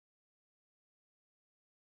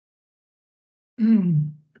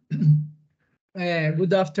Good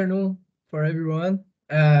afternoon for everyone.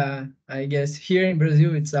 I guess here in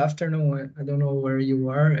Brazil it's afternoon. I don't know where you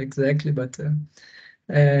are exactly, but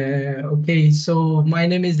okay. So my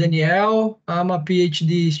name is Daniel. I'm a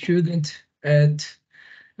PhD student at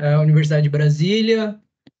Universidade de Brasilia.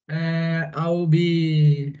 I will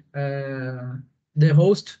be the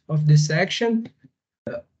host of this section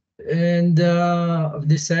and of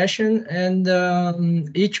this session, and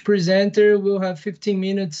each presenter will have 15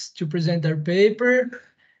 minutes to present their paper,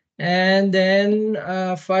 and then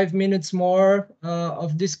 5 minutes more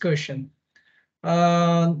of discussion.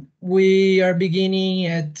 We are beginning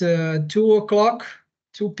at 2 o'clock,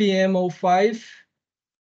 2 p.m. 05.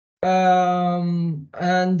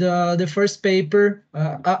 And the first paper,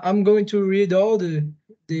 I'm going to read all the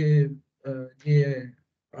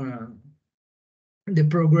uh, the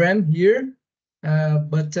program here,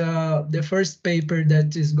 but the first paper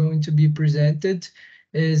that is going to be presented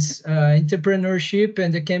is Entrepreneurship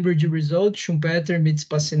and the Cambridge Result, Schumpeter meets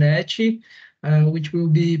Pasinetti, which will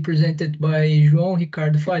be presented by João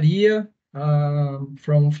Ricardo Faria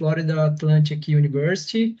from Florida Atlantic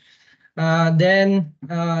University. Then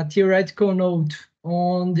theoretical note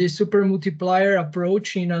on the supermultiplier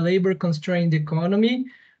approach in a labor-constrained economy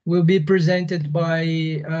will be presented by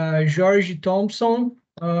Jorge, Thompson,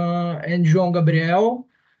 and João Gabriel.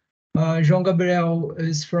 João Gabriel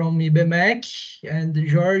is from IBMEC, and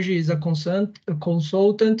Jorge is a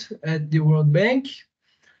consultant at the World Bank.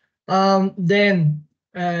 Then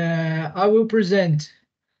I will present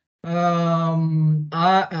a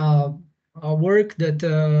work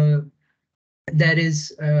that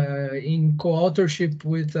is in co-authorship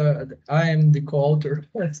with, I am the co-author,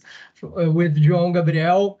 with João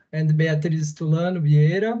Gabriel and Beatriz Estulano,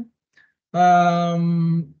 Vieira.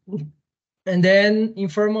 And then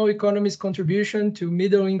informal economy's contribution to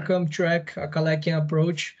middle income track, a Kalekian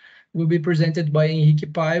approach, will be presented by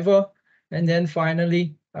Henrique Paiva. And then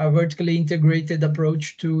finally, a vertically integrated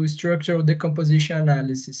approach to structural decomposition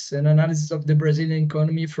analysis, an analysis of the Brazilian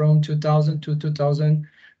economy from 2000 to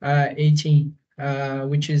 2018,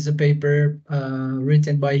 which is a paper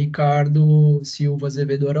written by Ricardo, Silva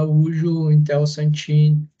Azevedo Araujo, and Theo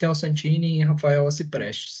Santini, and Rafael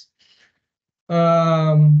Ciprestes.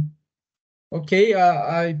 Okay,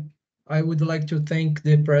 I would like to thank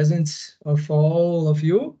the presence of all of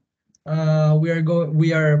you.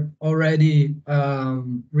 We are already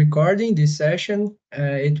recording this session.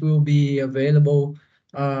 It will be available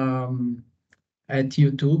at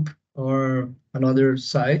YouTube or another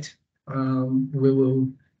site. We will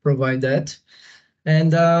provide that.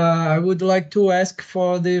 And I would like to ask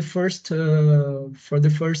for the first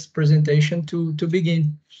presentation to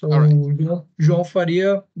begin. So, right. João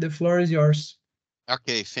Faria, the floor is yours.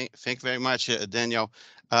 Okay, thank you very much, Daniel.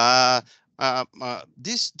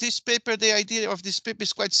 This paper, the idea of this paper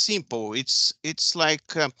is quite simple. It's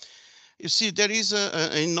like, you see, there is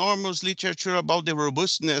an enormous literature about the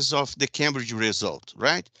robustness of the Cambridge result,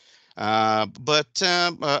 right? But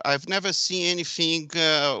I've never seen anything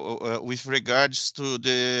with regards to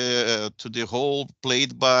the role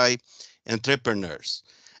played by entrepreneurs,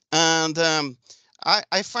 and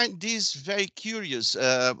I find this very curious,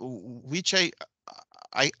 which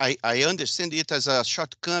I understand it as a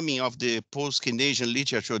shortcoming of the post-Keynesian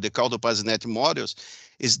literature, the Kaldor-Pasinetti models,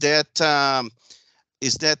 is that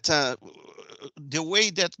the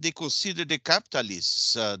way that they consider the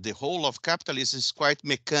capitalists, the whole of capitalists is quite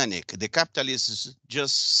mechanic. The capitalists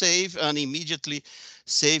just save, and immediately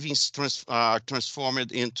savings are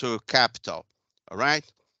transformed into capital, all right?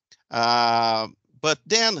 But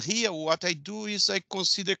then here, what I do is I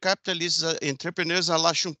consider capitalist entrepreneurs a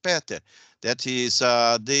la Schumpeter. That is,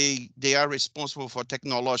 they are responsible for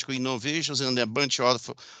technological innovations and a bunch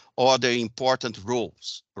of other important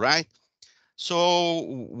roles, right? So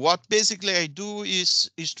what basically I do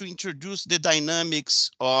is to introduce the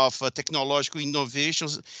dynamics of technological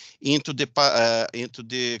innovations into the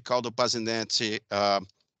Kaldor-Pasinetti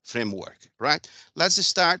framework, right? Let's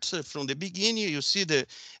start from the beginning. You see the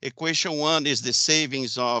equation 1 is the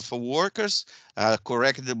savings of workers,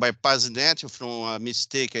 corrected by Pasinetti from a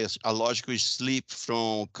mistake, a logical slip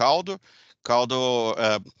from Kaldor. Kaldor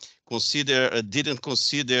didn't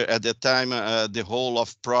consider at the time the whole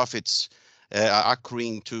of profits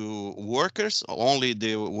accruing to workers, only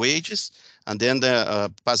the wages. And then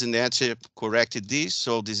the Pasinetti corrected this.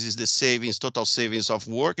 So this is the savings, total savings of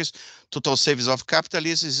workers. Total savings of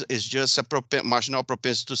capitalists is just a marginal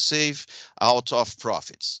propensity to save out of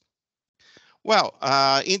profits. Well,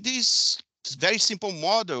 in this very simple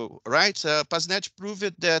model, right, Pasinetti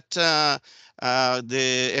proved that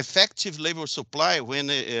the effective labor supply, when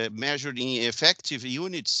measured in effective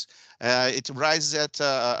units, it rises at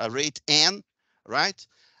a rate n, right?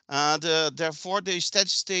 And therefore, the steady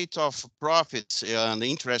state of profits and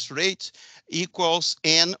interest rate equals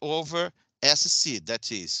n over SC.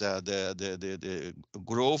 That is the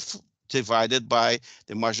growth divided by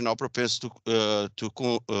the marginal propensity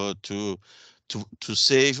to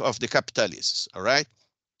save of the capitalists. All right.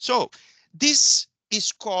 So this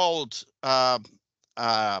is called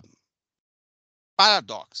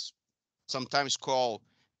paradox, sometimes called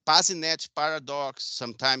Pasinetti paradox,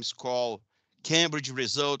 sometimes called Cambridge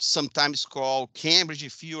results, sometimes called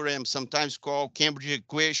Cambridge theorem, sometimes called Cambridge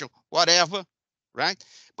equation, whatever, right?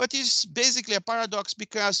 But it's basically a paradox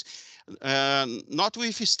because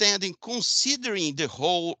notwithstanding considering the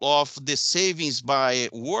whole of the savings by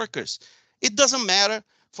workers, it doesn't matter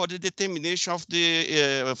for the determination of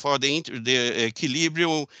the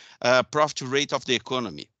equilibrium profit rate of the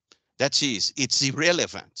economy. That is, it's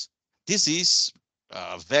irrelevant. This is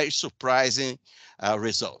a very surprising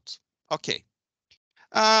result. Okay.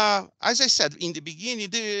 As I said in the beginning,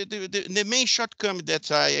 the main shortcoming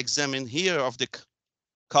that I examined here of the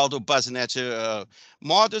Kaldor-Pasinetti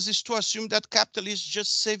models is to assume that capitalists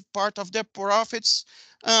just save part of their profits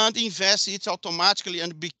and invest it automatically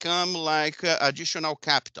and become like additional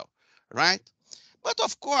capital, right? But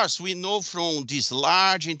of course, we know from this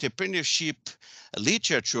large entrepreneurship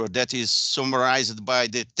literature that is summarized by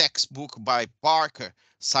the textbook by Parker.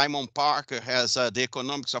 Simon Parker has The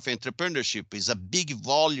Economics of Entrepreneurship. It's a big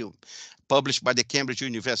volume published by the Cambridge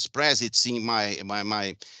University Press. It's in my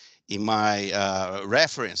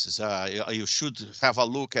references. You should have a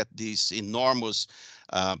look at this enormous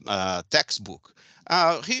textbook.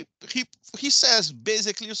 He says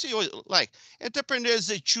basically, you see, like entrepreneurs,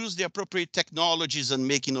 they choose the appropriate technologies and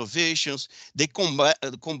make innovations. They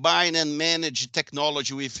combine and manage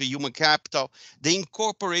technology with human capital. They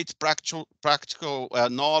incorporate practical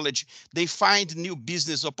knowledge. They find new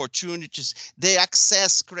business opportunities. They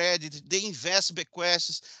access credit. They invest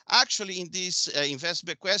bequests. Actually, in this invest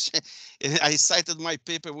bequest, I cited my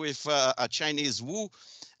paper with a Chinese Wu.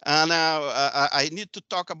 And I need to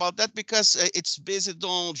talk about that because it's based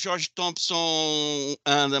on George Thompson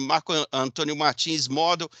and Marco Antonio Martins'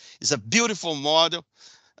 model. It's a beautiful model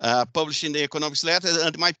published in the Economics Letters,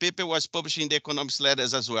 and my paper was published in the Economics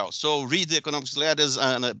Letters as well. So read the Economics Letters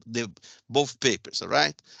and both papers, all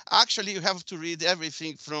right? Actually, you have to read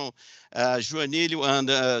everything from Joanilio and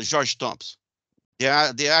George Thompson. They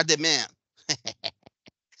are the man.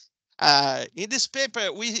 In this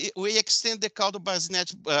paper, we extend the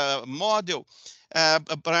Kaldor-Pasinetti model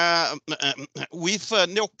with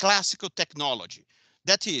neoclassical technology.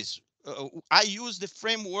 That is, I use the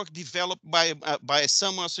framework developed by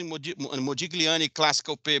Samuelson Modigliani classic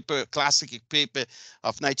paper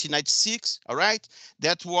of 1996, all right?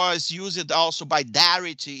 That was used also by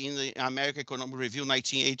Darity in the American Economic Review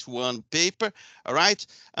 1981 paper, all right?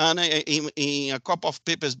 And in a couple of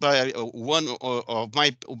papers by one of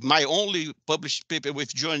my only published paper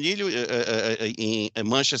with Joanilio in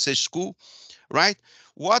Manchester School, right?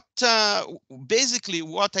 What basically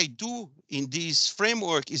what I do in this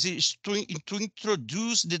framework is to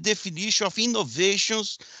introduce the definition of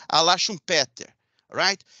innovations a la Schumpeter,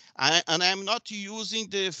 right? And I'm not using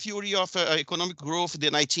the theory of economic growth, the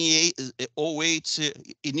 1908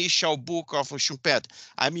 initial book of Schumpeter.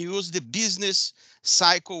 I'm using the business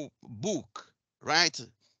cycle book, right?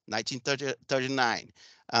 1939.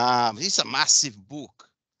 It's a massive book,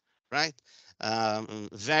 right?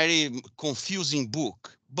 Very confusing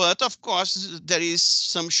book. But of course, there is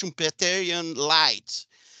some Schumpeterian light.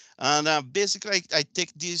 And basically, I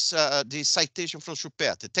take this citation from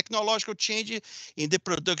Schumpeter. Technological change in the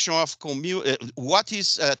production of what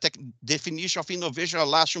is definition of innovation a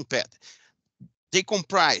la Schumpeter? They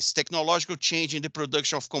comprise technological change in the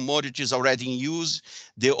production of commodities already in use,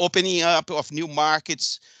 the opening up of new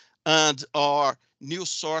markets and or new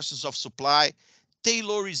sources of supply,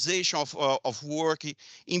 tailorization of work,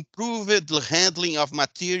 improved handling of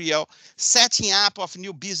material, setting up of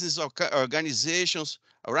new business organizations,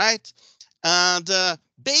 all right? And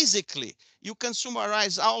basically, you can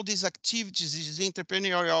summarize all these activities, these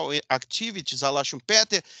entrepreneurial activities a la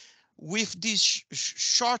Schumpeter, with this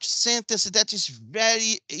short sentence that is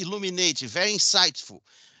very illuminating, very insightful,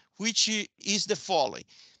 which is the following.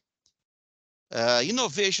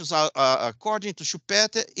 Innovations, according to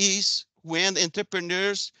Schumpeter, is when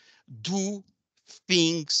entrepreneurs do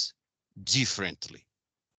things differently.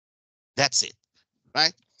 That's it,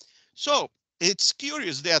 right? So it's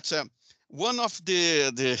curious that one of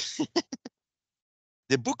the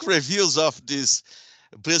the book reviews of this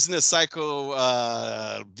business cycle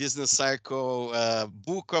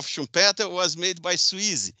book of Schumpeter was made by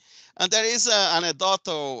Suisse, and there is an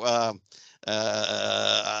anecdotal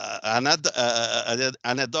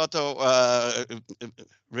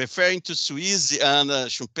referring to Suisse and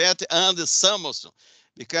Schumpeter and Samuelson,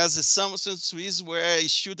 because the Samuelson and Suisse were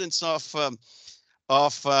students of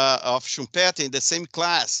Schumpeter in the same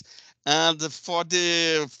class, and for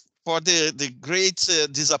the great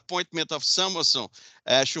disappointment of Samuelson,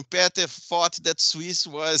 Schumpeter thought that Suisse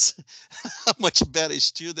was a much better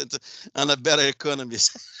student and a better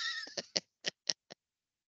economist.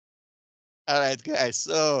 All right, guys.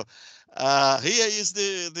 So here is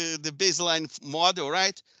the baseline model,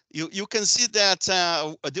 right? You can see that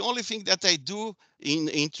the only thing that I do in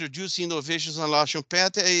introducing innovations on La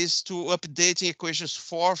Schumpeter is to update equations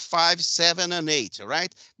 4, 5, 7, and 8,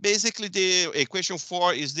 right? Basically, the equation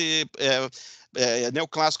 4 is the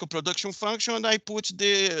neoclassical production function, and I put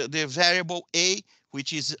the variable A,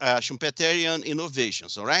 which is Schumpeterian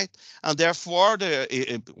innovations, all right? And therefore,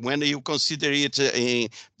 when you consider it in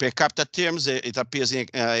per capita terms, it appears in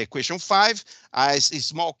equation 5 as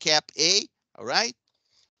small cap A, all right?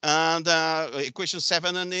 And equation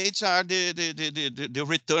 7 and 8 are the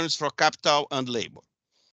returns for capital and labor.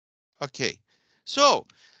 Okay, so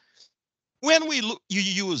when you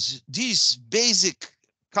use this basic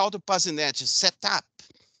Kaldor-Pasinetti setup,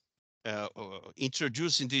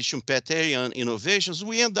 introducing the Schumpeterian innovations,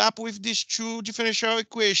 we end up with these two differential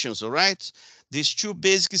equations, all right? These two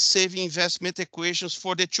basic saving investment equations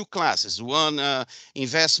for the two classes, one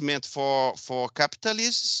investment for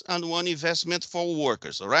capitalists and one investment for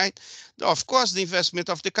workers, all right? Of course, the investment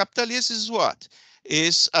of the capitalists is what?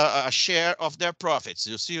 Is a share of their profits.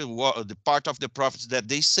 You see, the part of the profits that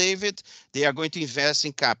they save it, they are going to invest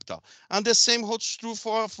in capital. And the same holds true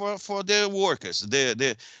for the workers.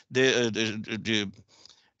 The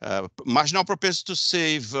marginal propensity to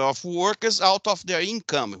save of workers out of their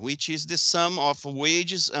income, which is the sum of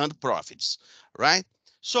wages and profits, right?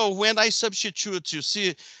 So when I substitute, you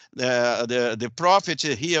see, the profit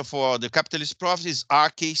here for the capitalist profit is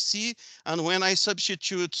RKC, and when I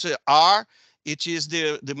substitute R, it is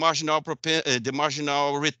the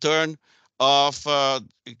marginal return of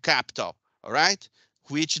capital, all right,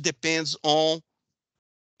 which depends on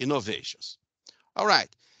innovations. All right,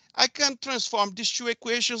 I can transform these two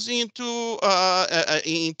equations into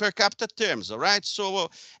in per capita terms, all right?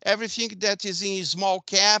 So everything that is in small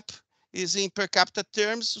cap is in per capita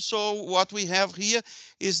terms. So what we have here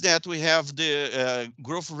is that we have the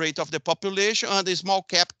growth rate of the population, and the small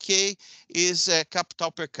cap K is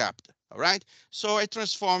capital per capita, all right? So I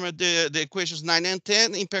transformed the equations 9 and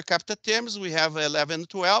 10 in per capita terms. We have 11 and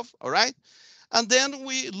 12, all right? And then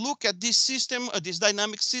we look at this system, this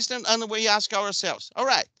dynamic system, and we ask ourselves, all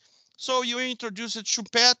right, so you introduced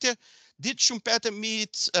Schumpeter. Did Schumpeter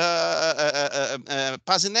meet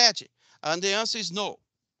Pasinetti? And the answer is no.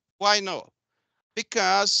 Why no?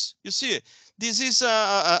 Because, you see, this is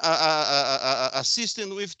a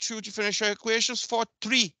system with two differential equations for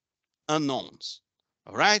 3 unknowns,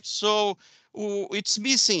 all right? So it's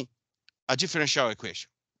missing a differential equation,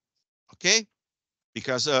 okay?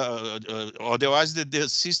 Because otherwise the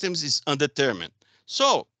systems is undetermined.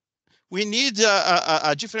 So we need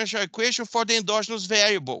a differential equation for the endogenous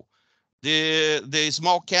variable, the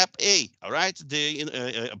small cap A, all right,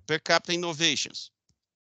 the per capita innovations.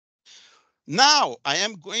 Now I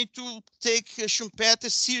am going to take Schumpeter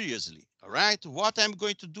seriously, all right? What I'm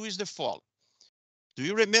going to do is the following. Do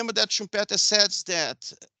you remember that Schumpeter says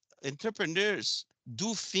that entrepreneurs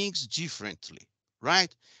do things differently,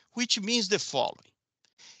 right? Which means the following.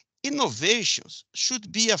 Innovations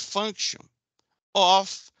should be a function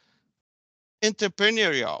of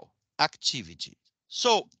entrepreneurial activity.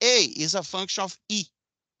 So A is a function of E,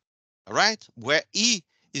 all right? Where E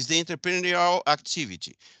is the entrepreneurial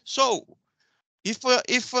activity. So if A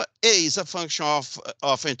is a function of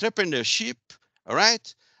entrepreneurship, all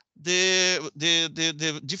right,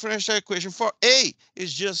 the differential equation for A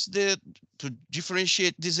is just to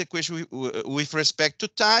differentiate this equation with respect to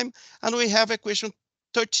time, and we have equation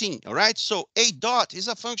 13, all right? So A dot is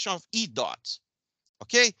a function of E dot,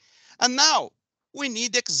 okay? And now we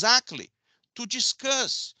need exactly to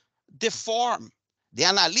discuss the form, the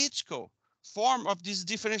analytical form of this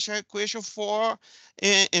differential equation for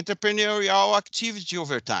entrepreneurial activity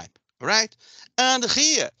over time, right? And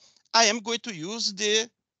here I am going to use the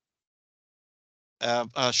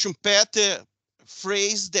Schumpeter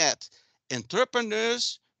phrase that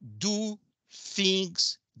entrepreneurs do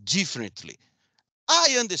things differently.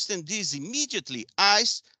 I understand this immediately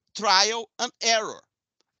as trial and error.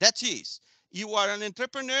 That is, you are an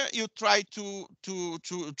entrepreneur, you try to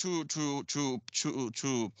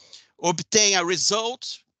obtain a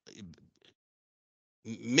result,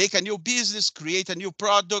 make a new business, create a new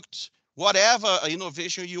product, whatever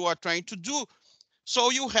innovation you are trying to do.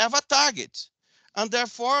 So you have a target. And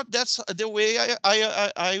therefore, that's the way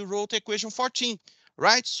I wrote equation 14,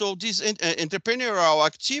 right? So this entrepreneurial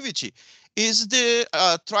activity is the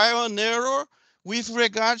trial and error with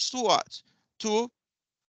regards to what? To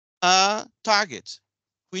a target,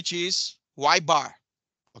 which is y bar,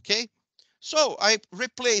 okay? So I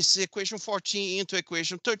replace equation 14 into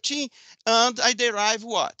equation 13, and I derive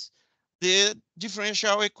what? The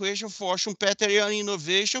differential equation for Schumpeterian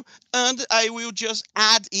innovation, and I will just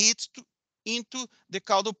add it into the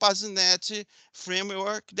Kaldor-Pasinetti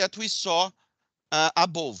framework that we saw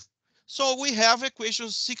above. So we have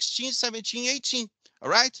equations 16, 17, 18, all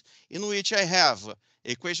right? In which I have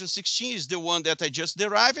equation 16 is the one that I just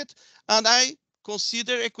derived, and I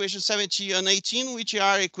consider equation 17 and 18, which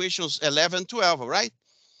are equations 11, 12, all right?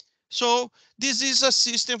 So this is a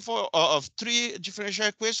system of three differential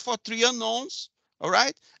equations for three unknowns, all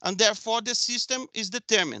right? And therefore the system is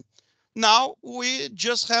determined. Now we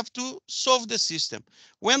just have to solve the system.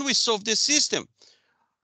 When we solve the system,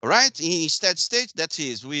 all right, in steady state, that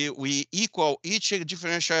is, we equal each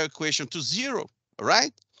differential equation to 0, all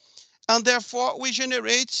right? And therefore we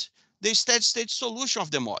generate the steady state solution of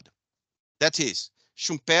the model. That is,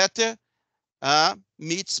 Schumpeter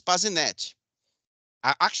meets Pasinetti.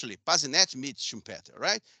 Actually, Pasinetti meets Schumpeter,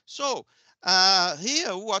 right? So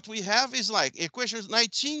here what we have is like equation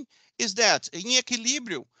 19 is that in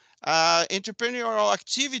equilibrium, entrepreneurial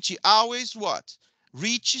activity always what?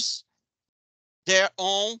 Reaches their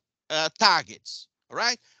own targets, all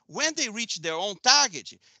right? When they reach their own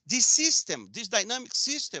target, this system, this dynamic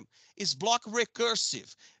system is block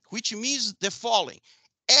recursive, which means the following.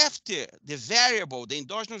 After the variable, the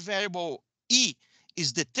endogenous variable E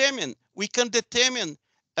is determined, we can determine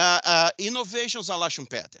innovations a la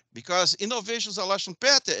Schumpeter, because innovations a la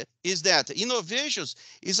Schumpeter is that innovations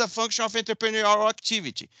is a function of entrepreneurial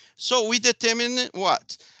activity. So we determine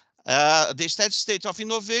what? The steady state of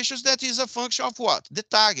innovations, that is a function of what? The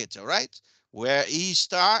target, all right? Where E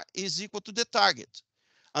star is equal to the target.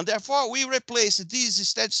 And therefore, we replace this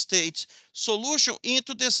steady state solution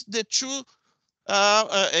into the two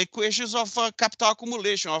equations of capital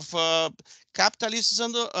accumulation of capitalists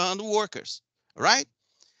and workers, right?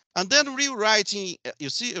 And then rewriting, you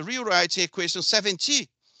see, rewriting equation 70,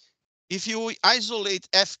 if you isolate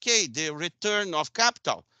FK, the return of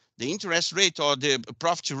capital, the interest rate or the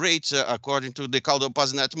profit rate according to the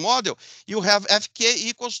Kaldor-Pasinetti model, you have FK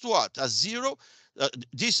equals to what? A 0.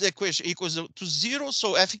 This equation equals to 0,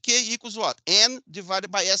 so FK equals what? N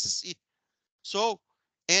divided by SC. So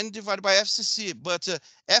N divided by FCC, but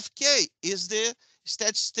FK is the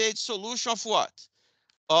steady state solution of what?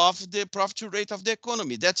 Of the profit rate of the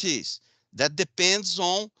economy. That is, that depends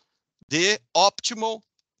on the optimal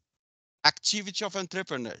activity of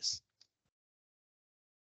entrepreneurs.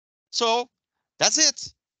 So that's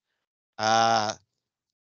it.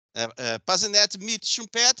 Pasinetti meets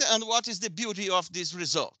Schumpeter, and what is the beauty of this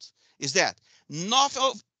result? Is that not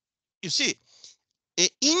of, you see,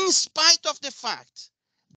 in spite of the fact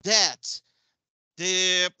that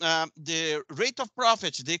the rate of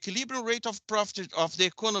profit, the equilibrium rate of profit of the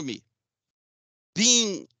economy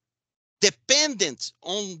being dependent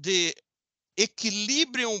on the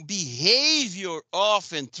equilibrium behavior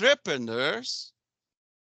of entrepreneurs,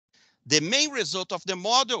 the main result of the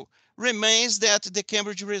model remains that the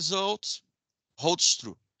Cambridge result holds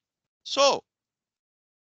true. So,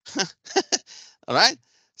 all right.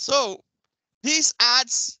 So this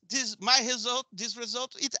adds this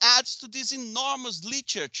result, it adds to this enormous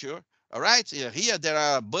literature. All right. Here there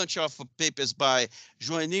are a bunch of papers by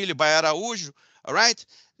Joanilio, by Araujo. All right.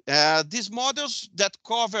 These models that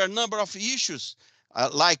cover a number of issues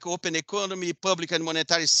like open economy, public and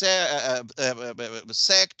monetary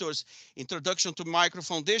sectors, introduction to micro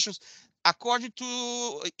foundations, according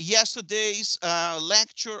to yesterday's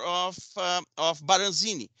lecture of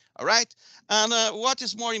Baranzini, all right? And what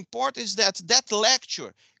is more important is that that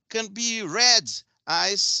lecture can be read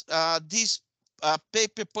as this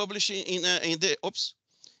paper published in the,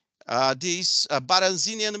 this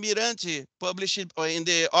Baranzini and Mirante published in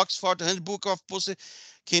the Oxford Handbook of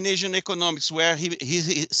Post-Keynesian Economics, where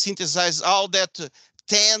he synthesized all that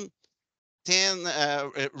 10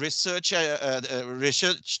 research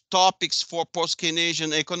topics for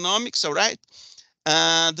post-Keynesian economics, all right?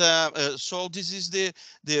 And so this is the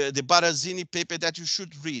Baranzini paper that you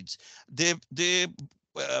should read. The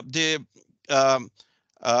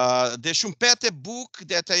The Schumpeter book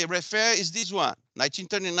that I refer is this one,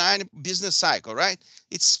 1939 Business Cycle, right?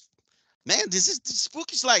 It's, man, this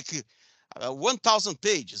book is like 1,000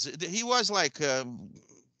 pages. He was like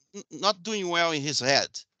not doing well in his head,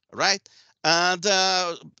 right? And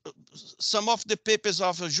some of the papers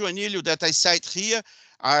of Joanilio that I cite here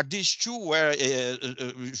are these two, where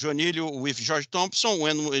Joanilio with George Thompson,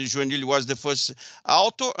 when Joanilio was the first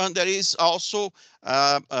author, and there is also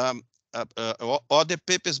other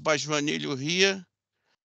papers by Joanilio here,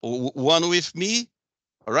 one with me,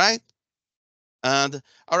 all right? And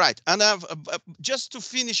all right, and just to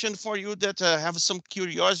finish, and for you that have some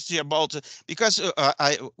curiosity about, because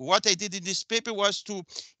what I did in this paper was to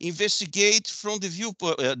investigate from the view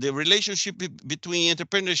the relationship between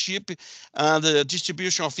entrepreneurship and the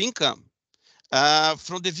distribution of income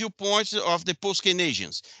from the viewpoint of the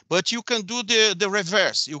post-Keynesians. But you can do the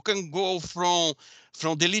reverse. You can go from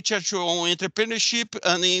the literature on entrepreneurship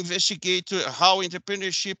and investigate how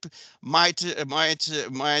entrepreneurship might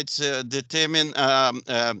determine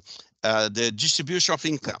the distribution of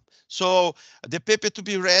income. So the paper to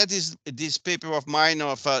be read is this paper of mine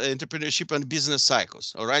of entrepreneurship and business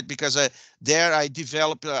cycles, all right? Because there I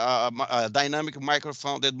developed a dynamic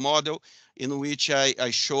microfounded model in which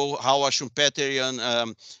I show how a Schumpeterian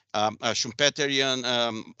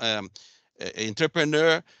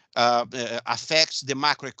entrepreneur affects the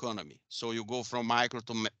macroeconomy. So you go from micro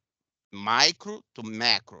to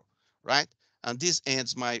macro, right? And this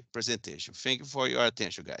ends my presentation. Thank you for your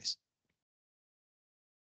attention, guys.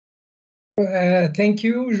 Thank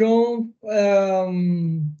you, João.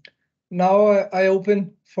 Now I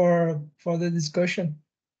open for the discussion.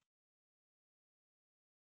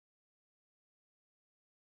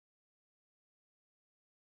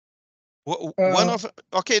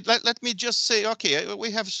 Okay, let me just say, okay,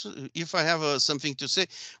 we have, if I have something to say,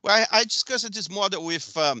 well, I discussed this model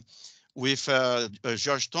with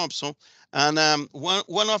George Thompson, and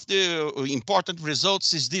one of the important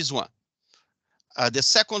results is this one. The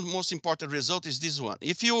second most important result is this one.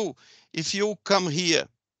 If you come here,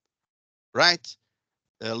 right,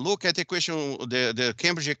 look at the equation, the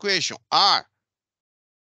Cambridge equation, R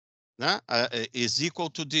is equal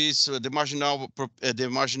to this the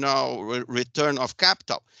marginal return of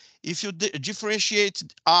capital. If you differentiate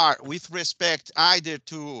R with respect either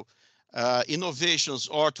to innovations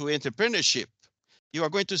or to entrepreneurship, you are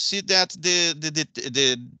going to see that the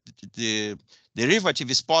derivative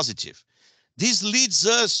is positive. This leads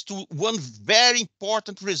us to one very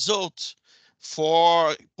important result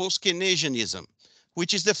for post-Keynesianism,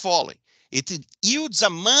 which is the following. It yields a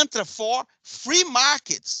mantra for free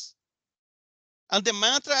markets. And the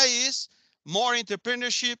mantra is more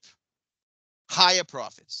entrepreneurship, higher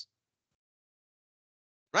profits.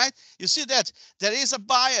 Right? You see that there is a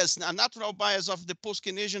bias, a natural bias of the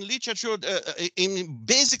post-Keynesian literature in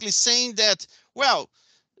basically saying that, well,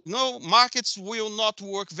 no, markets will not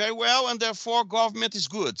work very well, and therefore government is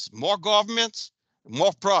good. More government,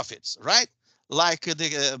 more profits, right? Like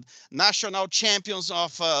the national champions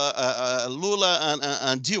of Lula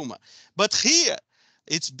and Dilma. But here,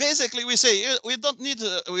 it's basically we say we don't need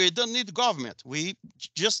government. We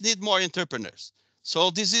just need more entrepreneurs. So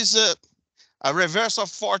this is a reverse of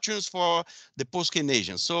fortunes for the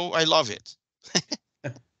post-Keynesians. So I love it.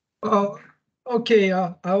 Oh, okay.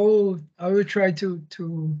 I will try to.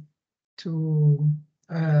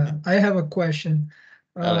 I have a question.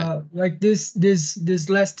 Right. Like this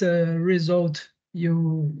last result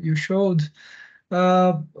you showed.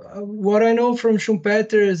 What I know from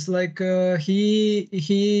Schumpeter is like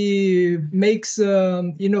he makes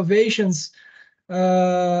innovations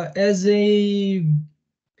as a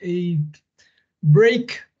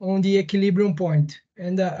break on the equilibrium point,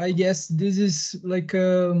 and I guess this is like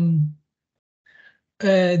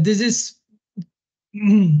this is.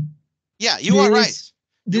 Yeah, you are right.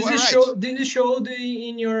 This is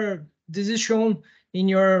shown in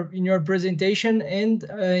your presentation, and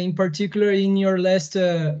in particular in your last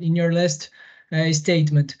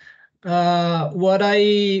statement. What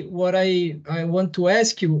I want to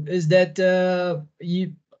ask you is that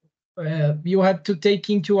you have to take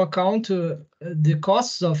into account the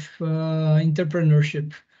costs of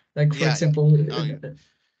entrepreneurship, like for example.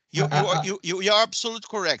 You are absolutely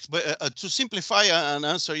correct. But to simplify and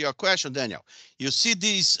answer your question, Daniel, you see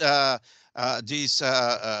this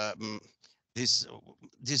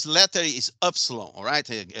letter is epsilon, all right?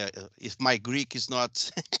 If my Greek is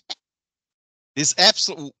not this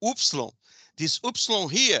epsilon, this epsilon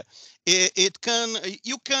here,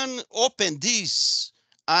 you can open this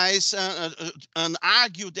as and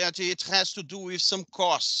argue that it has to do with some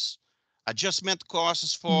costs adjustment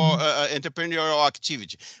costs for entrepreneurial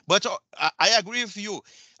activity. But I agree with you.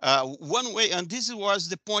 One way, and this was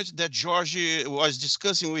the point that Jorge was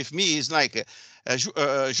discussing with me, is like,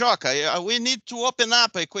 Joca, we need to open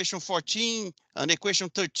up equation 14 and equation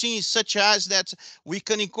 13, such as that we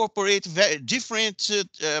can incorporate very different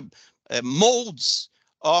modes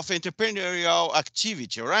of entrepreneurial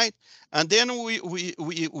activity, right? And then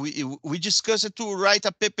we discussed to write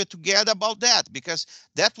a paper together about that, because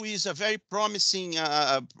that is a very promising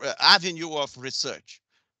avenue of research.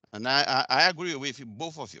 And I agree with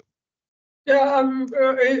both of you. Yeah,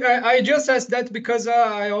 I just asked that because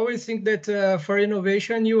I always think that for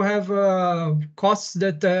innovation you have costs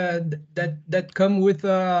that come with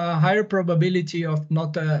a higher probability of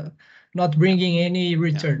not bringing any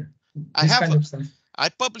return. Yeah. This kind of stuff. I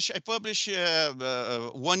published 1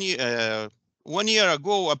 year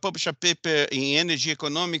ago. I published a paper in energy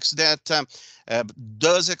economics that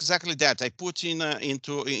does exactly that. I put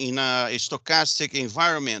into a stochastic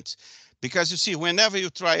environment. Because you see, whenever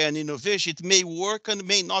you try an innovation, it may work and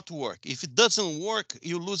may not work. If it doesn't work,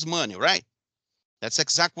 you lose money, right? That's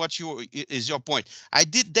exactly what is your point. I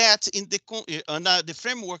did that in the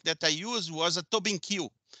framework that I used was a Tobin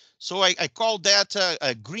Q. So I called that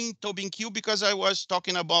a green Tobin Q because I was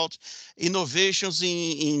talking about innovations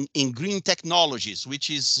in green technologies,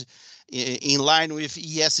 which is in line with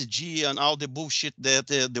ESG and all the bullshit that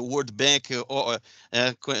the World Bank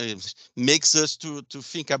makes us to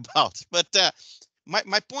think about. But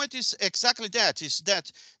my point is exactly that: is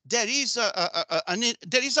that there is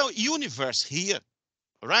a universe here,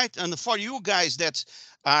 right? And for you guys that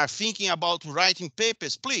are thinking about writing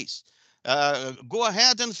papers, please go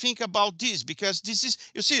ahead and think about this, because this is,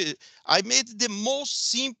 you see, I made the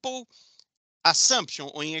most simple assumption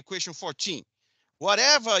on equation 14.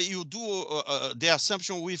 Whatever you do, the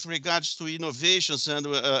assumption with regards to innovations and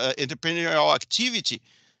entrepreneurial activity,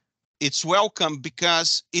 it's welcome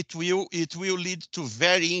because it will lead to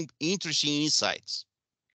very interesting insights.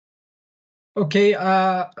 Okay,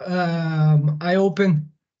 I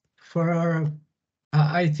open for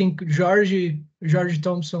I think Jorge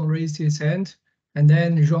Thompson raised his hand, and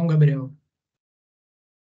then João Gabriel.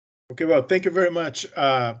 Okay, well, thank you very much.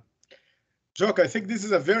 Joca, I think this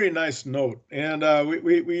is a very nice note, and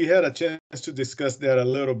we had a chance to discuss that a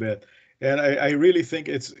little bit, and I really think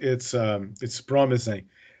it's promising.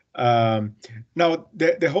 Now,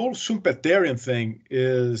 the whole Schumpeterian thing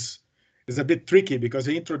is a bit tricky because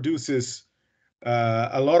he introduces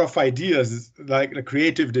a lot of ideas like the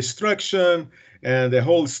creative destruction and the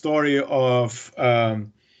whole story of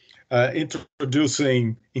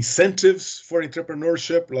introducing incentives for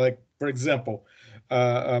entrepreneurship, like, for example,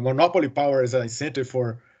 monopoly power is an incentive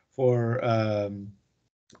for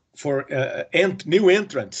new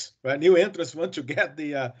entrants, right? New entrants want to get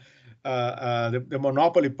the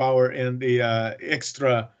monopoly power and the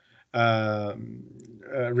extra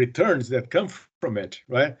returns that come from it,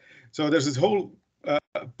 right? So there's this whole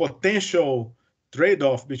potential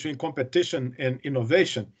trade-off between competition and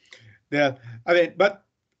innovation. That, I mean, but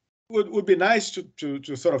would be nice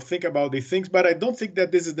to sort of think about these things, but I don't think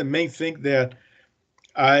that this is the main thing that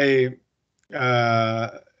I,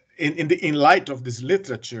 in light of this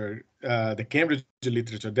literature, the Cambridge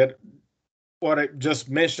literature, that what I just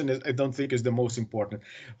mentioned is, I don't think is the most important.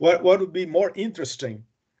 What would be more interesting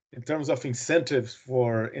in terms of incentives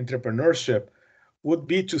for entrepreneurship would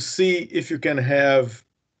be to see if you can have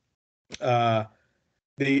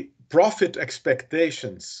the profit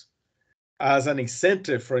expectations as an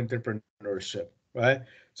incentive for entrepreneurship, right?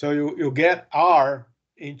 So you get R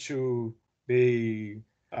into the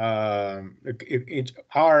R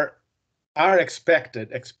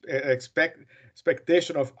expected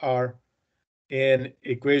expectation of R in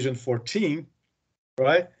equation 14,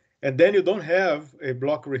 right? And then you don't have a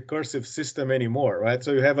block recursive system anymore, right?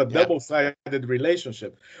 So you have a double-sided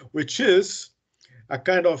relationship, which is a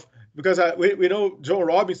kind of, because we know Joan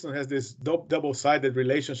Robinson has this double-sided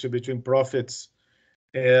relationship between profits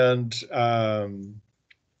and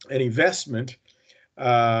investment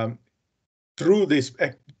through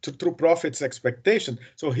through profits expectation.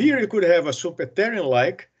 So here you could have a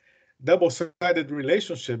Schumpeterian-like double-sided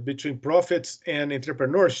relationship between profits and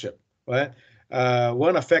entrepreneurship, right?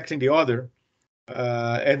 One affecting the other.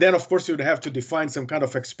 And then, of course, you'd have to define some kind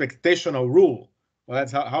of expectational rule, right?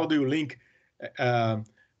 How do you link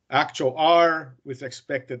actual R with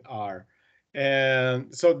expected R?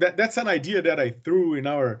 And so that's an idea that I threw in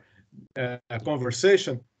our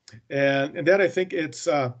conversation. And that I think it's,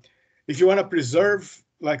 if you want to preserve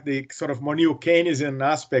like the sort of neo-Keynesian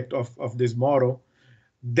aspect of this model,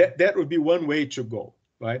 that would be one way to go,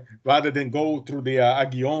 right? Rather than go through the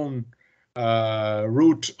Aghion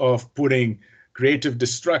route of putting creative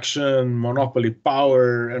destruction, monopoly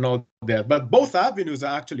power, and all that. But both avenues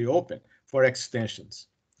are actually open for extensions.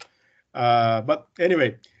 But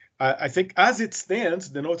anyway, I think as it stands,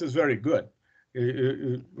 the note is very good.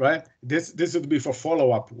 Right? This would be for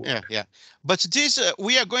follow-up work. Yeah. But this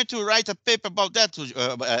we are going to write a paper about that,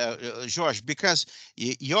 Jorge, because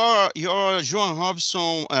your Joan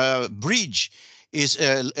Robinson bridge is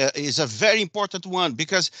a very important one,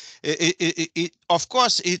 because of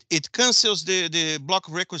course it cancels the block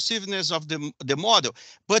recursiveness of the model,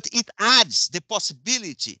 but it adds the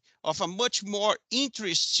possibility of a much more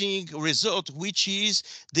interesting result, which is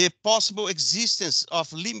the possible existence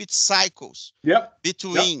of limit cycles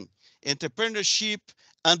between entrepreneurship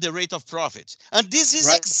and the rate of profit. And this is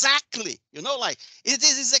exactly, like it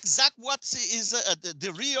is exact what is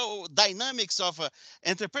the real dynamics of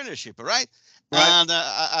entrepreneurship, right? And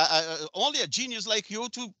only a genius like you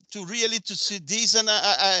to really to see this, and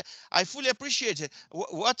I fully appreciate it.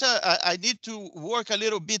 What I need to work a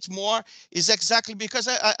little bit more is exactly because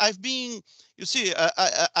I've been, you see,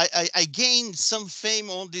 I gained some fame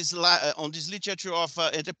on this literature of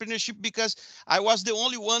entrepreneurship because I was the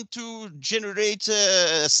only one to generate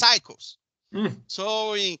cycles.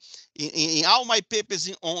 So in all my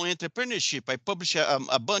papers on entrepreneurship, I publish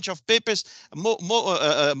a bunch of papers.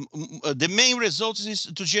 The main result is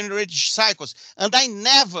to generate cycles, and I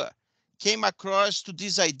never came across to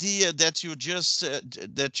this idea that you just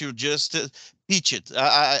pitched.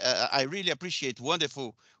 I really appreciate.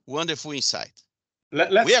 Wonderful insight.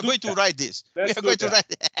 We are going to write this. We are going to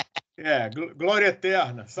write. Yeah, glória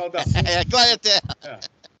eterna, saudação. Glória eterna.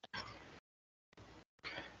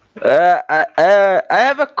 I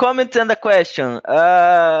have a comment and a question.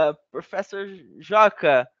 Professor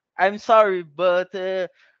Joca, I'm sorry, but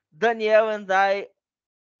Daniel and I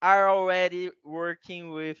are already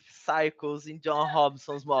working with cycles in John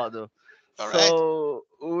Robson's model. So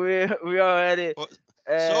we already. So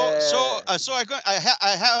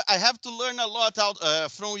I have to learn a lot out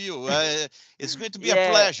from you. It's going to be a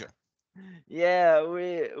pleasure. Yeah,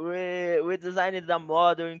 we designed the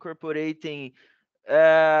model incorporating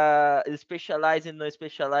specialized and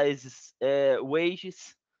non-specialized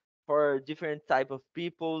wages for different type of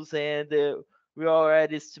peoples, and we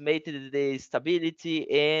already estimated the stability,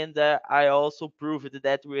 and I also proved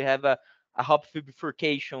that we have a Hopf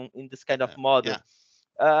bifurcation in this kind of model.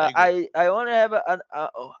 I only have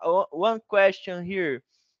one question here.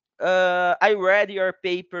 I read your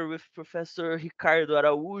paper with Professor Ricardo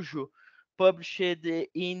Araujo, published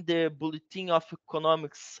in the Bulletin of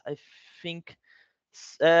Economics, I think.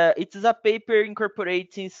 It is a paper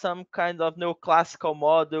incorporating some kind of neoclassical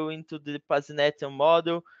model into the Pasinetti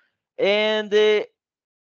model, and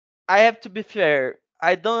I have to be fair,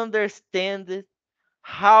 I don't understand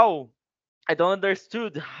how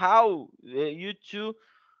you two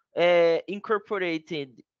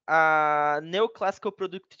incorporated a neoclassical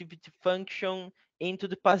productivity function into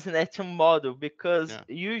the Pasinetti model, because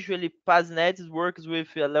usually Pasinetti works with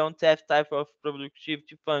a Leontief type of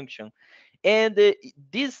productivity function. And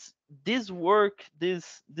this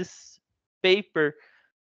paper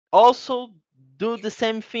also do the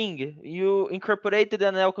same thing. You incorporated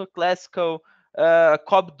an neoclassical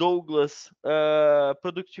Cobb-Douglas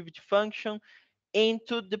productivity function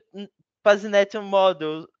into the Pasinetti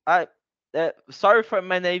model. Sorry for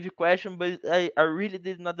my naive question, but I really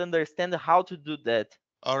did not understand how to do that.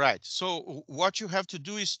 All right. So what you have to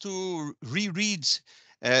do is to reread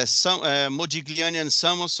Modigliani and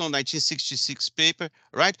Samuelson 1966 paper,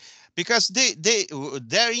 right? Because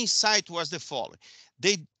their insight was the following: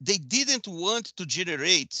 they didn't want to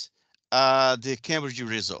generate the Cambridge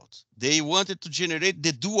result. They wanted to generate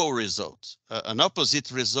the dual result, an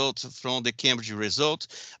opposite result from the Cambridge result,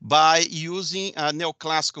 by using a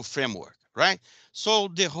neoclassical framework, right? So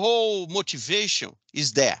the whole motivation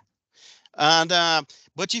is there. And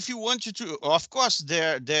but if you want to, of course,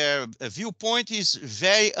 their viewpoint is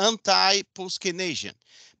very anti-post-Keynesian.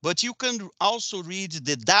 But you can also read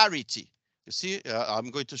the Darity. You see,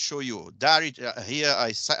 I'm going to show you Darity. Here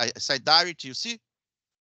I cite Darity. You see,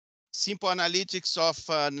 simple analytics of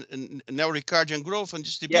neo-Ricardian growth and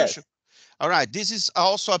distribution. Yes. All right, this is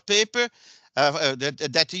also a paper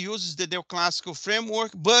that uses the neoclassical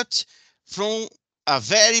framework, but from a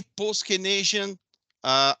very post-Keynesian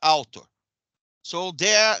author. So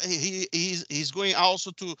there he's going also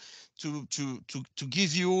to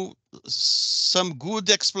give you some good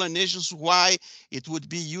explanations why it would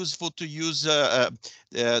be useful to use the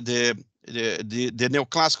the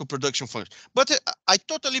neoclassical production function. But I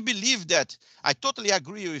totally believe that, I totally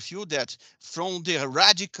agree with you that from the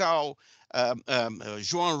radical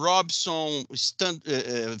Joan Robson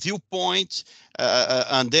viewpoint,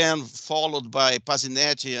 and then followed by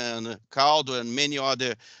Pasinetti and Kaldor and many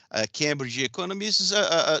other Cambridge economists,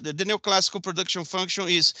 the neoclassical production function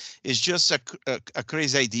is just a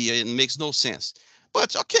crazy idea and makes no sense.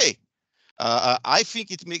 But okay, I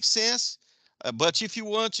think it makes sense. But if you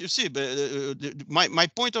want, you see, my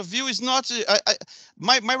point of view is not,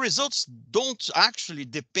 my results don't actually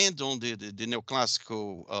depend on the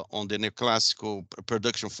neoclassical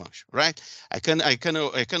production function, right? I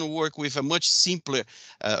can work with a much simpler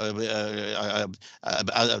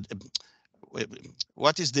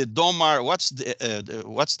what is the Domar? What's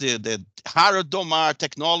the Harold-Domar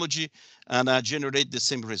technology, and generate the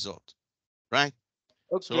same result, right?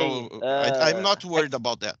 Okay. So I'm not worried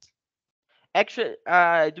about that. Actually,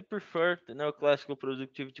 I do prefer the neoclassical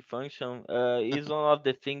productivity function. Is one of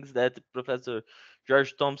the things that Professor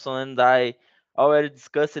George Thompson and I already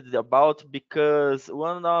discussed about, because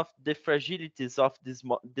one of the fragilities of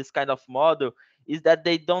this kind of model is that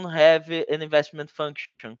they don't have an investment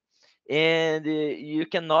function, and you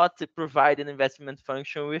cannot provide an investment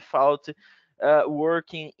function without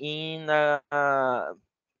working in a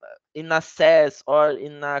SAS or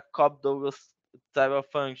in a Cobb-Douglas type of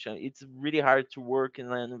function. It's really hard to work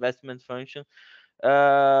in an investment function in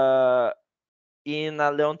a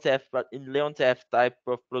Leontief type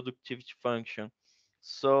of productivity function.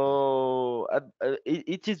 So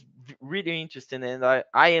it is really interesting, and I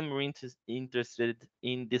am really interested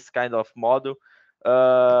in this kind of model.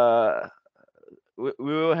 We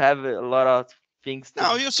will have a lot of things to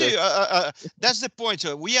now discuss. you see, that's the point.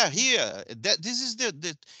 We are here. This is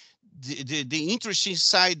the interesting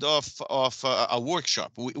side of a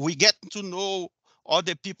workshop. We get to know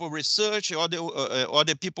other people research,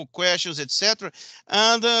 other people questions, etc.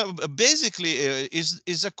 And basically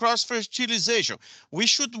is a cross-fertilization. We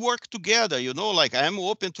should work together, you know, like I'm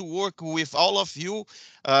open to work with all of you,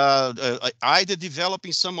 either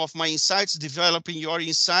developing some of my insights, developing your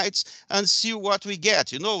insights, and see what we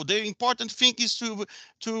get. You know, the important thing is to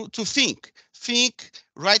think,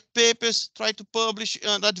 write papers, try to publish,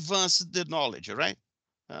 and advance the knowledge, right?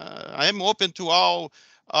 I am open to all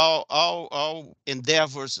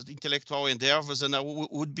endeavors, intellectual endeavors, and I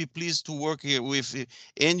would be pleased to work here with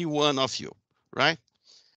any one of you, right?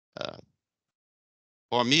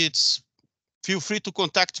 For me, it's feel free to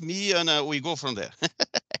contact me, and we go from there.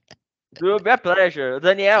 It will be a pleasure,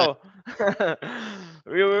 Daniel.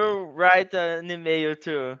 We will write an email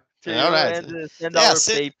to you right. and send our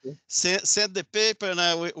paper. Send the paper,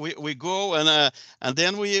 and we go, and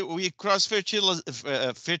then we cross fertilize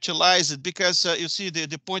it, because you see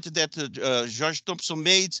the point that George Thompson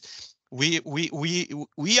made. We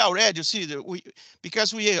already, you see,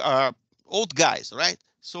 because we are old guys, right?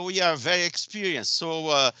 So we are very experienced.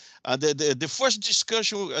 So the first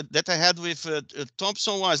discussion that I had with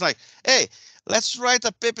Thompson was like, hey, let's write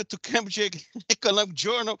a paper to Cambridge Economic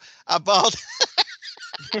Journal about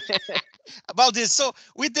about this. So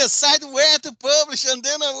we decide where to publish, and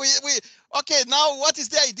then we okay, now what is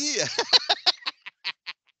the idea?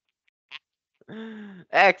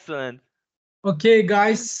 Excellent. Okay,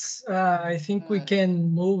 guys, I think we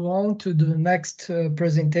can move on to the next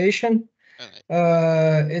presentation.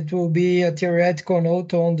 It will be a theoretical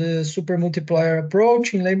note on the supermultiplier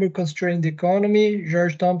approach in labor-constrained economy.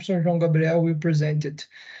 Jorge Thompson, João Gabriel will present it.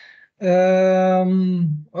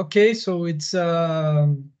 Okay, so it's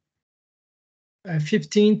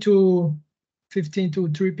 15 to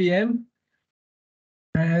 3 p.m.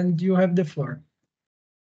 and you have the floor.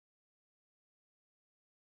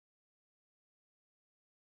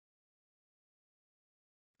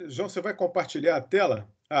 João, você vai compartilhar a tela?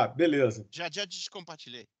 Ah, beleza. Já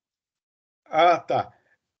descompartilhei. Ah, tá.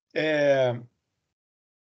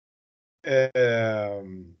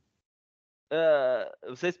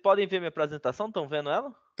 Vocês podem ver minha apresentação? Estão vendo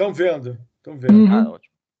ela? Estão vendo, estão vendo. Ah,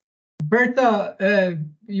 ótimo. Berta,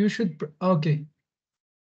 you should. Okay.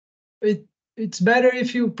 It's better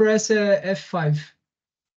if you press F5.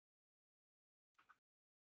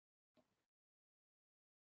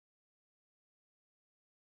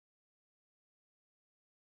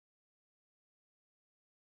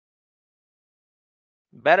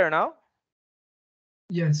 Better now?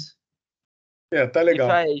 Yes. É, tá legal.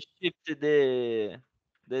 If I shift the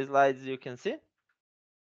slides, you can see?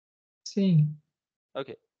 Sim.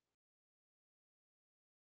 Okay.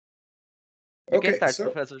 Okay, start, so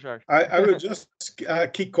Professor Jorge. I will just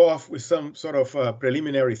kick off with some sort of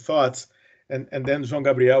preliminary thoughts, and then João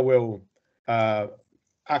Gabriel will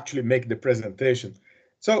actually make the presentation.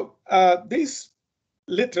 So this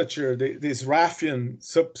literature, this Raffian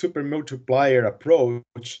supermultiplier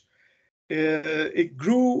approach, it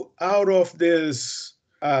grew out of this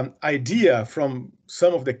idea from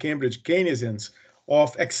some of the Cambridge Keynesians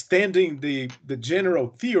of extending the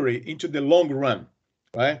general theory into the long run,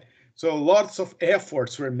 right? So lots of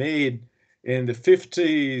efforts were made in the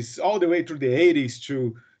 50s all the way through the 80s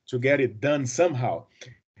to get it done somehow.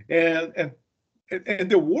 And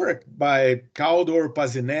the work by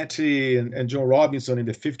Kaldor-Pasinetti and John Robinson in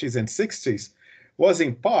the 50s and 60s was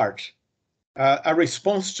in part a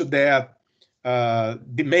response to that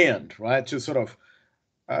demand, right? To sort of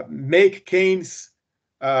make Keynes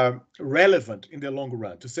relevant in the long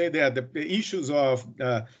run, to say that the issues of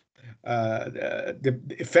the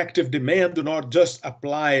effective demand do not just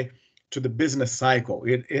apply to the business cycle.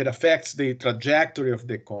 It affects the trajectory of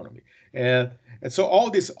the economy. And so all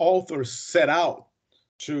these authors set out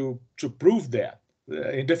to prove that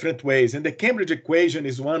in different ways. And the Cambridge equation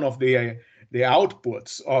is one of the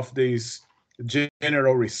outputs of this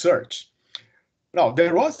general research. Now,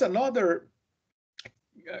 there was another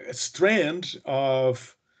strand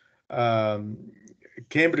of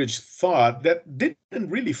Cambridge thought that didn't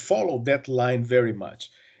really follow that line very much.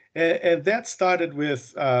 And that started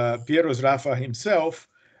with Piero Sraffa himself,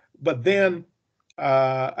 but then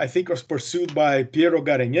I think was pursued by Piero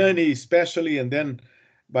Garignani especially, and then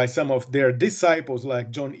by some of their disciples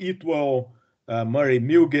like John Eatwell, Murray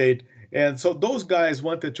Milgate. And so those guys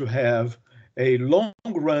wanted to have a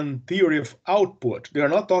long-run theory of output. They're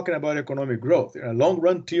not talking about economic growth. They're a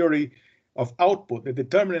long-run theory of output, the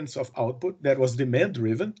determinants of output that was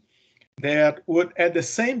demand-driven, that would at the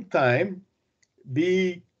same time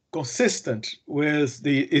be consistent with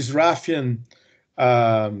the Sraffian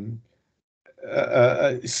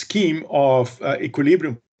scheme of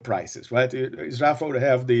equilibrium prices, right? Sraffa would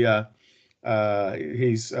have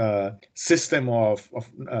his system of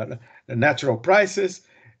natural prices.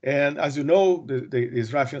 And as you know, the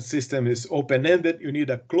Sraffian system is open-ended. You need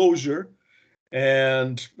a closure.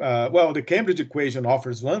 And, well, the Cambridge equation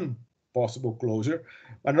offers one possible closure.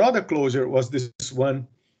 Another closure was this one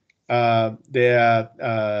that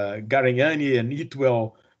Garignani and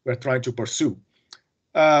Eatwell were trying to pursue.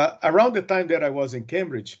 Around the time that I was in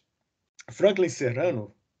Cambridge, Franklin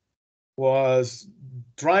Serrano was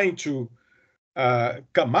trying to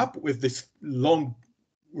come up with this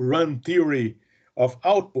long-run theory of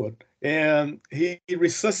output, and he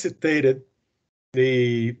resuscitated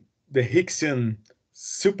the Hickson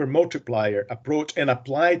supermultiplier approach and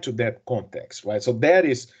applied to that context, right? So that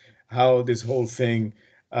is how this whole thing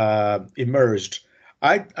emerged.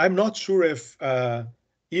 I'm not sure if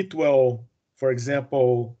Eatwell, for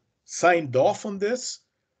example, signed off on this.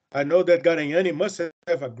 I know that Garignani must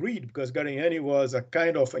have agreed, because Garignani was a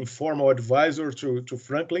kind of informal advisor to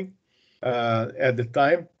Franklin at the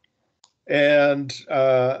time. And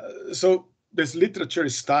so this literature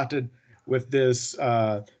started with this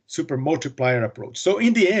supermultiplier approach. So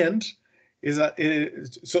in the end,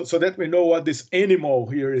 so that we know what this animal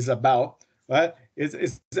here is about, right?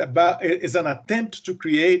 It's an attempt to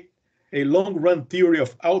create a long-run theory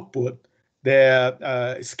of output that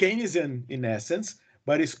is Keynesian in essence,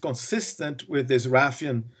 but is consistent with this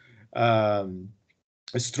Raffian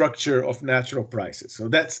structure of natural prices. So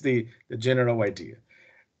that's the general idea.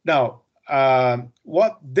 Now,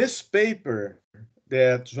 what this paper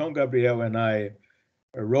that João Gabriel and I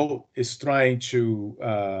wrote is trying to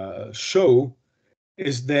show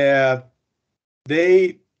is that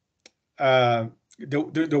the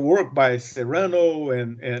work by Serrano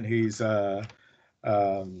and his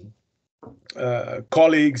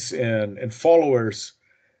colleagues and followers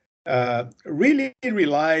really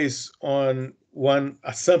relies on one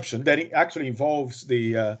assumption that it actually involves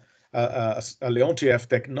the Leontief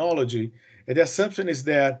technology. And the assumption is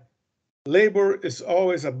that labor is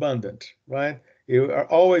always abundant, right? You are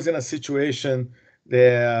always in a situation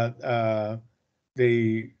that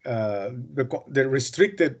the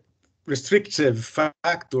restrictive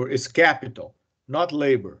factor is capital, not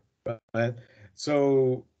labor, right?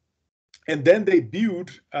 So, and then they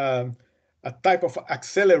build a type of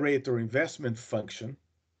accelerator investment function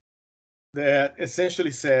that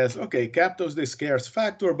essentially says, okay, capital is the scarce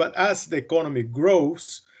factor, but as the economy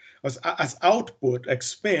grows, as output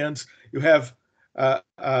expands, you have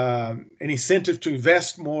an incentive to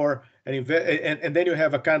invest more, and then you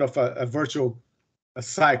have a kind of a virtual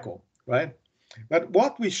cycle, right? But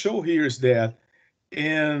what we show here is that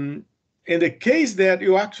in the case that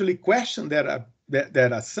you actually question that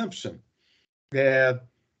assumption, that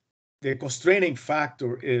the constraining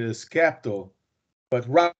factor is capital, but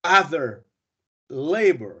rather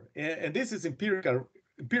labor, and this is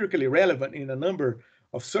empirically relevant in a number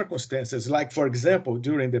of circumstances, like, for example,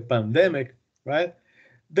 during the pandemic, right?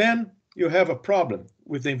 Then you have a problem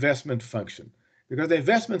with the investment function, because the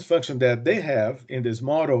investment function that they have in these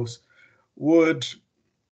models would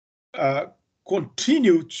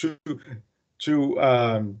continue to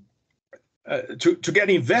get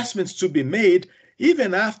investments to be made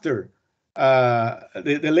even after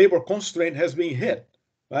the labor constraint has been hit,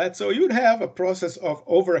 right? So you'd have a process of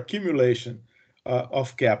overaccumulation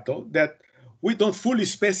of capital that we don't fully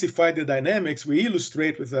specify the dynamics. We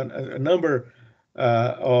illustrate with a number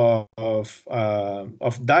of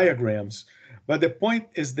diagrams. But the point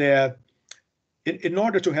is that in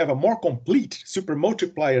order to have a more complete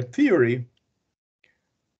supermultiplier theory,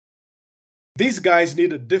 these guys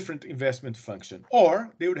need a different investment function,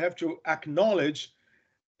 or they would have to acknowledge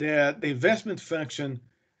that the investment function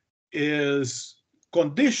is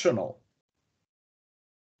conditional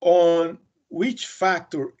on which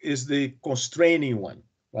factor is the constraining one,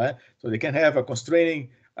 right? So they can have a constraining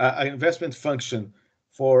investment function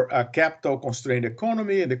for a capital constrained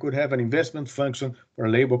economy, and they could have an investment function for a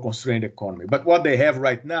labor constrained economy. But what they have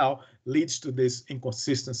right now leads to this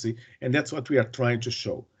inconsistency, and that's what we are trying to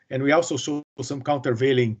show. And we also show some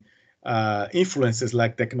countervailing influences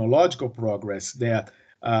like technological progress that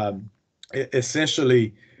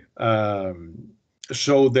essentially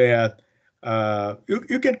show that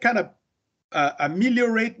you can kind of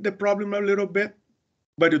ameliorate the problem a little bit,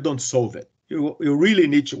 but you don't solve it. You really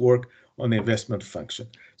need to work on the investment function.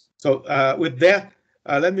 So with that,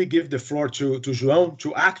 let me give the floor to João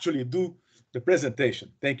to actually do the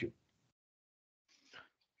presentation. Thank you.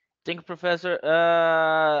 Thank you, Professor.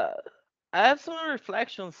 I have some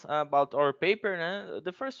reflections about our paper.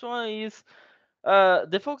 The first one is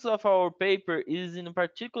the focus of our paper is in a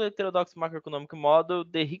particular heterodox macroeconomic model,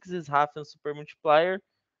 the Higgs-Hafen supermultiplier,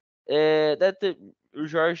 that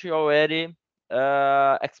Jorge already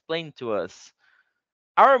explained to us.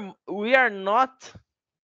 We are not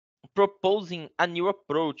proposing a new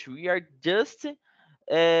approach. We are just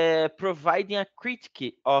providing a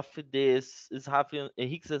critique of this Higgs-Hafen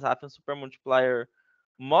supermultiplier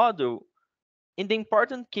model in the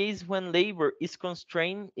important case when labor is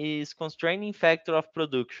constraining factor of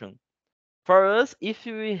production. For us, if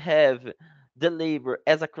we have the labor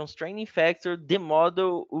as a constraining factor, the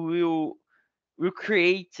model will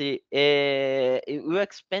create it will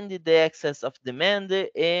expand the excess of demand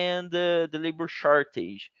and the labor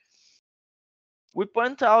shortage. We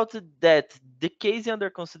point out that the case under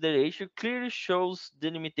consideration clearly shows the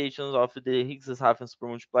limitations of the Higgs-Hafen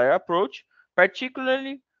supermultiplier approach,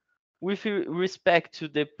 particularly with respect to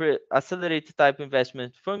the accelerated type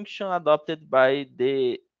investment function adopted by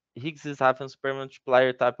the Higgs-Hafen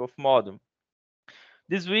supermultiplier type of model.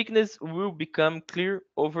 This weakness will become clear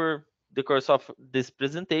over the course of this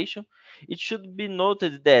presentation. It should be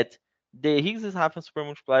noted that the Higgs-Hafen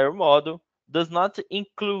supermultiplier model does not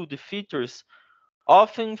include features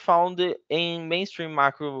often found in mainstream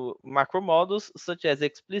macro models, such as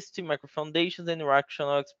explicit macro foundations and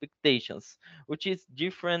irrational expectations, which is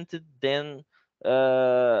different than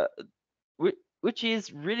which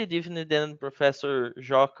is really different than Professor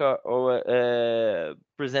Joca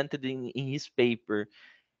presented in his paper.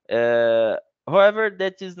 However,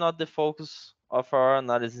 that is not the focus of our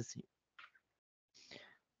analysis here.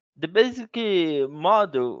 The basic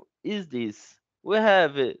model is this. We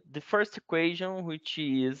have the first equation, which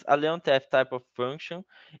is a Leontief type of function,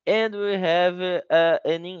 and we have a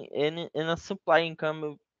supply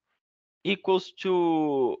income equals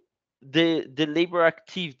to the labor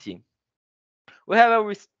activity. We have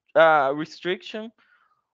a restriction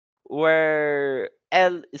where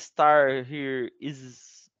L star here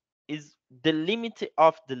is the limit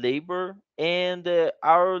of the labor, and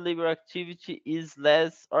our labor activity is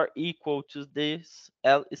less or equal to this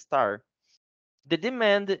L star. The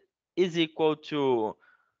demand is equal to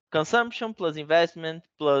consumption plus investment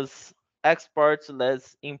plus exports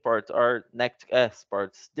less import or net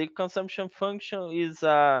exports. The consumption function is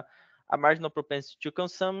a marginal propensity to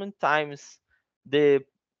consume times the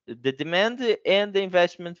demand, and the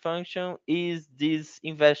investment function is this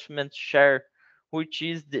investment share, which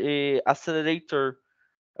is the accelerator,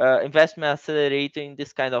 investment accelerator in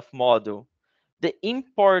this kind of model. The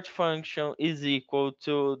import function is equal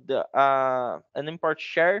to the an import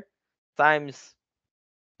share times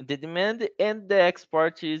the demand, and the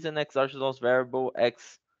export is an exogenous variable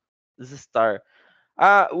x star.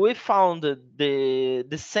 We found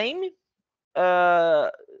the same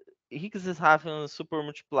Higgs-Hafen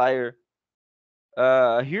supermultiplier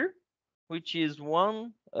here, which is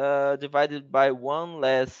 1 divided by 1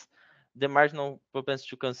 less the marginal propensity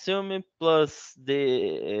to consume plus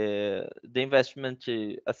the investment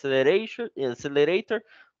accelerator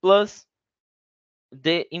plus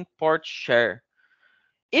the import share.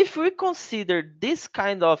 If we consider this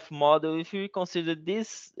kind of model, if we consider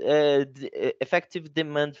this effective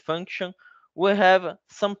demand function, we have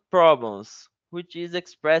some problems, which is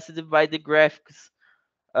expressed by the graphics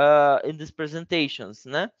in these presentations.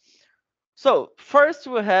 Né? So first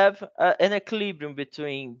we have an equilibrium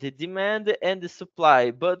between the demand and the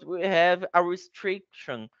supply, but we have a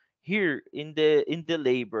restriction here in the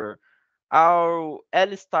labor. Our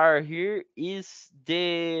L star here is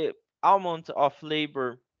the amount of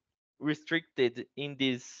labor restricted in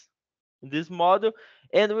this model,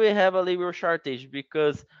 and we have a labor shortage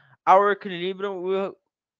because our equilibrium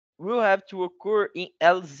will have to occur in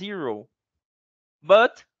L0.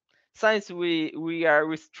 But since we are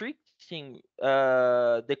restricting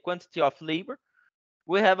the quantity of labor,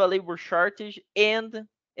 we have a labor shortage and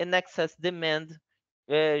an excess demand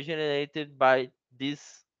generated by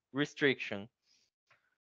this restriction.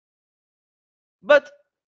 But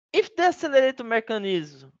if the accelerator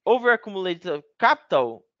mechanism overaccumulates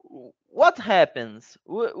capital, what happens?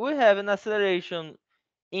 We have an acceleration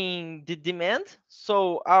in the demand,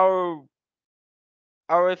 so our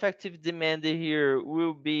effective demand here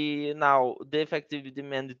will be now the effective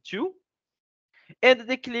demand 2, and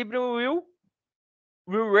the equilibrium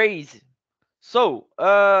will raise. So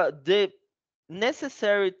the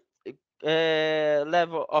necessary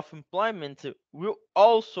level of employment will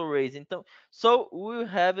also raise. So we'll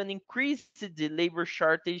have an increased labor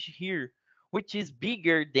shortage here, which is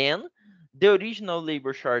bigger than the original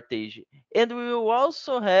labor shortage, and we will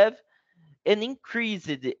also have an increased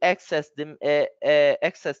excess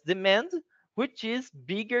demand, which is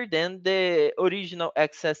bigger than the original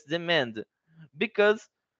excess demand, because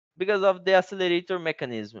of the accelerator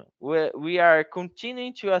mechanism. We are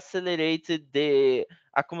continuing to accelerate the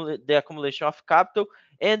accumulation of capital,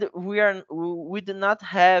 and we do not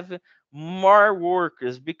have more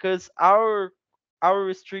workers because our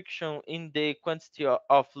restriction in the quantity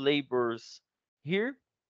of labors here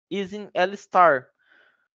is in L star,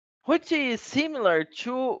 which is similar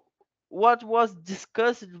to what was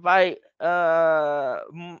discussed by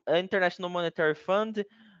International Monetary Fund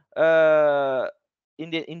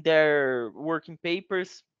in their working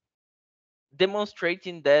papers,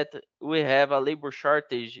 demonstrating that we have a labor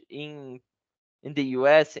shortage in the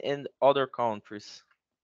US and other countries.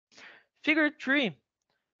 Figure 3,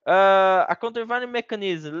 a countervailing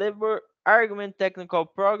mechanism, labor argument, technical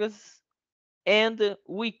progress, and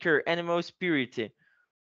weaker animal spirit.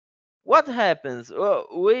 What happens?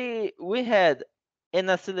 We had an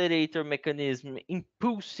accelerator mechanism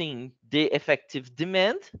impulsing the effective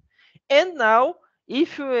demand, and now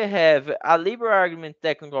if we have a labor argument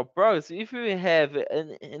technical progress, if we have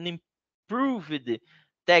an improved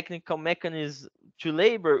technical mechanism to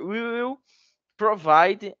labor, we will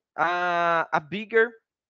provide a bigger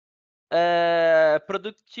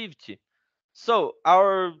productivity. So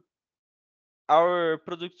our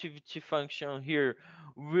productivity function here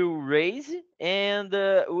will raise, and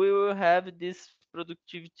we will have this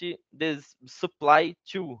productivity, this supply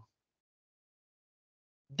too.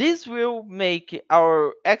 This will make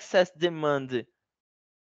our excess demand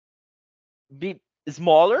be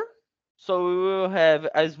smaller, so we will have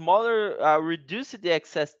a smaller reduce the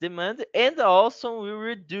excess demand, and also will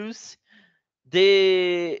reduce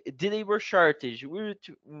the labor shortage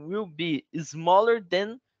will be smaller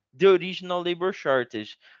than the original labor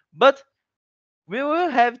shortage. But we will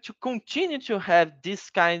have to continue to have this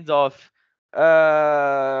kind of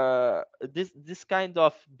this kind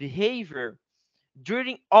of behavior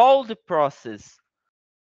during all the process.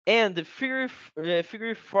 And the figure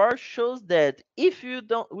 4 shows that if we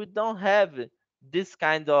don't have this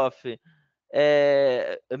kind of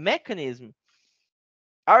mechanism,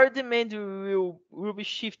 our demand will be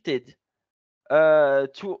shifted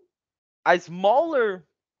to a smaller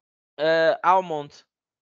amount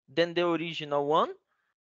than the original one,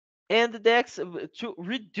 and to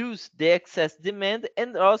reduce the excess demand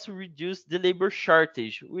and also reduce the labor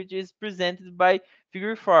shortage, which is presented by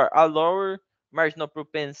figure 4, a lower marginal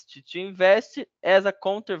propensity to invest as a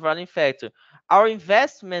countervailing factor. Our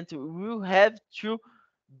investment will have to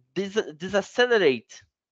decelerate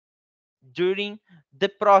during the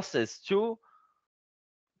process to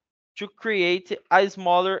create a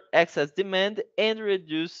smaller excess demand and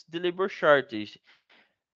reduce the labor shortage.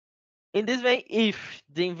 In this way, if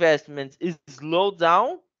the investment is slowed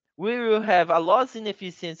down, we will have a loss in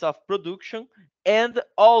efficiency of production, and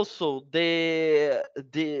also the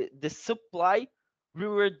supply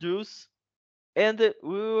will reduce and we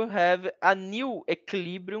will have a new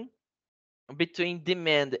equilibrium between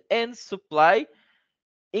demand and supply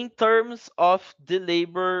in terms of the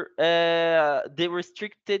labor, the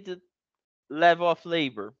restricted level of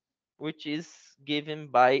labor, which is given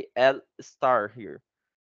by L star here.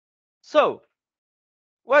 So,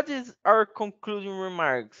 what is our concluding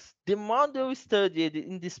remarks? The model studied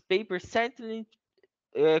in this paper certainly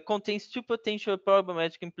contains two potential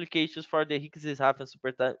problematic implications for the Higgs-Raffan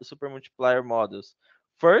supermultiplier models.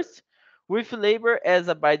 First, with labor as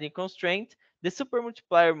a binding constraint, the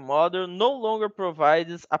supermultiplier model no longer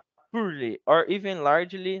provides a purely or even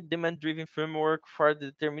largely demand-driven framework for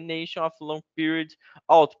the determination of long-period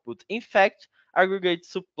output. In fact, aggregate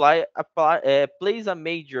supply plays a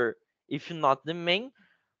major, if not the main,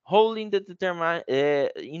 role in,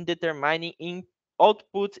 in determining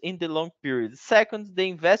output in the long period. Second, the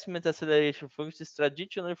investment acceleration function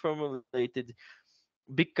traditionally formulated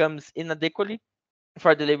becomes inadequately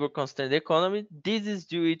for the labor constrained economy. This is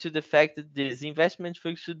due to the fact that this investment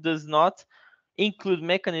function does not include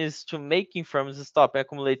mechanisms to make firms stop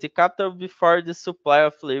accumulating capital before the supply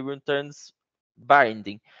of labor turns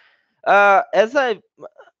binding. As I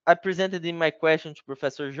presented in my question to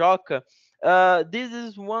Professor Joca, this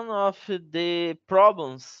is one of the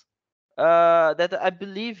problems that I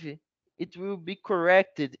believe it will be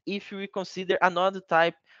corrected if we consider another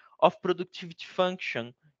type of productivity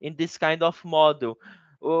function in this kind of model,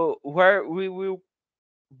 where we will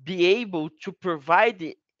be able to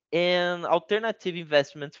provide an alternative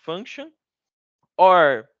investment function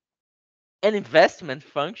or an investment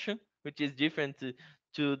function, which is different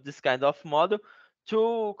to this kind of model,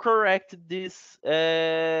 to correct these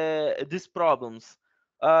problems.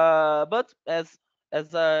 But as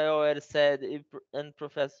I already said, and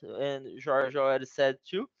Professor and Jorge already said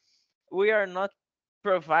too, we are not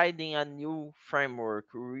providing a new framework.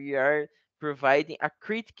 We are providing a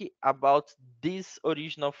critique about this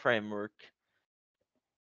original framework.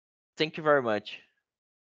 Thank you very much.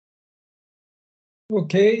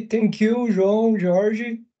 Okay, thank you, João,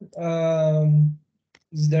 Jorge.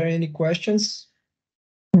 Is there any questions?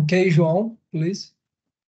 Okay, João, please.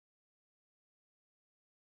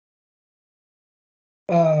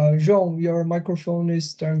 João, your microphone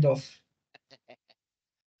is turned off.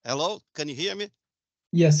 Hello, can you hear me?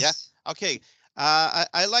 Yes. Yeah. Okay.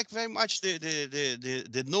 I like very much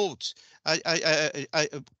the notes.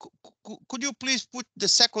 Could you please put the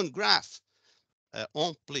second graph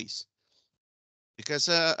on, please? Because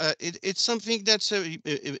it's something that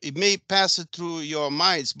it may pass through your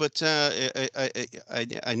minds, but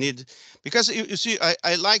I need, because you see,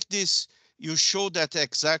 I like this. You show that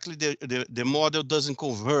exactly the model doesn't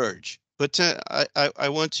converge, but I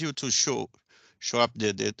want you to show up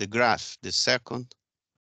the graph, the second.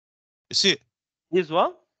 You see? This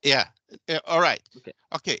one? Yeah. All right. Okay.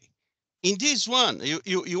 Okay. In this one,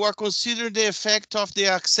 you are considering the effect of the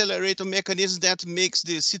accelerator mechanism that makes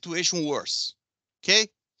the situation worse. Okay.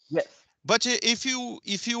 Yes. But if you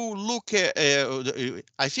look at,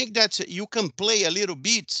 I think that you can play a little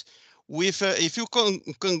bit with, if you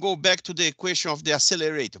can go back to the equation of the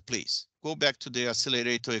accelerator, please. Go back to the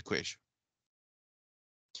accelerator equation.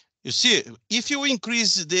 You see, if you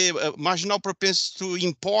increase the marginal propensity to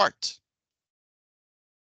import,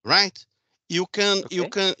 right? You can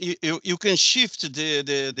shift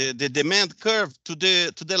the demand curve to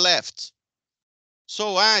the left,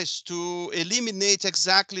 so as to eliminate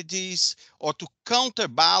exactly this, or to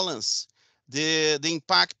counterbalance the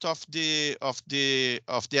impact of the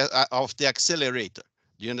accelerator.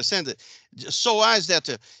 Do you understand it? So as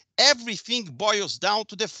that everything boils down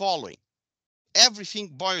to the following. Everything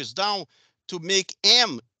boils down to make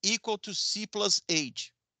M equal to C plus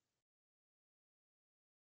H.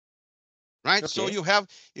 Right? Okay. So you have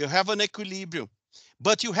an equilibrium,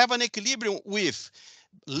 but you have an equilibrium with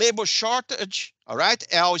labor shortage, all right,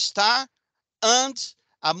 L star, and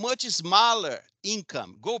a much smaller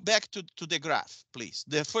income. Go back to the graph, please,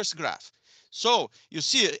 the first graph. So you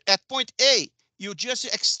see at point A, you just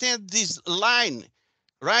extend this line,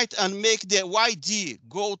 right, and make the YD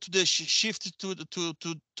go to the shift to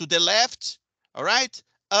the left, all right,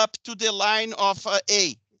 up to the line of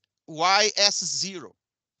A, YS0.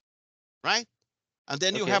 Right? And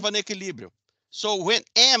then you have an equilibrium. So when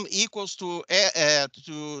M equals to the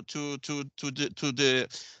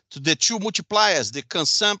two multipliers, the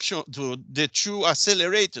consumption, to the two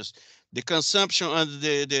accelerators, the consumption and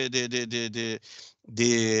the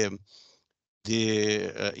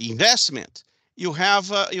investment, you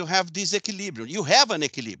have this equilibrium. You have an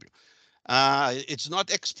equilibrium. It's not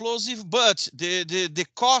explosive, but the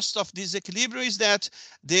cost of this equilibrium is that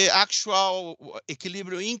the actual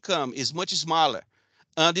equilibrium income is much smaller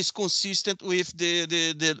and is consistent with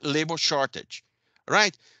the labor shortage,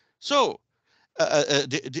 right? So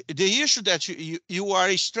the issue that you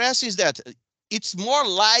are stressing is that it's more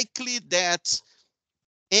likely that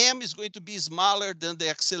M is going to be smaller than the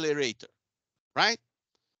accelerator, right?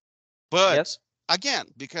 But Yes. again,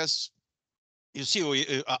 because you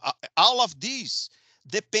see, all of these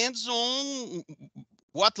depends on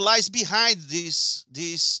what lies behind these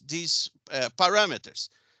parameters.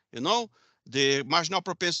 You know, the marginal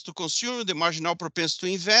propensity to consume, the marginal propensity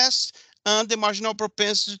to invest, and the marginal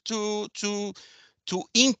propensity to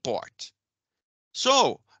import.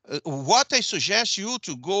 So what I suggest you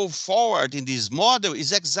to go forward in this model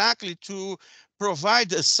is exactly to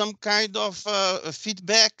provide some kind of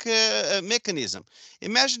feedback mechanism.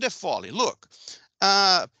 Imagine the following. Look,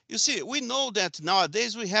 you see, we know that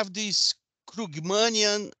nowadays we have this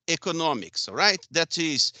Krugmanian economics, right? That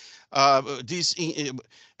is this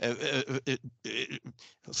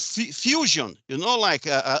fusion, you know, like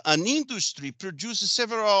an industry produces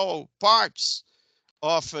several parts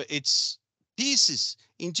of its pieces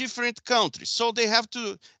in different countries. So they have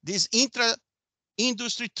to, this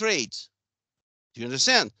intra-industry trade. Do you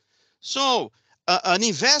understand? So an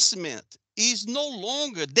investment is no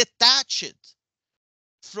longer detached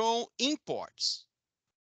from imports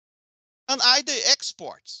and either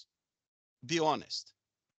exports, be honest,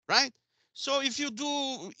 right? So if you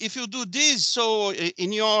do this, so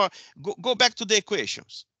in your, go back to the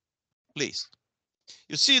equations, please.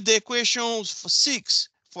 You see the equations for 6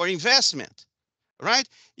 for investment, right?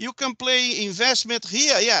 You can play investment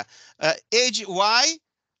here, yeah, age Y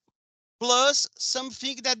plus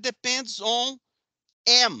something that depends on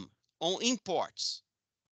M, on imports.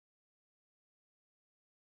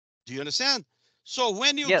 Do you understand? So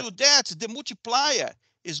when you do that, the multiplier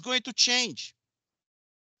is going to change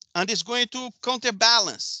and it's going to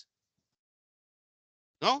counterbalance.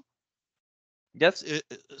 No? Yes.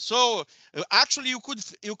 So actually you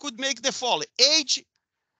could make the following: H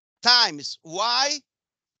times Y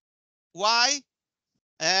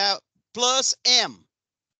plus M.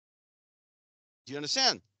 Do you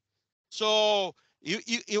understand? So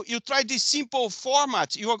you try this simple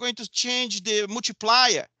format, you are going to change the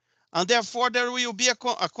multiplier, and therefore there will be a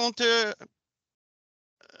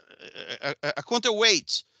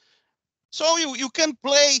counterweight. So you can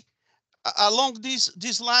play along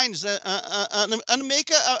these lines and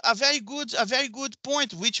make a very good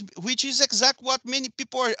point, which is exactly what many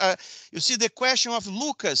people are. You see the question of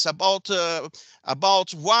Lucas about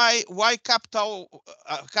why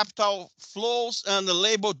capital flows and the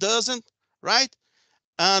labor doesn't, right?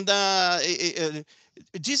 And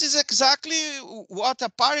this is exactly what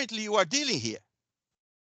apparently you are dealing here.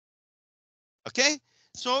 Okay,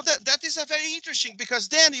 so that is a very interesting, because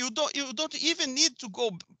then you don't even need to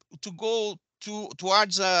go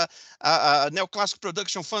towards a neoclassical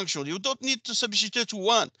production function. You don't need to substitute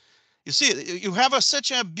one. You see, you have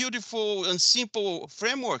such a beautiful and simple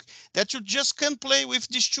framework that you just can play with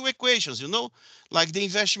these two equations, you know, like the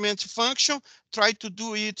investment function, try to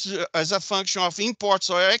do it as a function of imports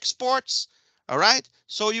or exports, all right?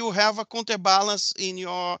 So you have a counterbalance in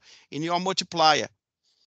your multiplier.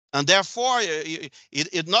 And therefore,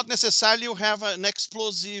 it not necessarily you have an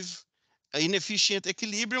explosive, inefficient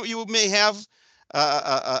equilibrium. You may have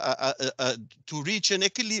to reach an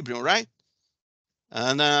equilibrium, right?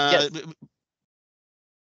 And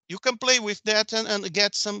you can play with that and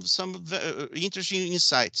get some interesting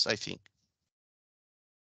insights, I think.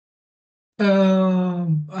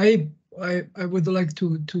 I would like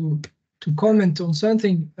to comment on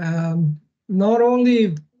something. Not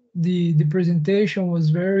only the presentation was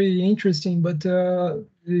very interesting, but the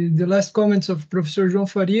last comments of Professor João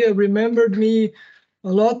Faria remembered me a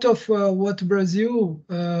lot of what Brazil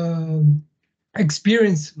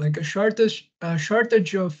experienced, like a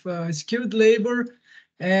shortage of skilled labor,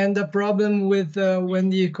 and a problem with when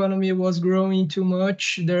the economy was growing too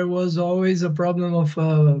much, there was always a problem of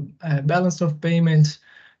balance of payments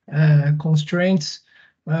constraints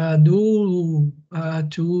due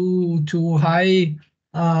to high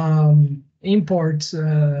imports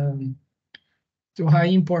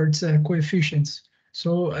coefficients.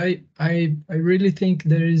 So I really think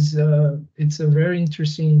there is it's a very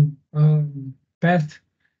interesting path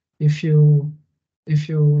if you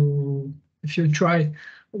try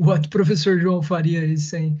what Professor João Faria is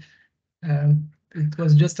saying. It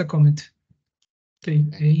was just a comment. Okay,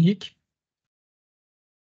 Henrique.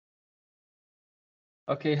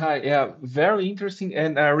 Okay, hi. Yeah, very interesting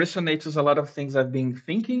and resonates with a lot of things I've been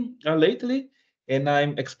thinking lately. And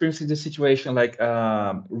I'm experiencing this situation like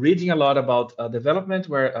reading a lot about development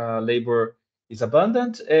where labor is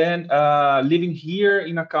abundant and living here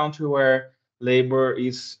in a country where labor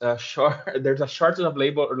is short. There's a shortage of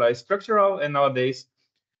labor, like structural, and nowadays,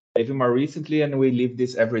 even more recently, and we live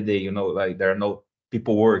this every day, like there are no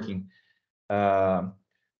people working. Um,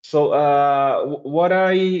 so what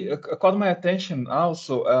I caught my attention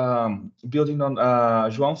also, building on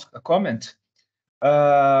João's comment,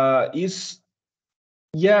 is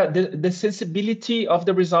yeah the sensibility of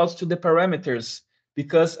the results to the parameters.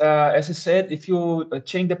 Because as I said, if you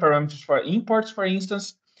change the parameters for imports, for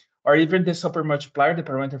instance, or even the supermultiplier, the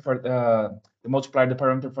parameter for the multiplier, the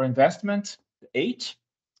parameter for investment, H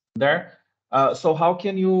there. So how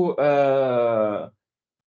can you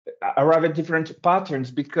arrive at different patterns?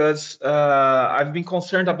 Because I've been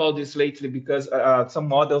concerned about this lately because some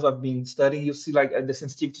models I've been studying, you see like the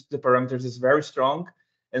sensitivity to the parameters is very strong.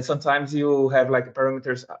 And sometimes you have like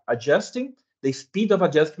parameters adjusting. The speed of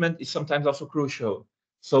adjustment is sometimes also crucial.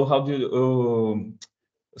 So how do you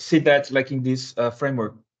see that like in this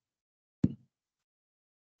framework?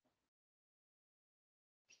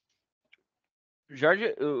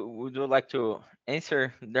 Jorge, would you like to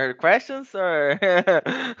answer their questions or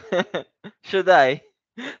should I?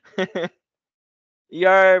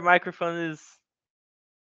 Your microphone is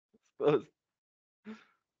closed.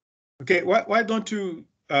 Okay, why don't you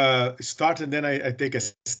start and then I take a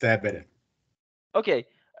stab at it. Okay.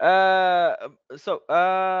 So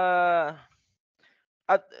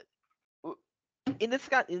in this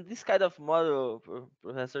kind of model,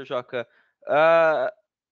 Professor Joca,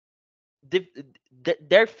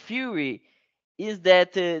 their theory is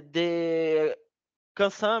that the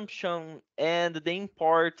consumption and the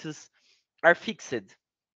imports are fixed.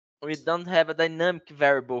 We don't have a dynamic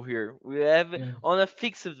variable here. We have on a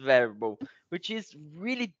fixed variable, which is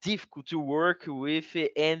really difficult to work with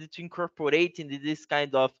and to incorporate in this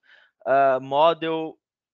kind of model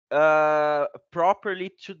properly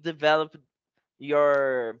to develop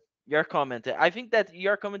your comment. I think that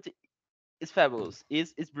your comment is fabulous.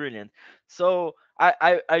 Is brilliant. So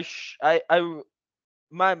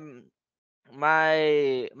my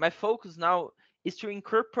my focus now is to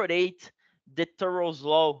incorporate the Thoreau's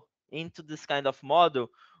law into this kind of model,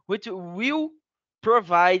 which will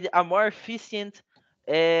provide a more efficient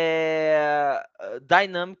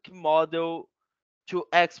dynamic model to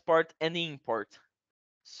export and import.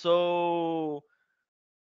 So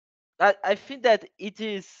I think that it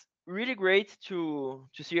is really great to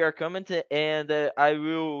see your comment, and I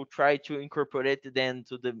will try to incorporate it then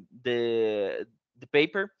to the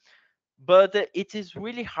paper. But it is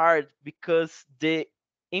really hard because the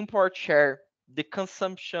import share, the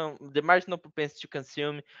consumption, the marginal propensity to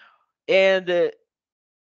consume, and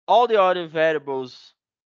all the other variables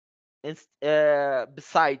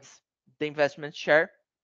besides the investment share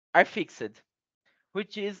are fixed,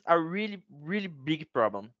 which is a really big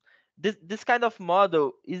problem. This kind of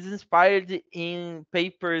model is inspired in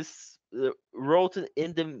papers wrote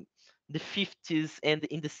in the 50s and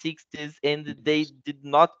in the 60s, and they did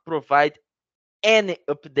not provide any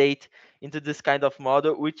update into this kind of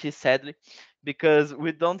model, which is sadly because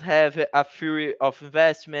we don't have a theory of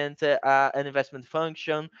investment, an investment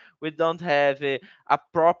function. We don't have a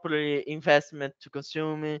proper investment to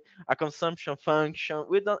consume, a consumption function.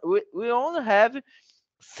 We only have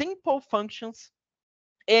simple functions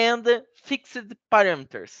and fixed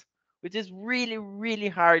parameters, which is really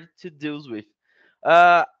hard to deal with.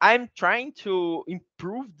 I'm trying to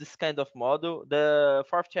improve this kind of model. The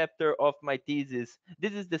fourth chapter of my thesis,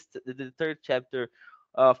 this is the third chapter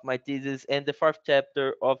of my thesis, and the fourth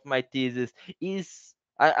chapter of my thesis is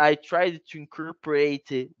I tried to incorporate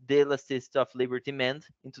the elasticity of labor demand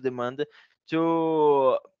into demand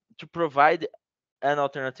to provide an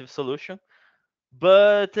alternative solution.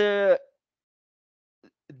 But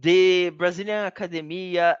the Brazilian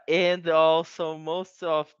academia and also most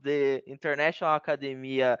of the international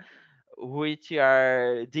academia which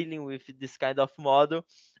are dealing with this kind of model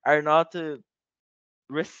are not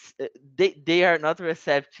they are not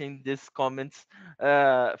recepting these comments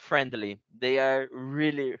friendly. They are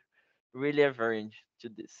really averse to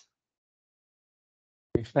this.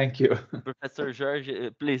 Thank you. Professor Jorge,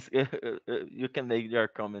 please, you can make your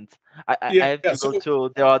comments. I Yeah, have to go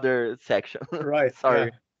to the other section. right.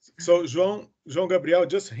 Sorry. Yeah. So João Gabriel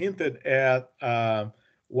just hinted at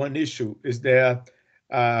one issue is that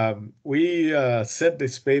we sent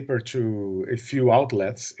this paper to a few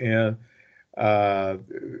outlets, and uh,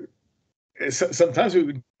 sometimes we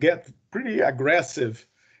would get pretty aggressive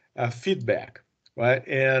feedback. right?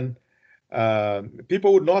 And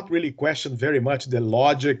people would not really question very much the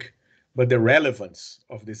logic, but the relevance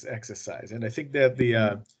of this exercise. And I think that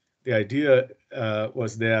the idea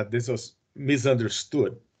was that this was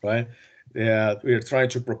misunderstood, right? That we are trying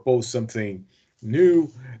to propose something new,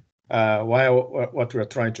 while what we're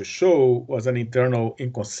trying to show was an internal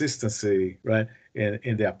inconsistency, right,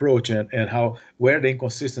 in the approach, and how where the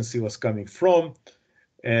inconsistency was coming from,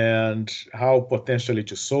 and how potentially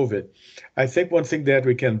to solve it. I think one thing that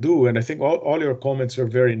we can do, and I think all your comments are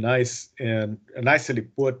very nice and nicely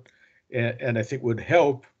put, and I think would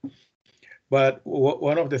help. But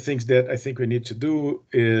one of the things that I think we need to do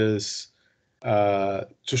is to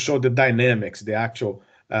show the dynamics, the actual,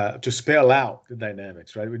 to spell out the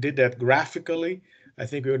dynamics, right? We did that graphically. I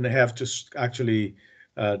think we would have to actually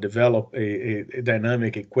develop a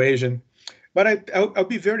dynamic equation. But I'll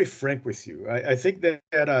be very frank with you. I think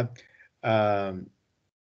that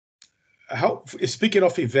speaking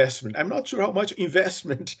of investment, I'm not sure how much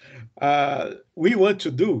investment we want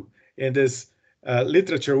to do in this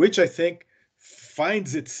literature, which I think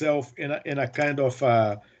finds itself in a kind of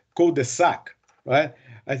cul-de-sac, right?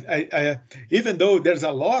 Even though there's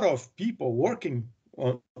a lot of people working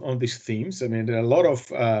on these themes, I mean, there are a lot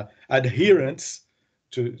of adherents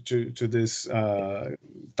to this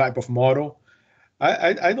type of model.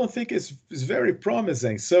 I don't think it's very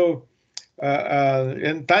promising. So,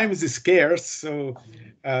 and time is scarce. So,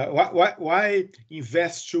 why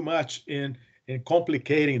invest too much in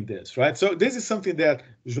complicating this, right? So this is something that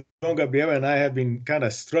João, Gabriel, and I have been kind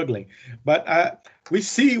of struggling. But we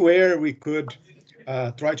see where we could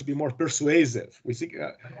try to be more persuasive. We see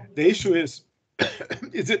the issue is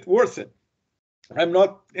it worth it? I'm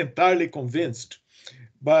not entirely convinced.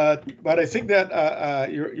 But I think that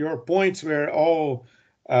your points were all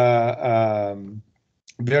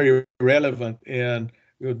very relevant, and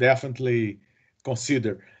we'll definitely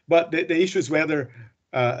consider. But the issue is whether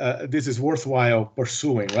this is worthwhile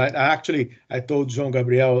pursuing, right? I told João,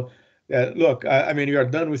 Gabriel, that look, I mean, you are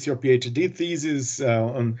done with your PhD thesis.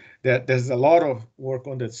 On that, there's a lot of work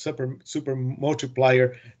on the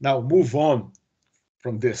supermultiplier. Now move on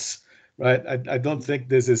from this, right? I don't think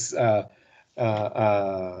this is the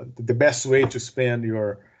best way to spend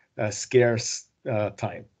your scarce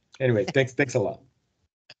time. Anyway, thanks a lot.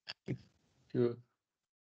 Sure.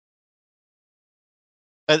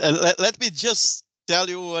 Let me just tell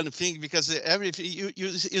you one thing, because everything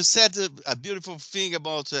you said a beautiful thing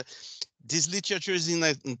about this literature is in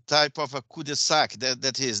a type of a cul-de-sac.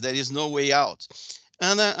 That is, there is no way out.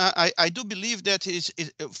 And I do believe that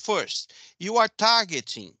first you are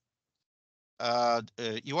targeting a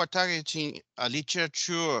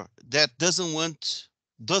literature that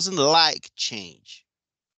doesn't like change,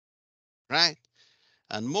 right?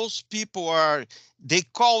 And most people they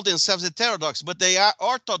call themselves heterodox, but they are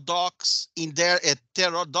orthodox in their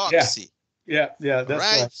heterodoxy. Yeah, that's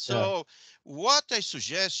right. So what I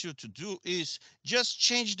suggest you to do is just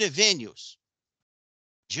change the venues.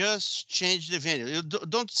 Just change the venue. You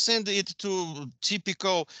don't send it to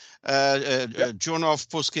typical Journal of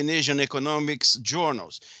Post-Keynesian Economics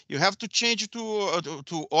journals. You have to change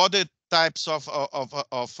to other types of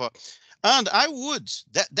and I would.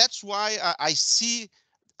 That's why I see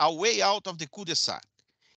a way out of the cul-de-sac.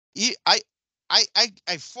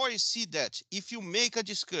 I foresee that if you make a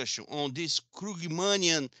discussion on this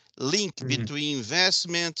Krugmanian link between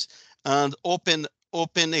investment and open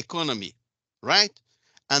economy, right?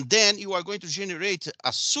 And then you are going to generate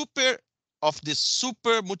a super of the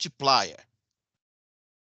super multiplier.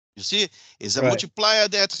 You see, it's a multiplier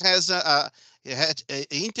that has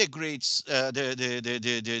integrates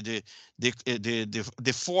the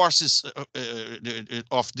forces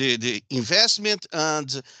of the investment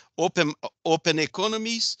and open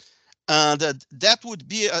economies, and that would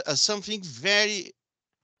be something very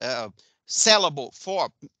sellable for.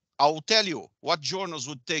 I will tell you what journals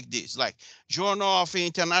would take this, like Journal of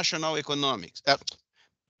International Economics,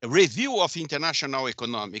 Review of International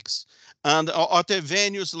Economics, and other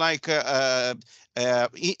venues like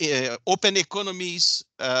Open Economies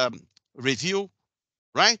Review,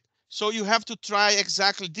 right? So you have to try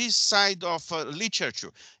exactly this side of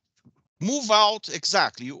literature. Move out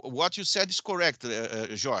exactly. What you said is correct,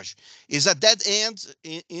 Jorge. Is a dead end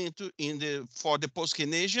for the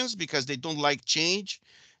post-Keynesians because they don't like change.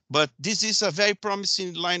 But this is a very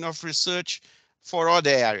promising line of research for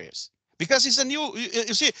other areas. Because it's a new,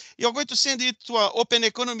 you see, you're going to send it to an Open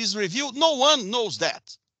Economies Review. No one knows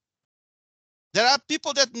that. There are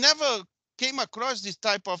people that never came across this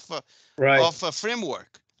type of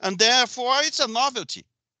framework. And therefore, it's a novelty.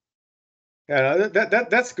 Yeah,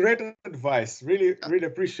 that's great advice. Really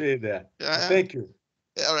appreciate that. Thank you.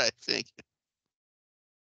 All right, thank you.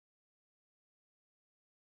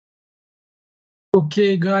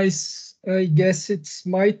 Okay, guys, I guess it's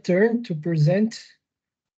my turn to present.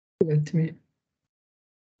 Let me.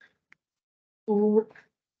 Oh.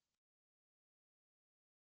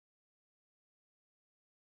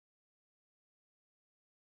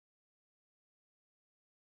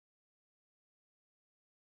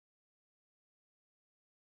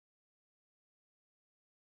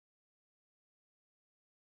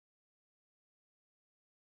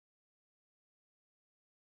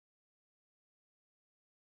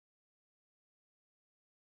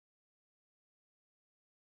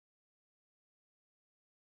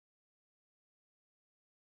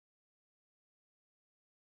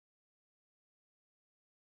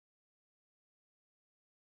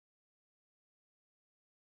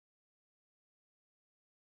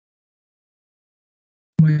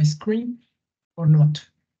 My screen or not?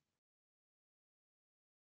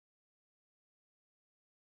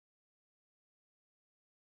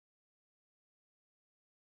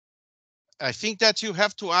 I think that you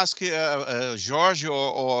have to ask Jorge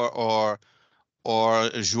or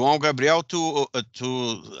João Gabriel to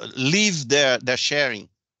leave their sharing.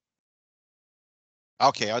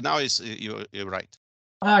 Okay, now you're right.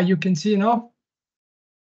 You can see now.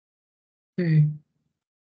 Okay.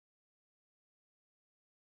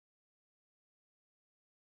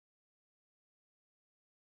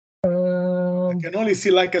 I can only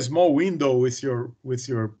see like a small window with your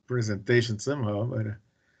presentation somehow, but.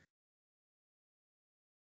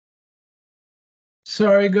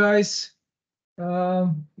 Sorry, guys.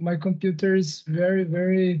 My computer is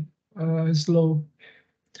very slow.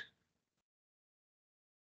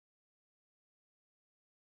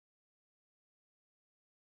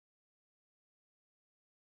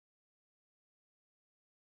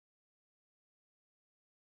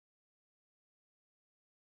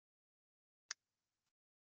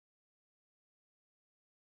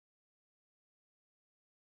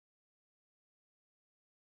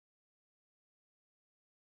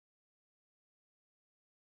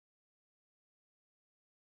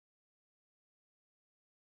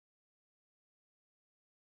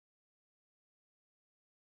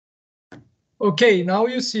 Okay, now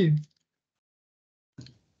you see.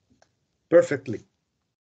 Perfectly.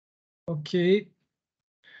 Okay.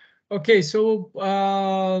 Okay, so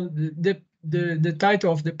the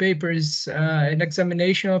title of the paper is an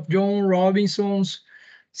examination of John Robinson's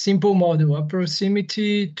simple model, a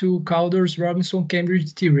proximity to Kaldor-Robinson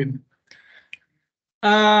Cambridge theorem.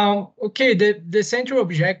 Okay, the central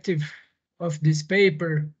objective of this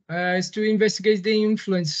paper is to investigate the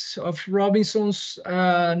influence of Robinson's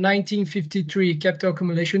 1953 capital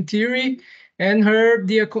accumulation theory and her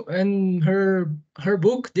book,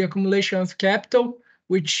 The Accumulation of Capital,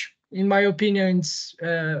 which, in my opinion, is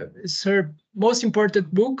her most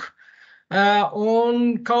important book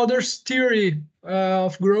on Kaldor's theory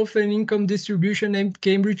of growth and income distribution named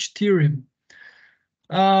Cambridge Theorem.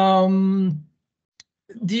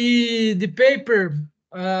 The paper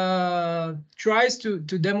tries to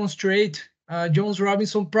demonstrate Jones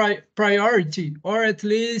Robinson priority, or at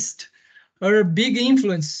least a big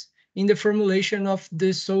influence in the formulation of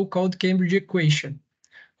the so-called Cambridge equation,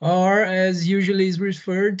 or as usually is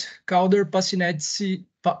referred,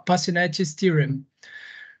 Kaldor-Pasinetti's theorem.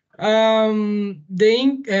 The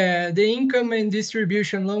income and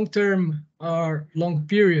distribution long-term or long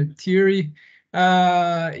period theory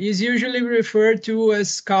is usually referred to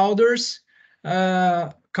as Kaldor's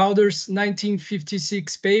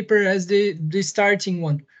 1956 paper as the starting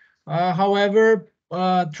one. However,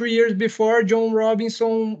 3 years before, Joan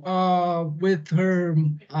Robinson with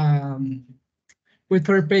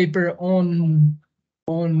her paper on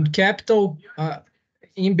capital,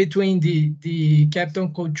 in between the capital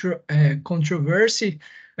controversy,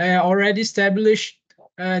 already established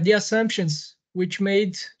the assumptions which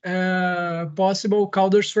made possible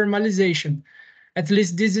Kaldor's formalization. At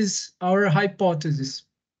least this is our hypothesis.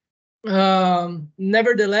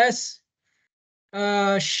 Nevertheless,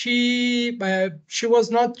 she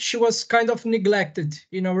was kind of neglected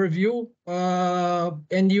in our view,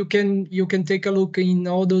 and you can take a look in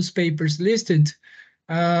all those papers listed.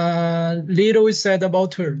 Little is said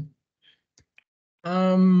about her.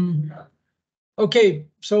 Okay,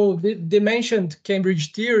 so the mentioned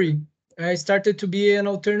Cambridge theory started to be an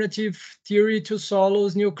alternative theory to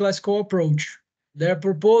Solo's neoclassical approach. Their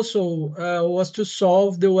proposal was to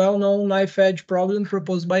solve the well-known knife edge problem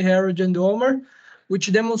proposed by Harrod and Homer,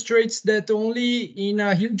 which demonstrates that only in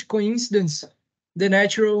a huge coincidence the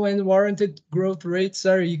natural and warranted growth rates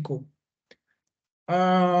are equal.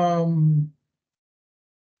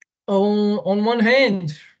 On one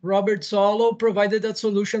hand, Robert Solow provided a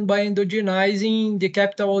solution by endogenizing the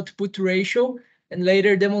capital output ratio and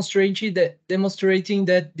later demonstrating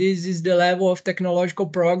that this is the level of technological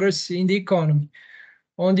progress in the economy.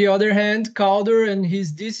 On the other hand, Kaldor and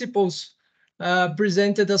his disciples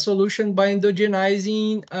presented a solution by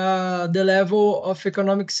endogenizing the level of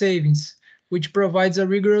economic savings, which provides a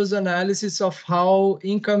rigorous analysis of how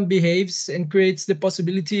income behaves and creates the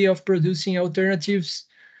possibility of producing alternatives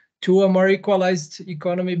to a more equalized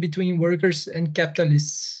economy between workers and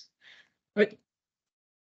capitalists. Right.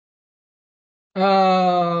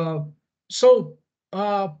 Part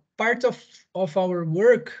of our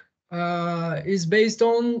work is based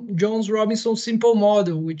on Joan Robinson's simple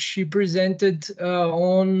model, which she presented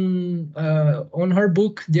on her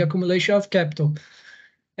book, The Accumulation of Capital.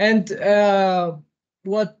 And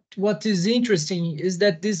what is interesting is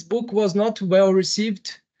that this book was not well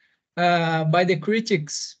received by the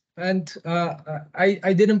critics. And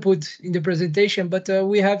I didn't put in the presentation, but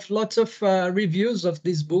we have lots of reviews of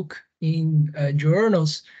this book in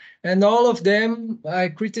journals, and all of them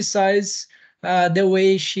criticize the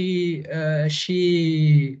way she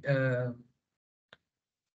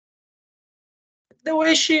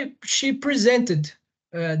presented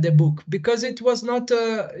the book, because it was not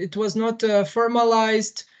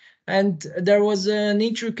formalized, and there was an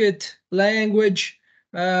intricate language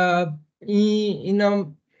in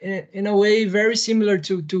a way very similar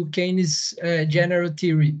to Keynes' general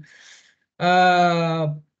theory.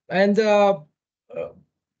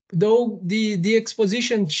 Though the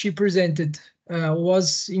exposition she presented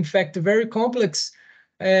was in fact very complex,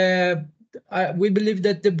 we believe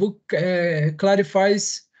that the book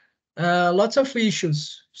clarifies lots of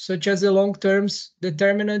issues, such as the long-term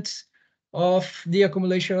determinants of the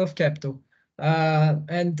accumulation of capital.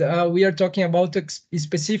 We are talking about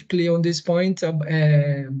specifically on this point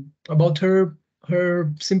about her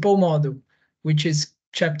simple model, which is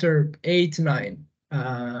chapter 8, 9,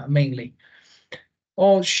 mainly.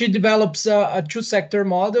 She develops a two-sector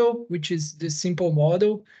model, which is the simple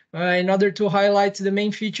model, in order to highlight the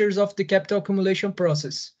main features of the capital accumulation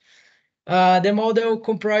process. The model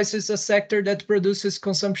comprises a sector that produces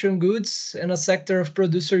consumption goods and a sector of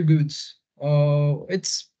producer goods.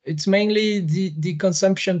 It's mainly the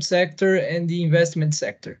consumption sector and the investment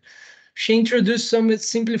sector. She introduced some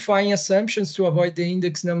simplifying assumptions to avoid the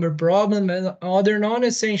index number problem and other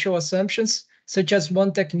non-essential assumptions, such as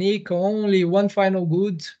one technique only, one final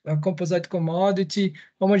good, a composite commodity,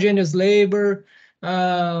 homogeneous labor,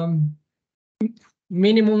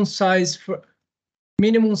 minimum size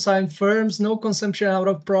firms, no consumption out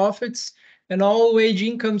of profits, and all wage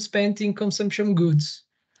income spent in consumption goods.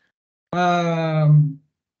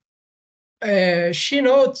 She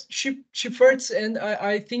first, and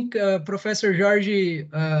I think Professor Jorge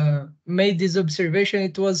made this observation.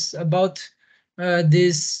 It was about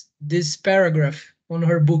this paragraph on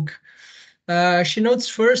her book. She notes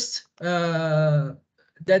first that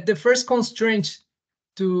the first constraint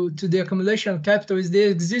to the accumulation of capital is the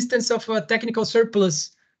existence of a technical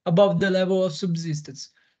surplus above the level of subsistence.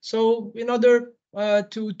 So in order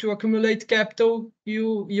to accumulate capital,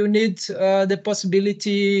 you need the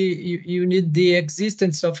possibility, you need the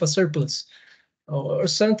existence of a surplus or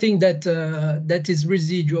something that is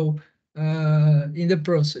residual in the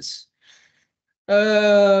process.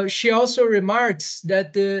 She also remarks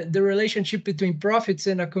that the relationship between profits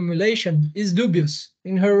and accumulation is dubious.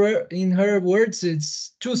 In her words,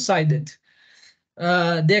 it's two-sided.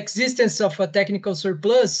 The existence of a technical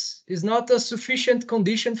surplus is not a sufficient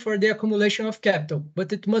condition for the accumulation of capital,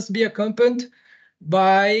 but it must be accompanied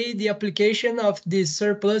by the application of this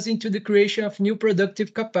surplus into the creation of new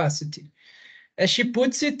productive capacity. As she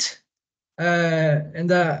puts it,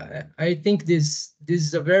 and I think this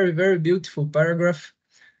is a very, very beautiful paragraph.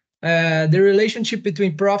 The relationship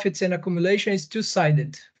between profits and accumulation is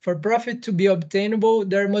two-sided. For profit to be obtainable,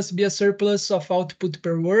 there must be a surplus of output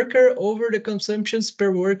per worker over the consumptions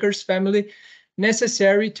per worker's family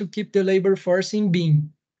necessary to keep the labor force in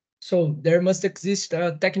being. So there must exist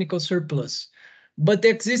a technical surplus. But the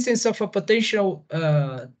existence of a potential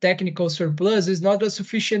technical surplus is not a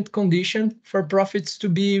sufficient condition for profits to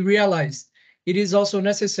be realized. It is also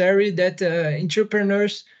necessary that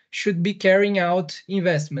entrepreneurs should be carrying out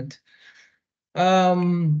investment.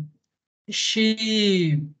 Once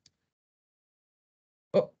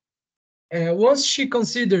she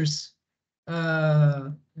considers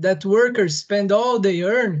that workers spend all they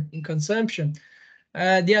earn in consumption,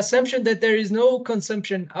 the assumption that there is no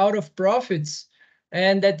consumption out of profits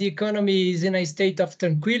and that the economy is in a state of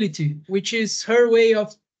tranquility, which is her way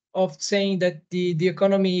of saying that the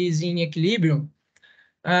economy is in equilibrium,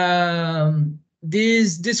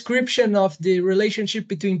 this description of the relationship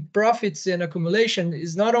between profits and accumulation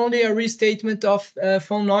is not only a restatement of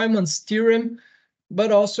von Neumann's theorem,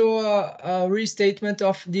 but also a restatement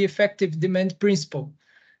of the effective demand principle.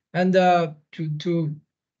 And to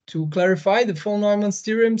clarify, the von Neumann's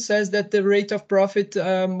theorem says that the rate of profit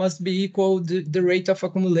must be equal to the rate of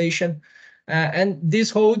accumulation, and this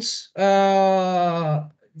holds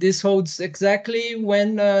exactly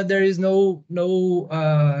when there is no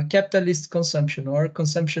capitalist consumption or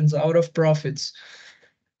consumptions out of profits.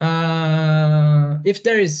 If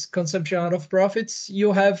there is consumption out of profits,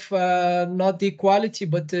 you have not the equality,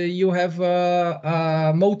 but you have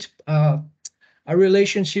a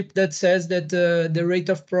relationship that says that the rate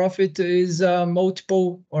of profit is a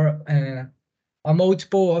multiple or a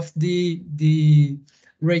multiple of the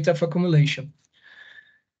rate of accumulation.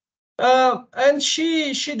 And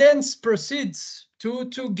she then proceeds to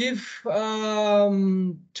give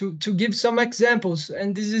some examples,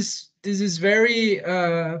 and this is very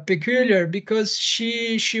peculiar, because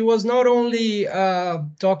she was not only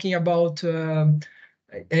talking about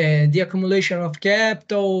the accumulation of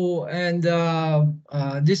capital and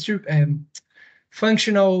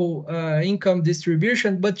functional income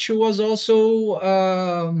distribution, but she was also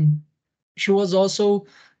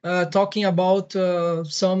talking about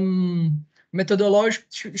some methodology.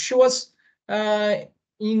 She was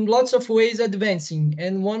in lots of ways advancing,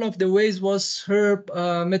 and one of the ways was her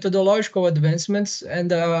methodological advancements,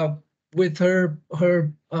 and with her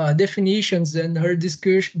definitions and her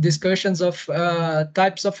discussions of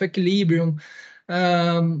types of equilibrium.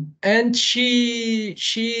 And she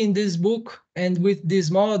in this book and with this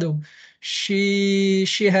model, she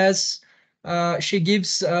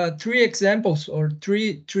gives three examples, or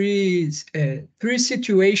three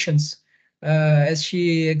situations as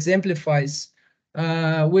she exemplifies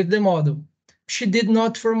with the model. She did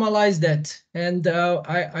not formalize that, and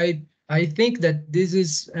I think that this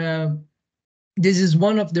is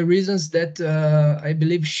one of the reasons that I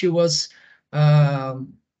believe she was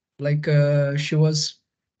she was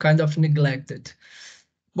kind of neglected.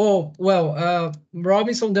 Well,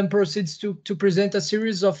 Robinson then proceeds to present a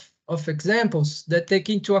series of examples that take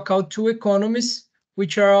into account two economies,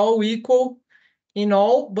 which are all equal in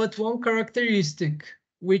all but one characteristic,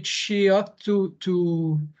 which she ought to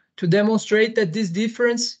demonstrate that this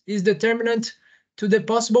difference is determinant to the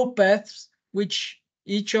possible paths which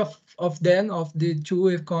each of the two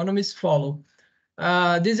economies follow.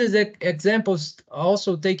 This is examples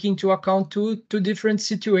also take into account two different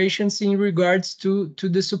situations in regards to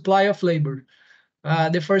the supply of labor.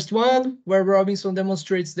 The first one, where Robinson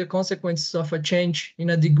demonstrates the consequences of a change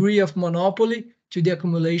in a degree of monopoly to the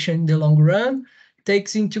accumulation in the long run,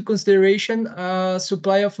 takes into consideration a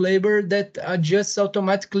supply of labor that adjusts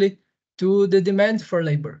automatically to the demand for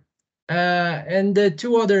labor. And the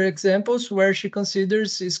two other examples where she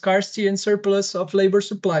considers scarcity and surplus of labor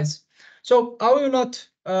supplies. So I will not,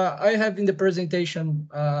 I have in the presentation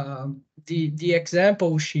the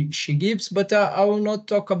example she gives, but I will not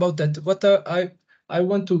talk about that. What I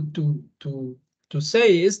want to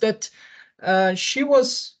say is that she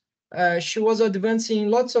was advancing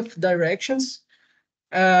in lots of directions,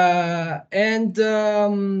 and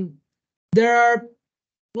there are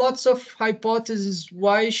lots of hypotheses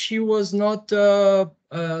why she was not so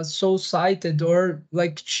cited, or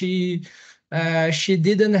like she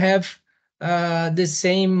didn't have the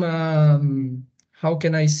same how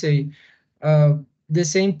can I say the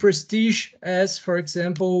same prestige as, for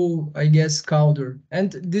example, I guess Kaldor.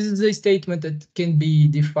 And this is a statement that can be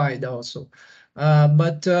defied also.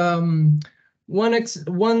 But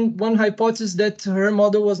one hypothesis that her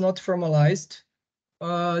model was not formalized.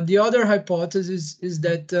 The other hypothesis is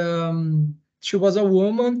that she was a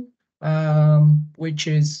woman, which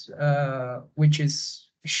is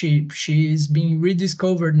she is being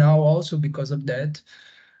rediscovered now also because of that.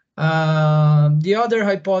 The other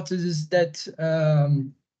hypothesis that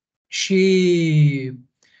she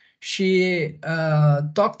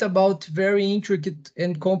talked about very intricate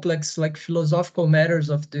and complex, like philosophical matters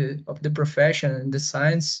of the profession and the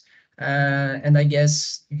science, and I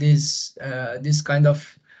guess this kind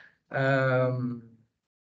of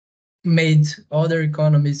made other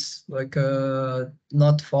economists like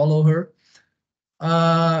not follow her.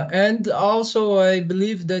 And also, I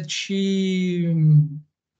believe that she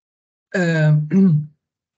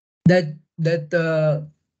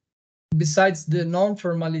besides the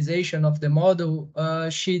non-formalization of the model,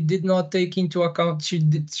 she did not take into account. She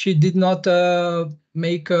did not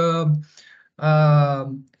make an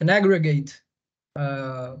aggregate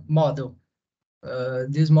model.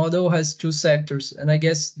 this model has two sectors, and I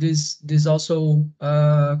guess this also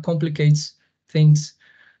complicates things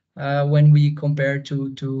when we compare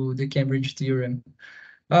to the Cambridge theorem.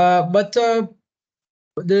 But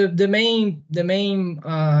the main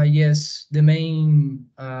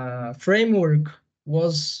framework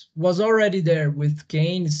was already there with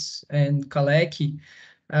Keynes and Kalecki,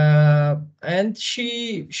 and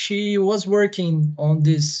she was working on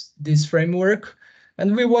this framework,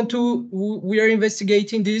 and we are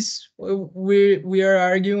investigating this. We are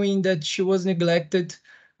arguing that she was neglected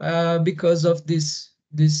because of this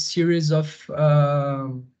series of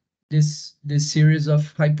this series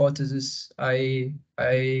of hypotheses I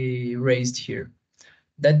raised here.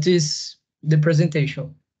 That is the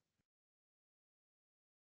presentation.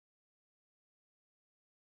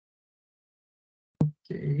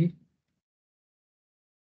 Okay.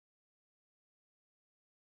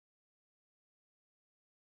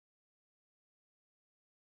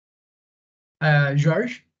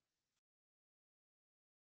 Jorge?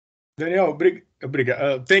 Daniel,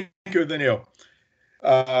 thank you, Daniel.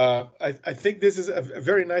 I think this is a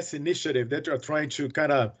very nice initiative that you're trying to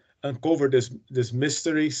kind of uncover this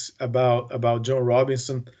mysteries about John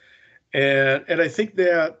Robinson, and I think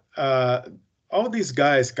that all these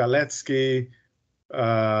guys, Kalecki,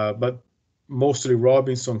 but mostly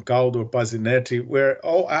Robinson, Kaldor-Pasinetti, were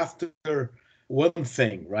all after one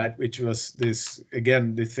thing, right? Which was this,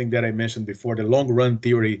 again, the thing that I mentioned before, the long run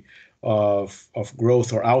theory of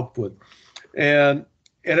growth or output, and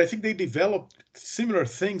I think they developed similar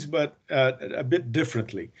things, but a bit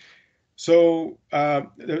differently. So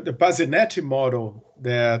the Pasinetti model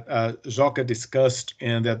that Joca discussed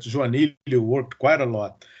and that Joanilio worked quite a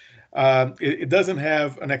lot, it doesn't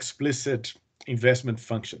have an explicit investment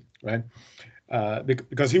function, right?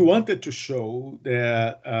 Because he wanted to show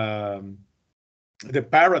that the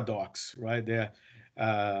paradox, right? That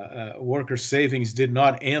worker savings did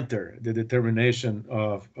not enter the determination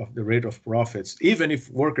of the rate of profits, even if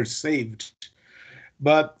workers saved.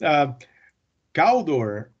 But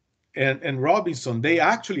Kaldor and Robinson, they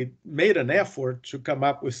actually made an effort to come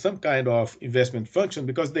up with some kind of investment function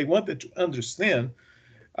because they wanted to understand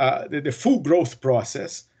the full growth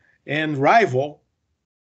process and rival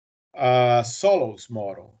Solo's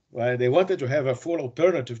model. Right? They wanted to have a full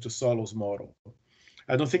alternative to Solo's model.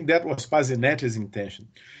 I don't think that was Pasinetti's intention.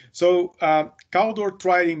 So Kaldor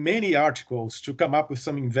tried in many articles to come up with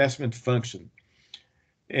some investment function.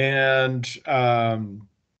 And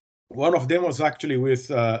one of them was actually with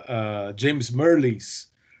James Merle's.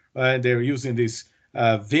 They're using these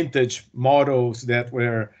vintage models that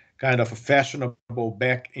were kind of fashionable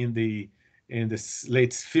back in the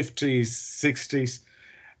late 50s, 60s.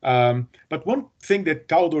 But one thing that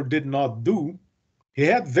Kaldor did not do, he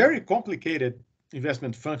had very complicated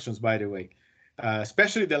investment functions, by the way,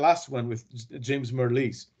 especially the last one with James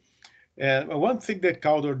Merle's. And one thing that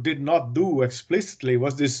Kaldor did not do explicitly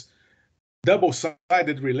was this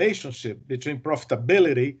double-sided relationship between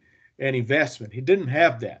profitability and investment. He didn't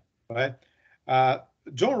have that, right?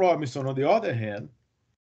 John Robinson, on the other hand,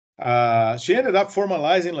 she ended up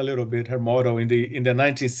formalizing a little bit her model in the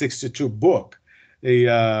 1962 book, the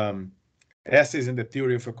Essays in the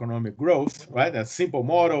Theory of Economic Growth, right? That simple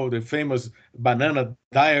model, the famous banana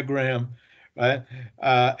diagram, right?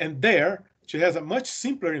 And there, she has a much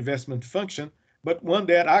simpler investment function, but one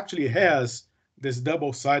that actually has this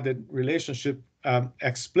double-sided relationship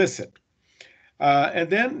explicit. And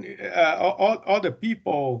then other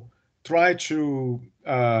people try to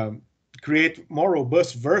create more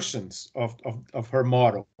robust versions of her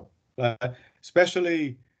model,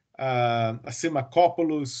 especially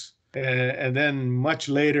Asimakopoulos, and then much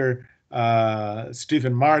later,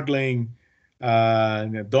 Stephen Margling,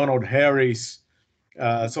 Donald Harris.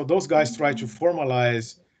 So those guys try to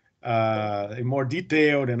formalize a more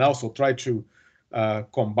detailed and also try to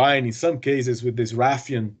combine in some cases with this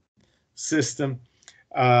Raffian system.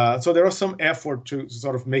 So there was some effort to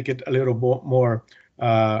sort of make it a little more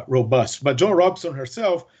robust. But Joan Robinson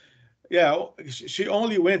herself, yeah, she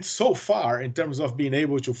only went so far in terms of being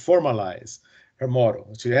able to formalize her model.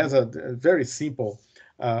 She has a very simple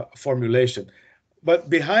formulation. But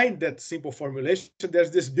behind that simple formulation, there's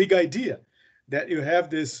this big idea that you have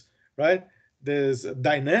this, right, this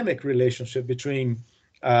dynamic relationship between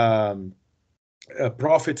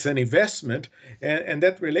profits and investment, and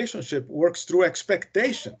that relationship works through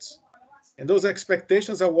expectations. And those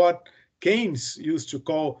expectations are what Keynes used to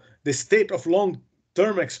call the state of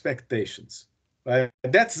long-term expectations. Right?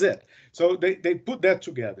 That's it. So they put that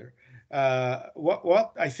together.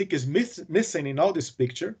 What I think is missing in all this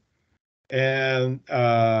picture, and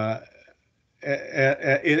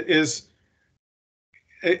it is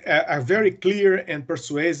a very clear and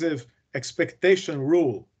persuasive expectation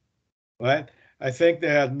rule, right? I think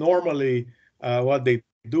that normally what they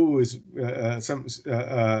do is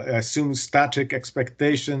assume static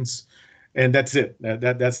expectations, and that's it.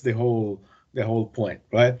 That's the whole point,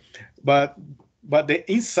 right? But the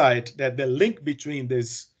insight that the link between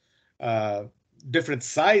these different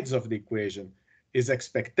sides of the equation is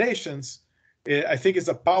expectations, I think is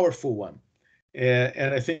a powerful one,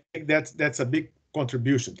 and I think that's a big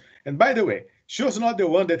contribution. And by the way, she was not the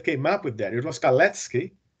one that came up with that. It was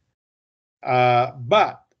Kalecki,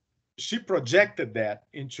 but she projected that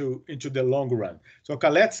into the long run. So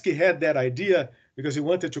Kalecki had that idea because he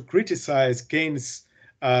wanted to criticize Keynes'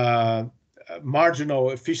 marginal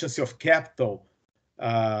efficiency of capital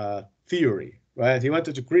theory, right? He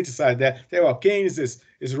wanted to criticize that. Say, well, Keynes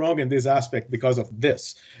is wrong in this aspect because of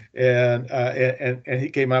this, and he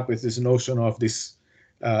came up with this notion of this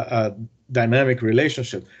dynamic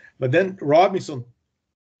relationship. But then Robinson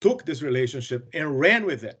took this relationship and ran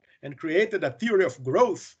with it and created a theory of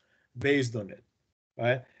growth based on it,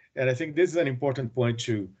 right? And I think this is an important point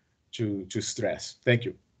to stress. Thank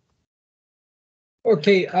you.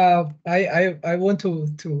 Okay, I want to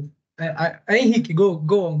Henrique,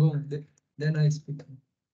 go on. Then I speak.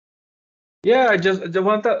 Yeah, I just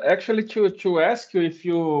want actually to ask you if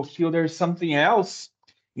you feel there's something else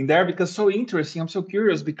in there, because so interesting. I'm so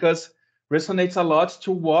curious because resonates a lot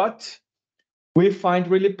to what we find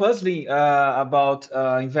really puzzling about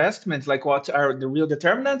investments, like what are the real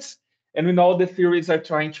determinants. And we know the theories are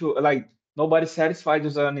trying to, like, nobody's satisfied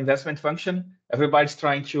with an investment function. Everybody's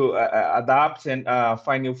trying to adapt and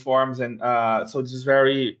find new forms. And so this is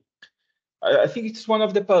very, I think it's one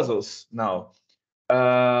of the puzzles now.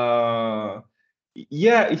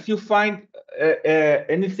 Yeah, if you find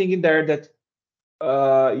anything in there that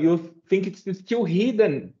you think it's still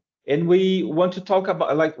hidden, and we want to talk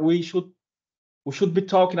about, like, we should be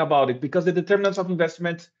talking about it, because the determinants of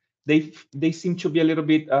investment, they seem to be a little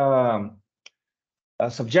bit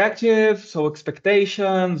subjective. So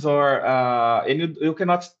expectations, or and you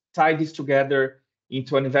cannot tie this together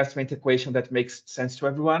into an investment equation that makes sense to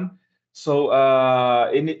everyone. So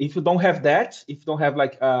if you don't have that, if you don't have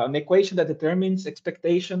like an equation that determines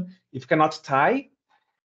expectation, if you cannot tie,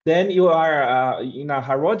 then you are in a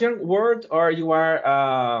Herodian world, or you are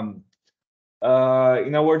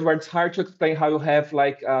in a world where it's hard to explain how you have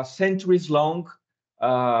like centuries-long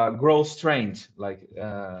growth trend. Like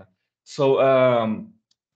yeah,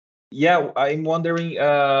 I'm wondering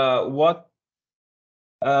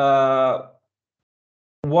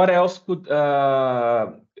what else could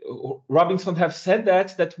Robinson have said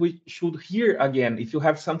that we should hear again? If you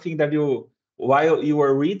have something that while you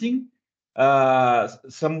were reading,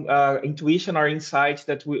 some intuition or insights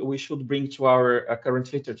that we should bring to our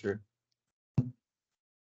current literature.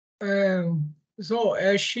 So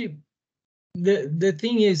the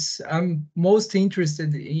thing is, I'm most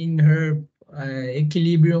interested in her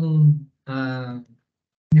equilibrium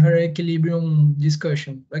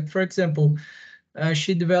discussion. Like, for example,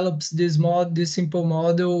 she develops this simple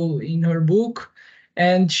model in her book,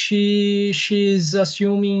 and she's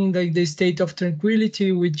assuming like the state of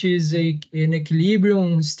tranquility, which is an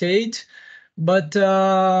equilibrium state. But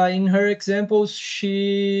in her examples,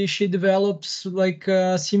 she develops like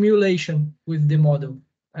a simulation with the model.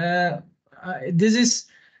 This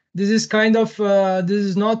is kind of this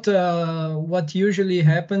is not what usually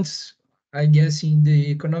happens, I guess, in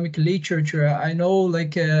the economic literature. I know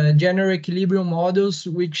like general equilibrium models,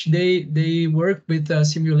 which they work with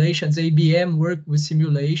simulations. ABM work with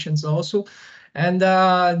simulations also, and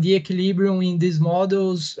the equilibrium in these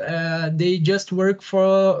models, they just work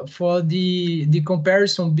for the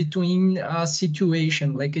comparison between a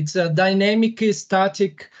situation. Like, it's a dynamic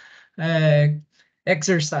static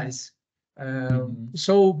exercise.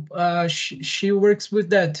 So she works with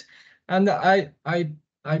that, and I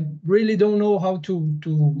really don't know how to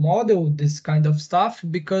model this kind of stuff,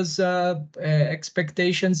 because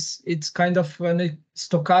expectations, it's kind of a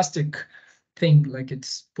stochastic thing. Like,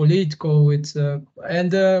 it's political. It's what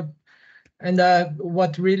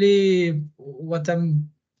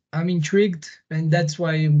I'm intrigued, and that's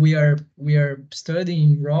why we are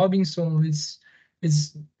studying Robinson, is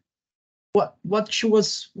what she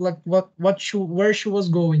was like, where she was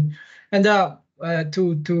going. And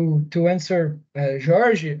to answer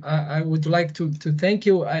Jorge, I would like to thank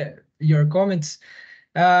you your comments.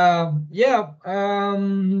 I'm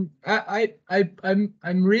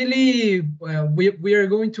really we are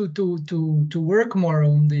going to work more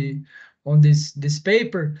on this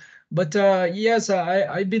paper, but yes,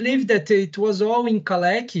 I believe that it was all in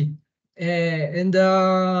Kalecki, and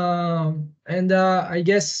and I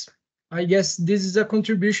guess this is a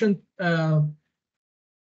contribution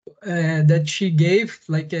that she gave,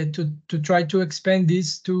 like to try to expand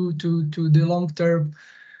this to the long term.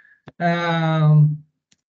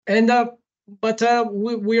 But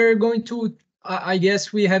we are going to, I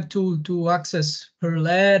guess we have to access her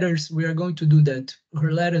letters. We are going to do that,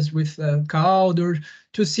 her letters with Kaldor,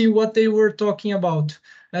 to see what they were talking about,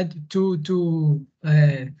 and to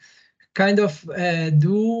kind of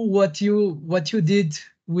do what you did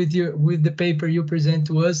with the paper you present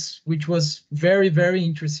to us, which was very, very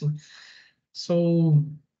interesting. So,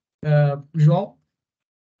 João?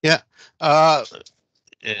 Yeah.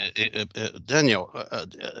 Daniel,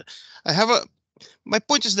 I have my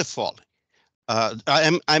point is the following.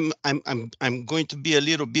 I'm going to be a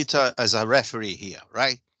little bit as a referee here,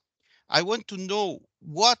 right? I want to know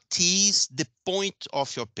what is the point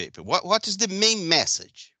of your paper. What is the main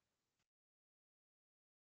message?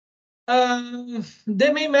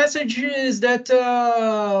 The main message is that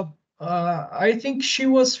I think she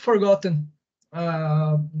was forgotten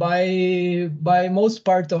by most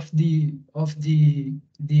part of the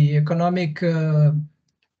economic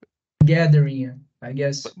gathering. I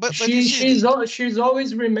guess but she's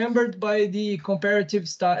always remembered by the comparative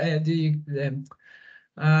I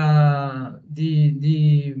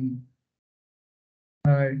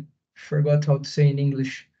forgot how to say in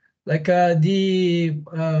English. Like the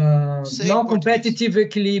non-competitive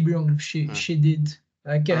equilibrium she did,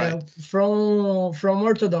 like right. From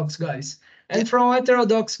orthodox guys, and from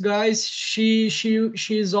heterodox guys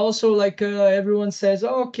she's also like everyone says,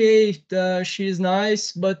 okay, she's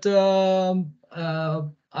nice, but I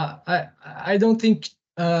don't think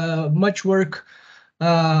much work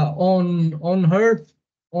on her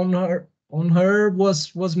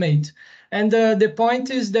was made. And the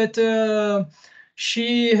point is that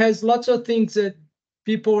she has lots of things that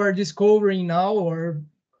people are discovering now, or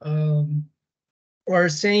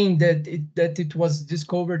saying that it was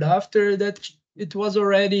discovered after that it was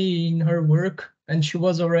already in her work, and she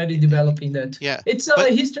was already developing that. Yeah, it's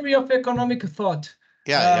a history of economic thought.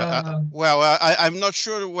 Well, I'm not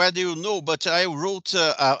sure whether you know, but I wrote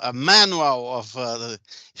a manual of the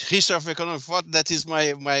history of economic thought. That is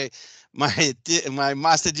my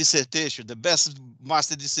master dissertation, the best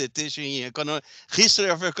master dissertation in history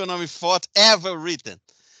of economic thought ever written.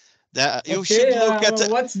 You should look at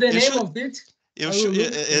what's the name of it?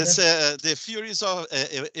 It's the theories of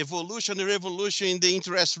evolution and revolution in the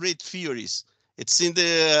interest rate theories. It's in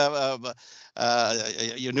the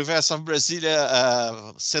University of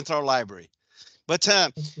Brasilia Central Library. But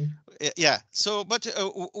yeah, so but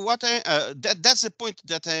what that's the point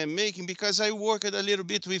that I am making, because I worked a little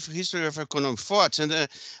bit with history of economic thought, and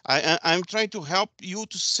I'm trying to help you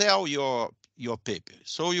to sell your paper.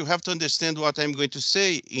 So you have to understand what I'm going to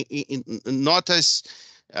say, not as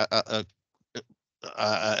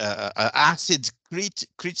acid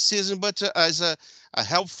criticism, but as a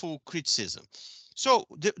helpful criticism. So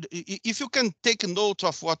if you can take note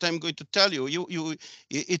of what I'm going to tell you,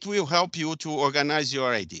 it will help you to organize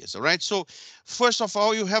your ideas. All right. So first of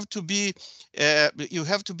all, you have to be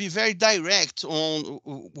very direct on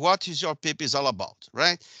what is your paper is all about.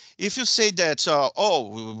 Right. If you say that,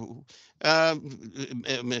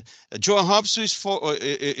 Joan Robson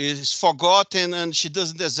is forgotten and she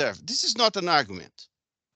doesn't deserve. This is not an argument,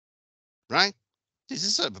 right? This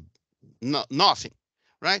is nothing,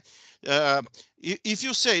 right? If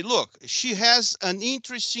you say, look, she has an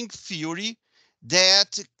interesting theory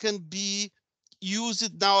that can be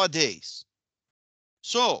used nowadays.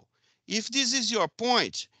 So if this is your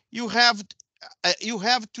point, you have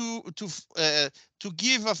to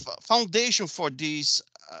give a foundation for this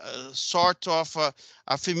sort of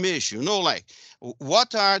affirmation. You know, like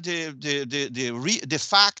what are the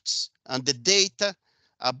facts and the data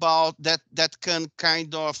about that can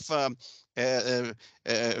kind of her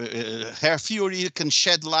theory can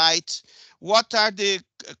shed light. What are the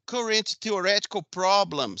current theoretical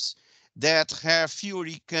problems that her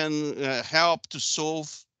theory can help to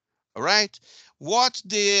solve? All right. What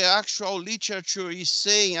the actual literature is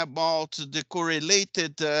saying about the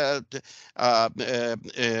correlated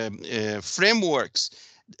frameworks,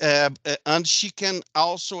 and she can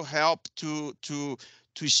also help to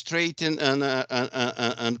straighten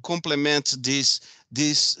and complement these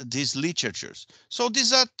literatures. So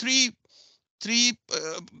these are three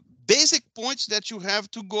basic points that you have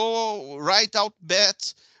to go write out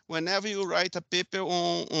bet whenever you write a paper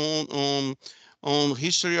on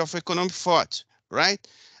history of economic thought, right?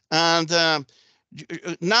 And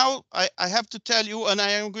now I have to tell you, and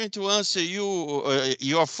I am going to answer you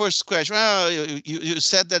your first question. Well, you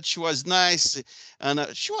said that she was nice, and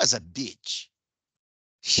she was a bitch.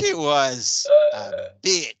 She was a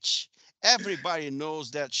bitch. Everybody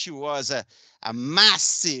knows that she was a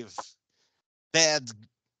massive bad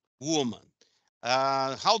woman.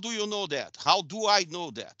 How do you know that? How do I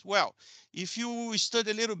know that? Well, if you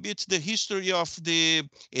study a little bit the history of the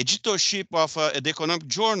editorship of the economic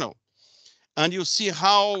journal, and you see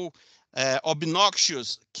how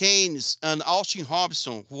obnoxious Keynes and Austin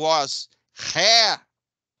Robinson was her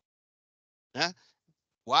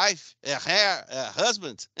wife, her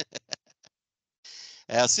husband.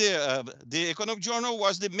 See, the economic journal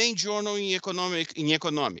was the main journal in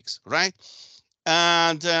economics, right?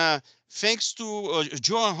 And thanks to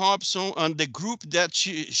Joan Robinson and the group that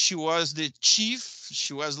she was the chief,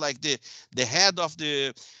 she was like the head of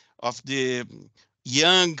the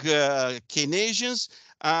young Keynesians.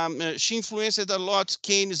 She influenced a lot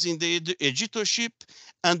Keynes in the editorship,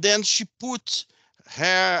 and then she put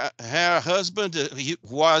her husband. He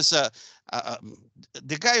was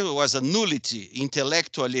the guy was a nullity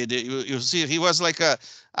intellectually. You see, he was like a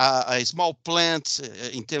small plant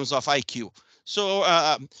in terms of IQ. So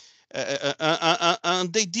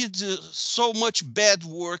and they did so much bad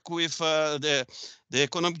work with the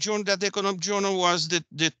economic journal, that the economic journal was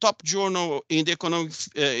the top journal in the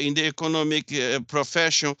economic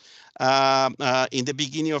profession in the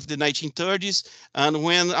beginning of the 1930s. And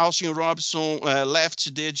when Austin Robinson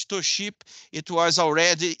left the editorship, it was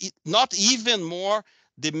already not even more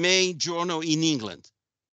the main journal in England,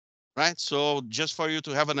 right? So just for you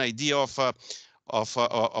to have an idea of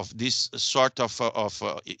this sort of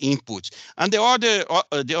inputs. And the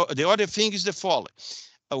other thing is the following.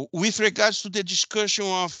 With regards to the discussion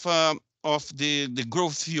of the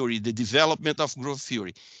growth theory, the development of growth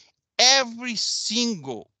theory, every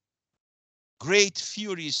single great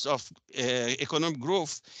theories of economic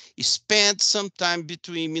growth spent sometime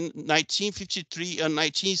between 1953 and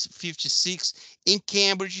 1956 in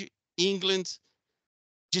Cambridge, England,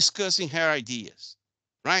 discussing her ideas,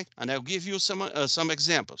 right? And I'll give you some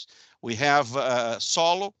examples. We have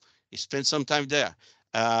Solo, he spent some time there.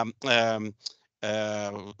 The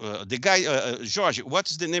guy, Jorge, what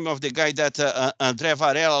is the name of the guy that André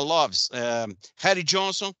Varela loves? Harry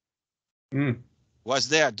Johnson was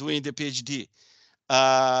there doing the PhD.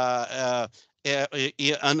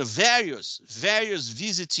 And various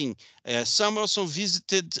visiting. Samuelson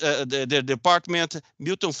visited the department.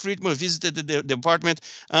 Milton Friedman visited the department,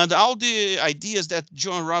 and all the ideas that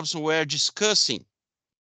Joan Robinson were discussing,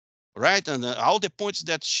 right, and all the points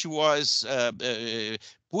that she was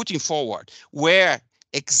putting forward were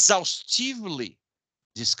exhaustively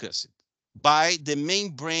discussed by the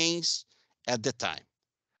main brains at the time,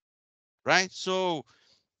 right? So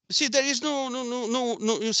you see, there is no.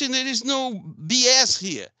 You see, there is no BS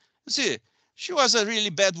here. You see, she was a really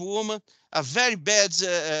bad woman, a very bad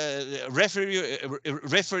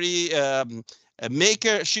referee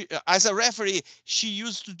maker. As a referee, she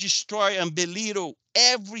used to destroy and belittle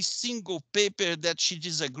every single paper that she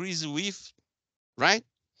disagrees with, right?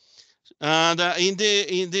 And in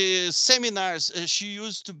the seminars, she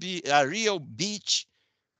used to be a real bitch,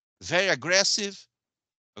 very aggressive,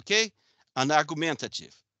 okay, and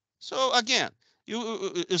argumentative. So again,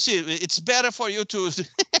 you see, it's better for you to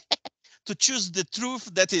to choose the truth.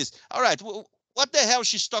 That is, all right, what the hell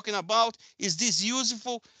she's talking about? Is this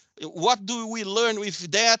useful? What do we learn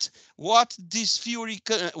with that? What this theory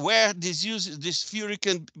where this theory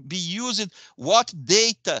can be used? What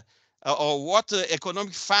data or what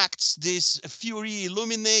economic facts this theory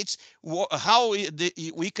illuminates? How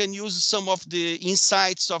we can use some of the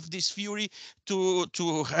insights of this theory to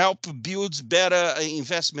help build better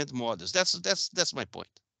investment models. That's my point.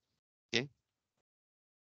 Okay.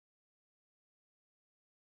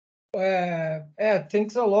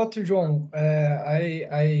 Thanks a lot, João.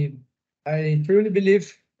 I truly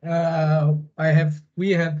believe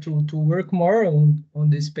we have to work more on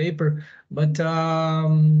this paper, but I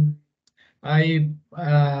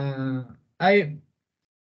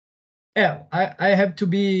have to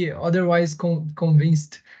be otherwise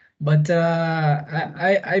convinced. But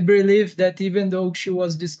I believe that even though she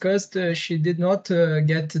was discussed, she did not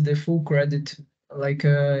get the full credit, like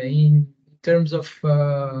in terms of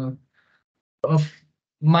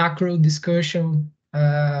macro discussion,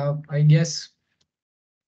 I guess.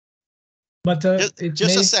 But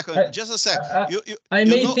just a second. I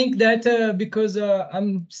may think that because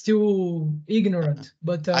I'm still ignorant.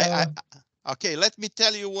 But okay, let me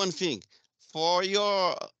tell you one thing. For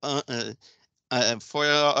your for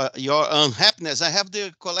your unhappiness, I have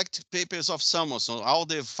the collected papers of Samuelson, all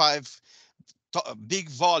the 5 big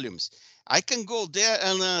volumes. I can go there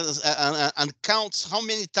and count how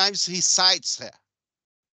many times he cites her.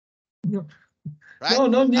 No, right?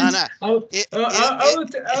 no need. I'll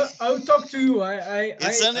talk to you.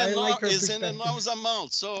 It's I like her it's an perspective. enormous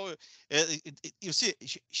amount. So you see,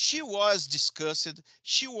 she was discussed,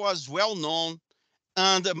 she was well known,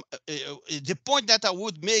 and the point that I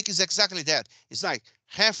would make is exactly that. It's like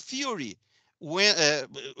her theory when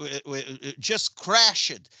just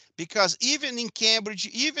crashed, because even in Cambridge,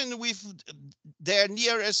 even with their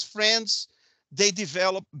nearest friends, they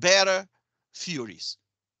develop better theories.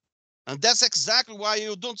 And that's exactly why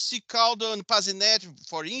you don't see Kaldor and Pasinetti,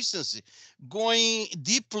 for instance, going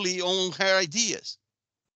deeply on her ideas.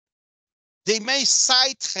 They may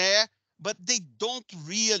cite her, but they don't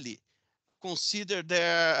really consider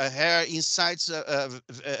her insights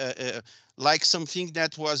like something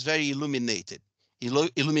that was very illuminating.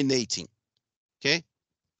 Okay.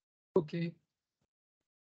 Okay.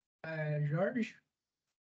 Jorge.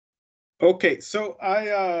 Okay, so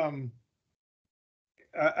I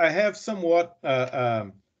have somewhat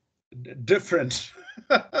different,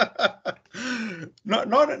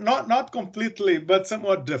 not completely, but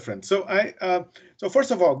somewhat different. So so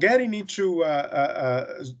first of all, getting into I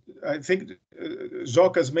think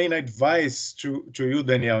Joca's main advice to you,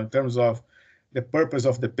 Daniel, in terms of the purpose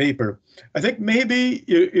of the paper, I think maybe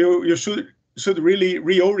you should really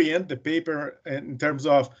reorient the paper in terms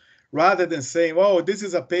of, rather than saying, oh, this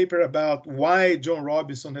is a paper about why Joan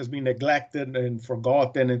Robinson has been neglected and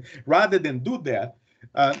forgotten, and rather than do that,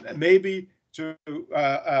 maybe to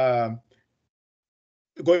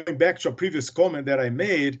going back to a previous comment that I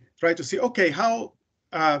made, try to see, okay, how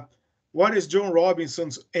what is Joan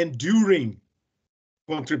Robinson's enduring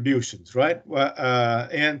contributions, right?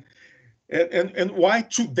 And why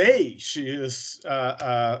today she is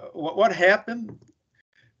what happened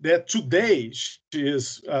that today she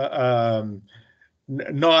is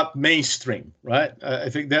not mainstream, right? I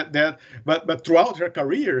think that but throughout her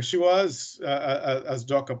career, she was, as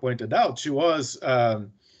Joca pointed out, she was.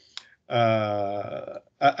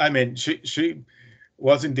 I mean, she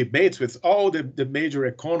was in debates with all the major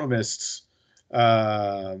economists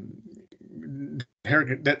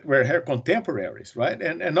that were her contemporaries, right?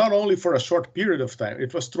 And not only for a short period of time,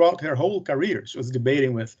 it was throughout her whole career. She was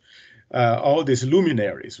debating with all these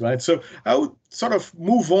luminaries, right? So I would sort of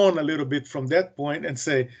move on a little bit from that point and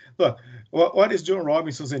say, look, what is Joan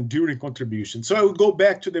Robinson's enduring contribution? So I would go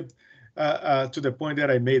back to the point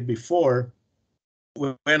that I made before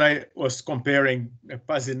when I was comparing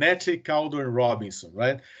Pasinetti, Kaldor, and Robinson,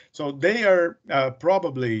 right? So they are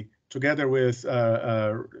probably, together with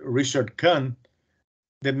Richard Kahn,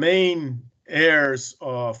 the main heirs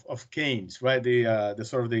of Keynes, right? The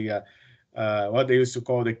sort of the what they used to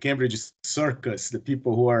call the Cambridge circus, the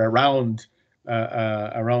people who are around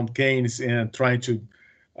Keynes and trying to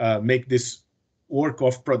make this work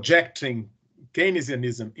of projecting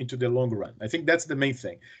Keynesianism into the long run. I think that's the main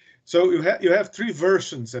thing. So you have 3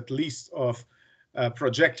 versions at least of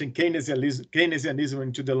projecting Keynesianism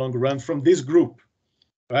into the long run from this group,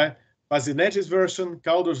 right? Pasinetti's version,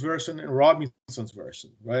 Kaldor's version, and Robinson's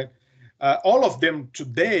version, right? All of them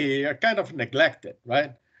today are kind of neglected,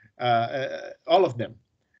 right? All of them.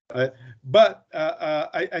 But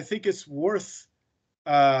I think it's worth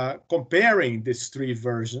comparing these 3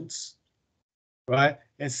 versions, right?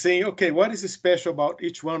 And saying, okay, what is special about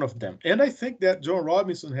each one of them? And I think that Joan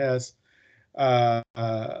Robinson has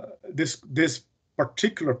this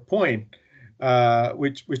particular point,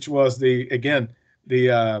 which was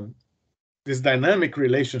this dynamic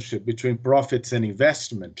relationship between profits and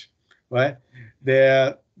investment, right?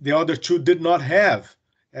 The other 2 did not have,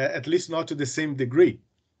 at least not to the same degree,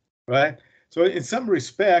 right? So in some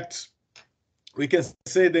respects, we can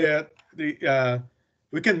say that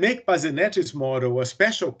we can make Pasinetti's model a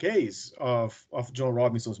special case of Joan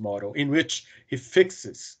Robinson's model, in which he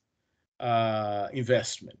fixes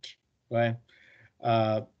investment, right?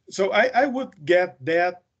 So I would get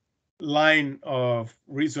that line of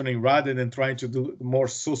reasoning rather than trying to do more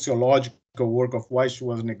sociological work of why she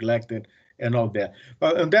was neglected and all that.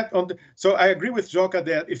 But so I agree with Joca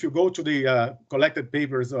that if you go to the collected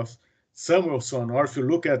papers of Samuelson, or if you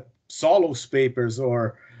look at Solo's papers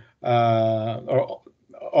or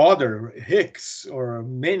other Hicks or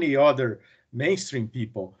many other mainstream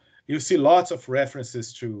people, you see lots of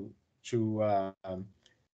references to Joan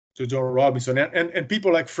Robinson and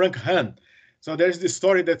people like Frank Hahn. So there's this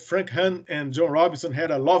story that Frank Hahn and Joan Robinson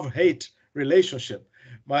had a love-hate relationship.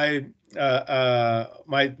 My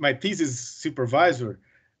thesis supervisor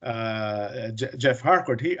Jeff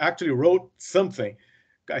Harcourt, he actually wrote something,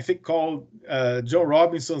 I think, called John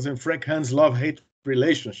Robinson's and Frank Hand's love-hate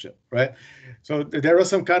relationship, right? So there was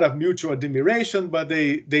some kind of mutual admiration, but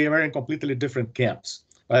they were in completely different camps,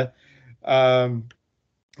 right?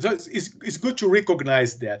 So it's good to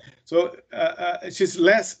recognize that. So she's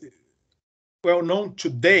less well known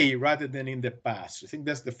today rather than in the past. I think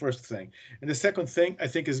that's the first thing. And the second thing, I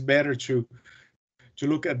think, is better to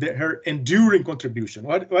look at her enduring contribution.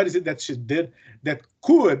 What is it that she did that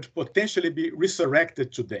could potentially be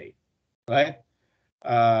resurrected today, right?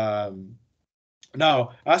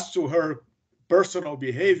 Now, as to her personal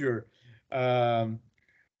behavior,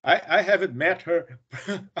 I haven't met her.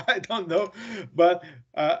 I don't know, but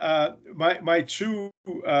my two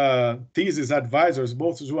thesis advisors,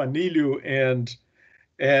 both Joanilio and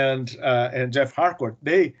Jeff Harcourt,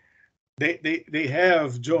 they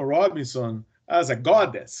have Joan Robinson as a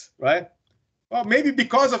goddess, right? Well, maybe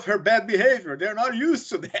because of her bad behavior, they're not used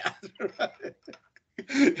to that.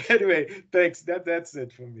 Anyway, thanks. That's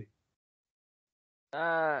it for me.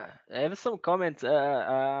 I have some comments.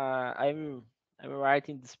 I'm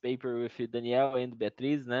writing this paper with Daniel and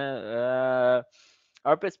Beatriz. Né?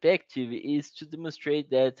 Our perspective is to demonstrate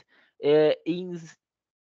that in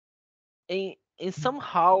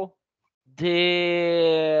somehow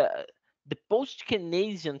the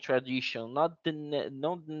post-Keynesian tradition, not the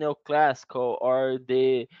neoclassical or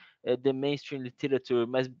the mainstream literature,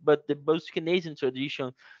 but the post-Keynesian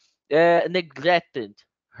tradition neglected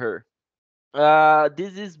her.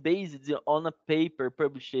 This is based on a paper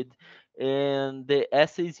published in the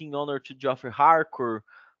Essays in Honor to Geoffrey Harcourt,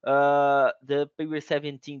 the paper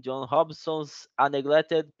 17, John Hobson's A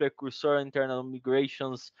Neglected Precursor Internal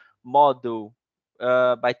Migrations Model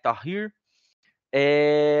by Tahir.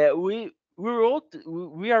 We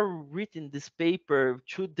are writing this paper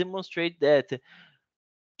to demonstrate that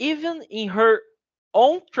even in her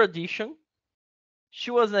own tradition,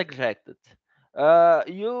 she was neglected.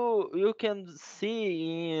 You can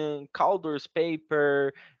see in Kaldor's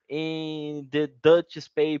paper, in the Dutch's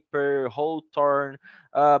paper, Hawthorne,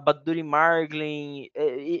 Baduri Marglin,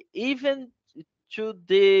 even to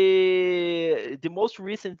the most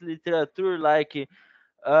recent literature like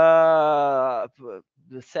the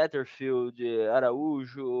Satterfield,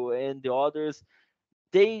 Araujo, and the others,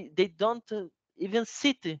 they don't even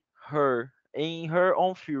cite her in her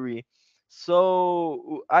own theory.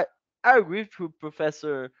 So I agree with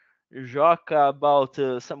Professor Joca about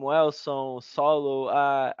Samuelson, Solo.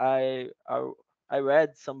 I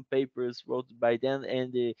read some papers wrote by them,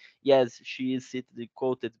 and yes, she is cited,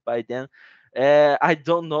 quoted by them. I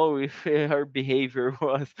don't know if her behavior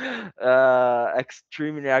was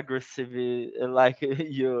extremely aggressive, like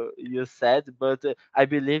you said, but I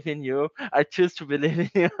believe in you. I choose to believe in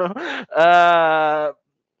you.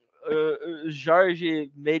 Jorge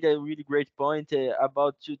made a really great point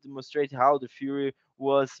about to demonstrate how the Fury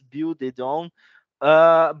was built on.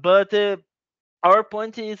 But our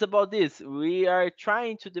point is about this. We are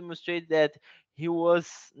trying to demonstrate that he was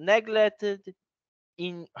neglected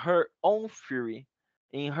in her own theory,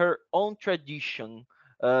 in her own tradition.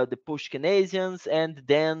 The post-Keynesians and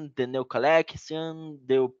then the neo-Calaxian,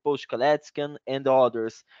 the post-Calaxian, and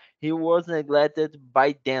others. He was neglected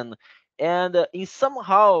by them. And in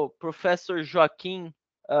somehow, Professor Joaquim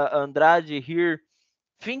Andrade here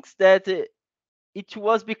thinks that it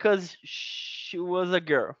was because she was a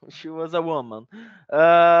girl, she was a woman.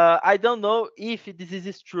 I don't know if this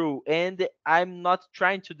is true, and I'm not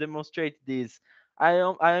trying to demonstrate this.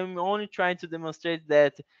 I'm only trying to demonstrate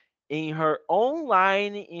that in her own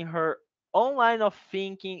line of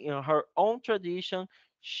thinking, in her own tradition,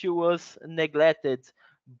 she was neglected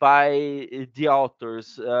by the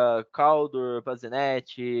authors,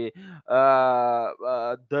 Kaldor-Pasinetti,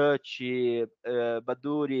 Dutch,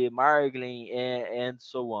 Baduri, Marglin, and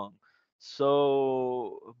so on.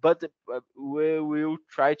 So, but we will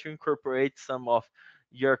try to incorporate some of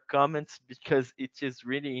your comments because it is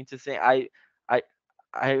really interesting. I,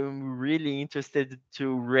 I'm really interested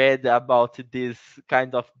to read about this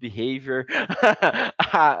kind of behavior.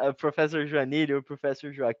 Professor Joanilio,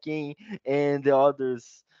 Professor Joaquim, and the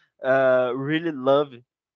others really love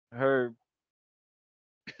her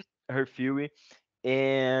theory,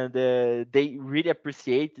 and they really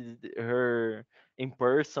appreciated her in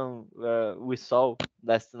person. We saw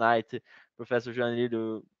last night Professor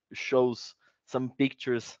Joanilio shows some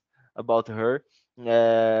pictures about her.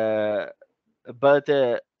 But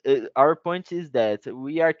our point is that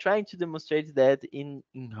we are trying to demonstrate that in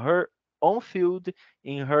her own field,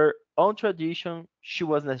 in her own tradition, she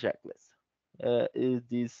was neglected. Is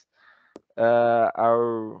this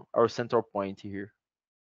our central point here?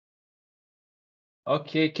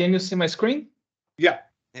 Okay, can you see my screen? Yeah.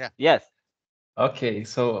 Yes. Okay,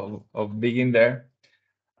 so I'll begin there.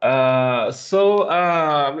 I'm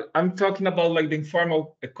talking about like the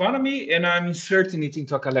informal economy, and I'm inserting it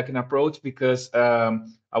into a Kalekian approach because I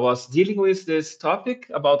was dealing with this topic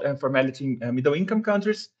about informality in middle income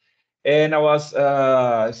countries, and I was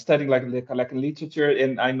studying like the Kalekian literature,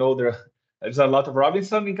 and I know there's a lot of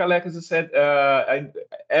Robinson in Kalek, as you said.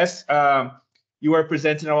 As you were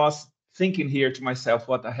presenting, I was thinking here to myself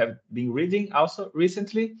what I have been reading also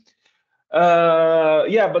recently.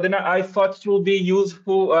 Yeah, but then I thought it would be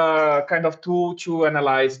useful kind of tool to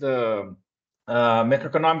analyze the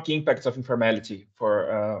macroeconomic impacts of informality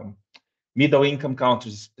for middle income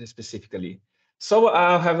countries specifically. So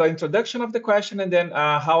I'll have an introduction of the question and then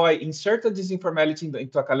how I inserted this informality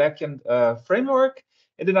into a Kalekian framework.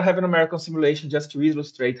 And then I have an numerical simulation just to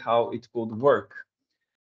illustrate how it could work.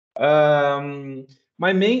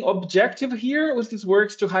 My main objective here with this work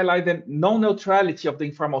is to highlight the non-neutrality of the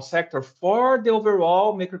informal sector for the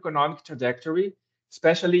overall macroeconomic trajectory,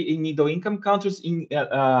 especially in middle-income countries, in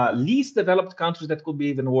least developed countries that could be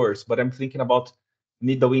even worse, but I'm thinking about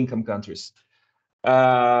middle-income countries.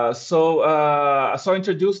 So I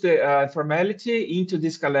introduce the informality into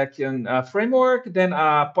this Kalekian framework, then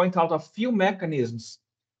point out a few mechanisms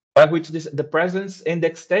by which the presence and the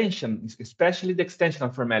extension, especially the extension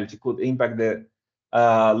of formality, could impact the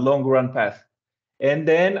long-run path. And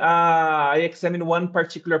then I examine one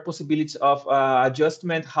particular possibility of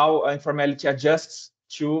adjustment, how informality adjusts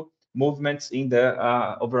to movements in the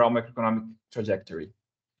overall macroeconomic trajectory.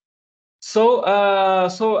 So,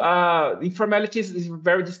 informality is a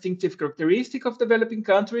very distinctive characteristic of developing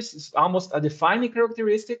countries. It's almost a defining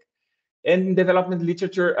characteristic. And in development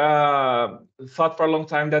literature, thought for a long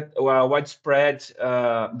time that widespread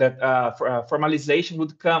formalization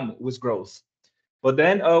would come with growth. But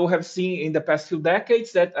then we have seen in the past few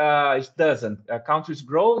decades that it doesn't. Countries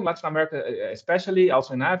grow in Latin America, especially,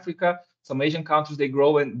 also in Africa. Some Asian countries, they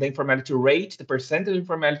grow, and the informality rate, the percentage of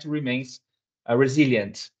informality remains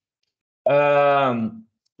resilient.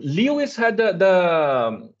 Lewis had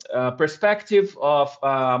the perspective of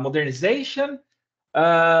modernization,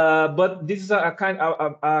 but this is a kind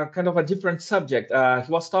of a different subject.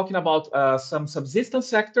 He was talking about some subsistence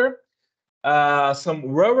sector, some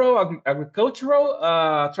rural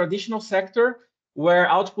agricultural traditional sector where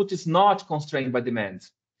output is not constrained by demand.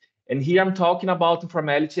 And here I'm talking about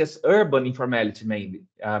informality as urban informality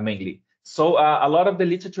mainly. So a lot of the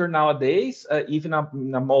literature nowadays, even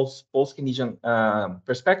in a most post-Keynesian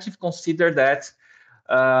perspective, consider that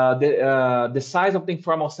the size of the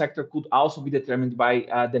informal sector could also be determined by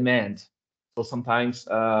demand. So sometimes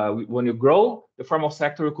when you grow the formal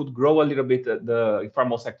sector, you could grow a little bit the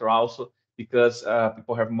informal sector also because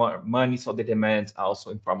people have more money, so they demand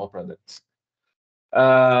also informal products.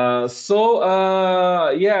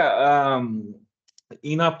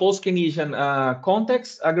 In a post-Keynesian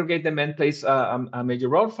context, aggregate demand plays a major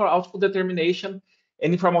role for output determination.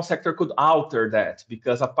 And informal sector could alter that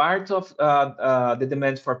because a part of the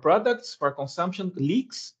demand for products for consumption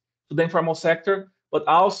leaks to the informal sector, but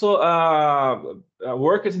also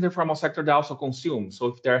workers in the formal sector, they also consume. So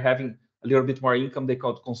if they're having a little bit more income, they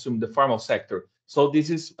could consume the formal sector. So this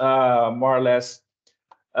is more or less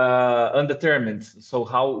undetermined. So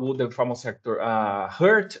how would the formal sector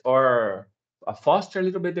hurt or foster a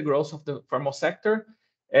little bit the growth of the formal sector?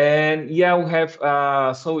 And yeah, we have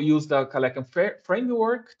so used the Kalekian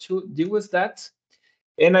framework to deal with that.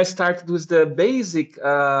 And I started with the basic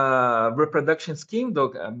reproduction scheme, the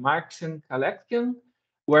Marxian Kalekian,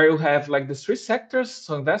 where you have like the three sectors,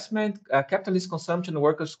 so investment, capitalist consumption,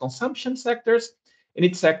 workers' consumption sectors. And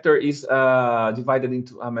each sector is divided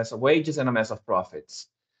into a mass of wages and a mass of profits.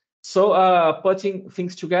 So putting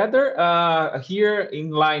things together, here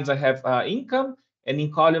in lines I have income, and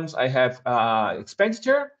in columns I have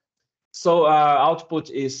expenditure. So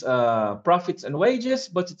output is profits and wages,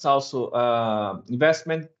 but it's also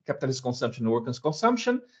investment, capitalist consumption, workers'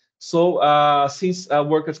 consumption. So since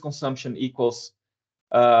workers' consumption equals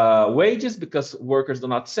wages because workers do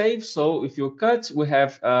not save, so if you cut, we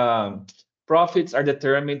have profits are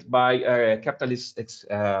determined by capitalist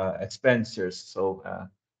expenditures. So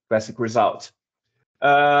classic result.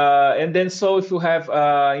 And then so if you have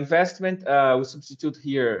investment, we substitute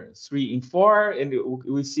here 3 in 4, and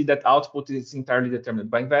we see that output is entirely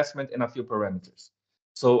determined by investment and a few parameters.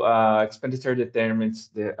 So expenditure determines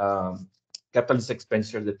the capitalist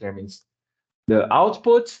expenditure determines the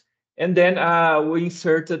output. And then we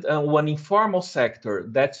inserted one informal sector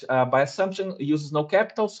that by assumption uses no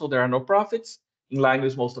capital, so there are no profits, in line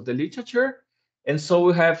with most of the literature. And so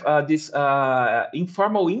we have this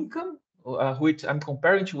informal income, which I'm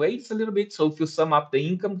comparing to weights a little bit. So if you sum up the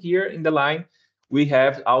income here in the line, we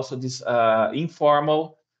have also this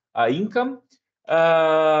informal income,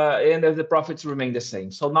 and the profits remain the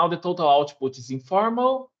same. So now the total output is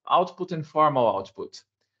informal output and formal output.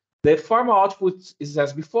 The formal output is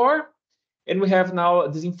as before, and we have now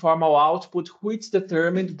this informal output, which is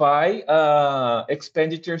determined by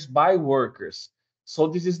expenditures by workers. So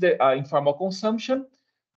this is the informal consumption.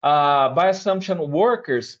 By assumption,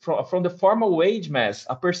 workers from the formal wage mass,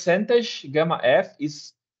 a percentage, gamma F,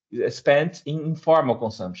 is spent in informal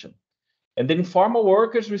consumption. And the informal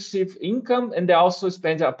workers receive income, and they also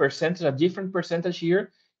spend a percentage, a different percentage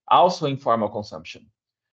here, also informal consumption.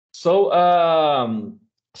 So,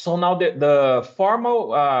 so now the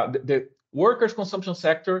formal, the workers' consumption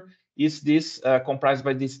sector is this comprised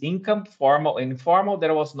by this income, formal and informal,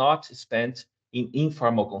 that was not spent in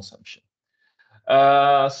informal consumption.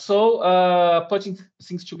 So putting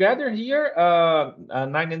things together here,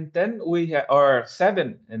 9 and 10, we have, or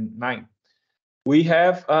 7 and 9, we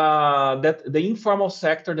have that the informal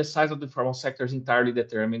sector, the size of the informal sector is entirely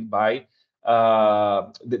determined by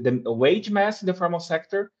the wage mass in the formal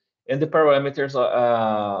sector and the parameters,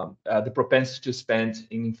 the propensity to spend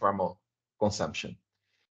in informal consumption.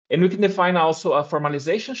 And we can define also a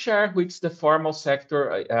formalization share, which is the formal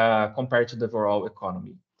sector compared to the overall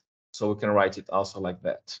economy. So we can write it also like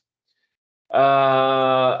that.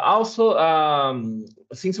 Also,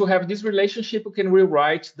 since we have this relationship, we can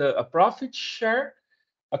rewrite the profit share,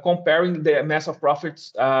 comparing the mass of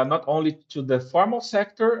profits not only to the formal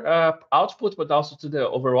sector output, but also to the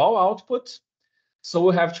overall output. So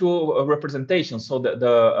we have two representations. So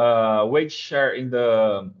the wage share in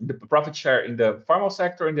the profit share in the formal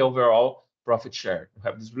sector and the overall profit share. We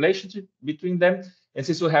have this relationship between them. And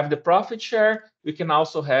since we have the profit share, we can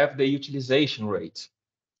also have the utilization rate.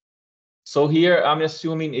 So here I'm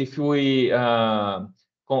assuming if we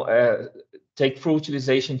take full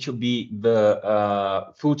utilization to be the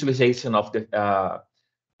full utilization of the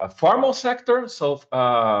formal sector. So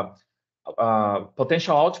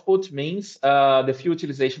potential output means the full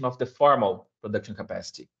utilization of the formal production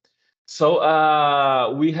capacity.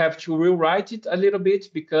 So we have to rewrite it a little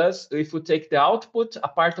bit, because if we take the output, a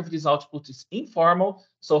part of this output is informal,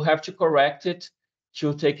 so have to correct it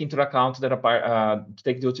to take into account that to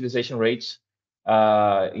take the utilization rate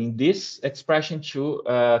in this expression to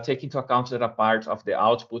take into account that a part of the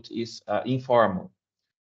output is informal.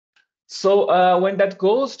 So when that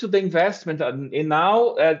goes to the investment, and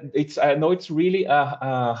now I know it's really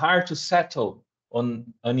hard to settle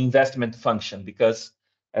on an investment function, because,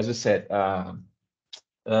 as we said, yeah,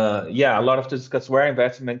 a lot of to discuss where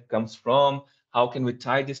investment comes from, how can we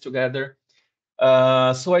tie this together.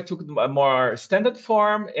 So I took a more standard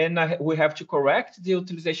form, and we have to correct the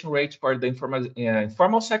utilization rate for the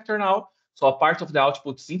informal sector now. So a part of the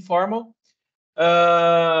output is informal.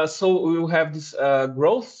 So we will have this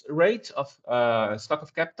growth rate of stock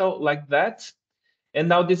of capital like that. And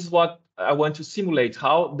now this is what I want to simulate,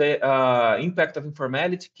 how the impact of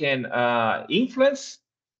informality can influence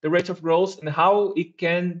the rate of growth, and how it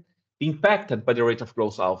can be impacted by the rate of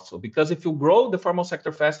growth also. Because if you grow the formal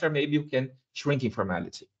sector faster, maybe you can shrink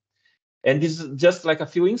informality. And this is just like a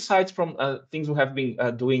few insights from things we have been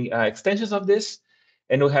doing extensions of this.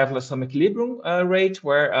 And we have some equilibrium rate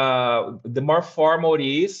where the more formal it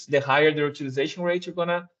is, the higher the utilization rate you're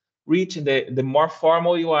gonna reach, and the more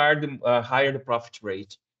formal you are, the higher the profit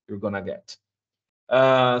rate you're gonna get.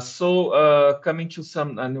 So coming to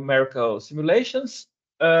some numerical simulations,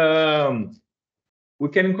 we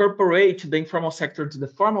can incorporate the informal sector to the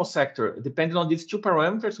formal sector, depending on these two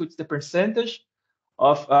parameters, which is the percentage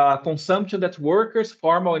of consumption that workers,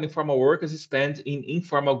 formal and informal workers, spend in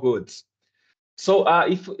informal goods. So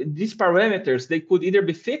if these parameters, they could either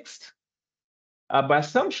be fixed by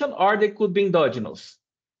assumption, or they could be endogenous.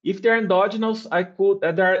 If they're endogenous,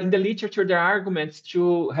 in the literature, there are arguments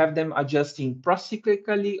to have them adjusting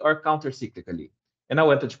procyclically or countercyclically. And I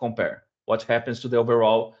wanted to compare what happens to the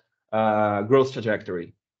overall growth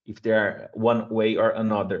trajectory, if they're one way or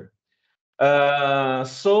another. Yeah,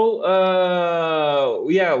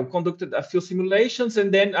 we conducted a few simulations,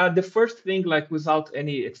 and then the first thing, like without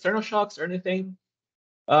any external shocks or anything,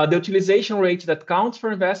 the utilization rate that counts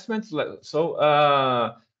for investments.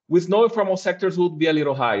 So with no informal sectors would be a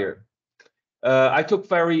little higher. I took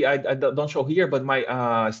I don't show here, but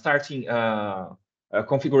my starting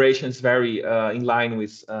configuration is very in line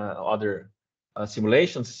with other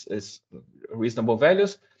simulations, is reasonable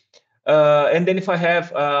values. And then if I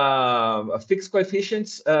have fixed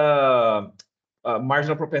coefficients,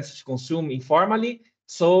 marginal propensity to consume informally,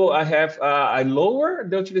 So I have I lower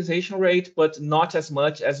the utilization rate, but not as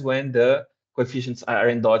much as when the coefficients are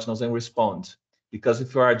endogenous and respond. Because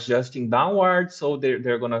if you are adjusting downward, so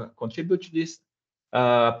they're going to contribute to this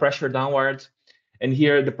pressure downward. And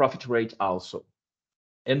here the profit rate also.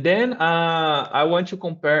 And then I want to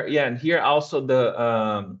compare, yeah, and here also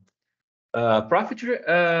the profit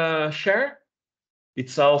share.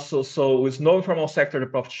 It's also, so with no informal sector, the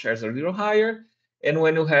profit shares are a little higher. And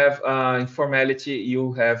when you have informality,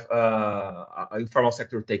 you have informal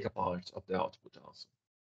sector take a part of the output also.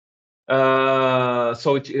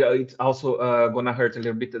 So it's also going to hurt a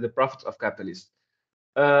little bit the profits of capitalists.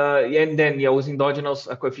 And then, yeah, with endogenous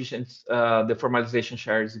coefficients, the formalization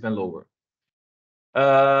share is even lower.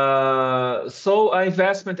 So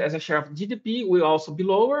investment as a share of GDP will also be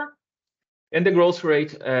lower, and the growth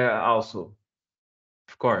rate also,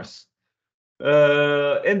 of course.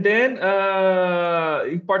 And then,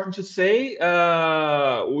 important to say,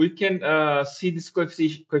 we can see these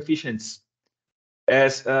coefficients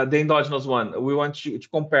as the endogenous one. We want to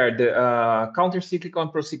compare the counter-cyclical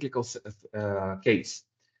and pro-cyclical case.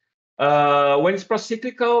 When it's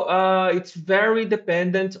pro-cyclical, it's very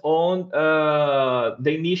dependent on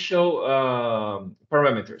the initial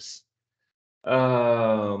parameters.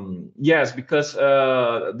 Yes, because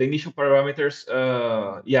the initial parameters,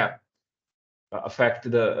 yeah, affect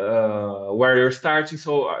the where you're starting,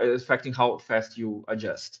 so affecting how fast you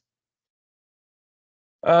adjust.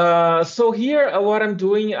 So here, what I'm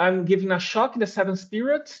doing, I'm giving a shock in the 7th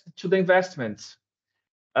period to the investment.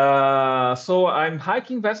 So I'm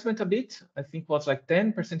hiking investment a bit. I think it was like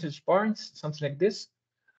 10 percentage points, something like this.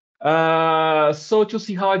 So to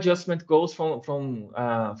see how adjustment goes from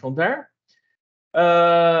there.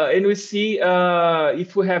 And we see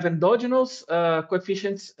if we have endogenous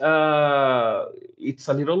coefficients, it's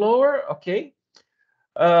a little lower, okay.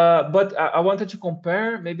 But I wanted to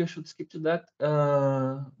compare, maybe I should skip to that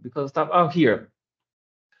because here.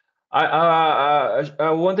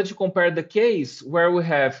 I wanted to compare the case where we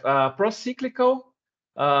have pro-cyclical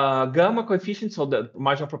gamma coefficient, so the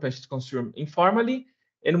marginal propensity to consume informally,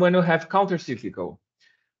 and when you have counter-cyclical.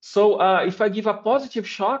 So if I give a positive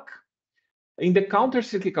shock, in the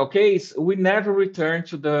counter-cyclical case, we never return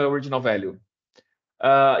to the original value.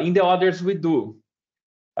 In the others, we do.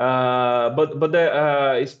 But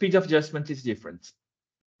the speed of adjustment is different,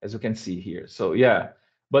 as you can see here. So yeah.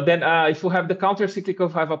 But then if you have the counter-cyclical,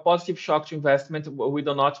 have a positive shock to investment, we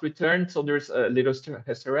do not return. So there's a little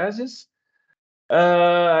hysteresis.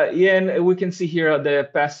 Yeah, and we can see here the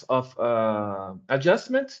path of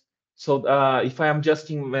adjustment. So if I am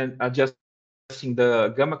adjusting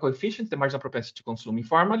the gamma coefficient, the marginal propensity to consume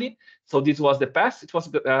informally. So this was the path. It was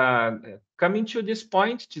coming to this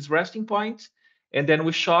point, this resting point. And then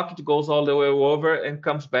we shock, it goes all the way over and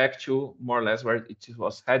comes back to more or less where it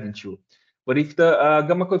was heading to. But if the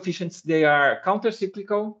gamma coefficients, they are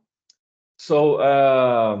counter-cyclical, so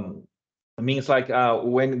it means like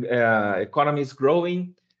when economy is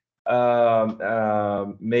growing,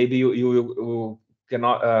 maybe you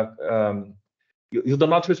cannot, you do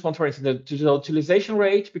not respond, for instance, to the utilization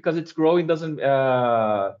rate because it's growing doesn't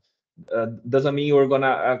mean you're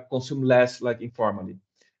gonna consume less like informally.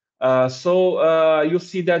 So you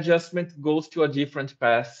see the adjustment goes to a different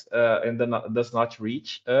path and then does not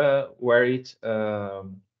reach where it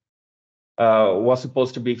was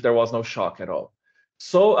supposed to be if there was no shock at all.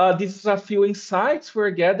 So this is a few insights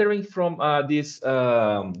we're gathering from this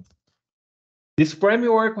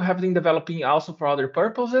framework we have been developing also for other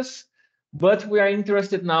purposes. But we are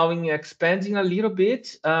interested now in expanding a little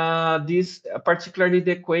bit particularly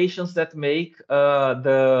the equations that make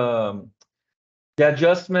the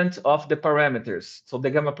adjustment of the parameters, so the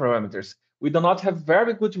gamma parameters. We do not have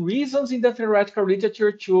very good reasons in the theoretical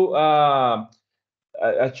literature to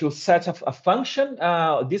set a function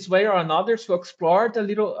this way or another to explore the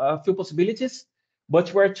little few possibilities,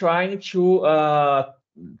 but we're trying to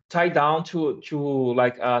tie down to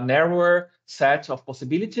like a narrower set of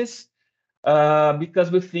possibilities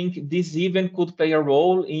because we think this even could play a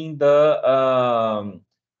role in the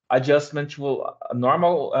adjustment to a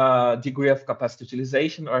normal degree of capacity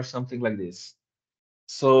utilization or something like this.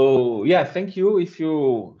 So yeah, thank you. If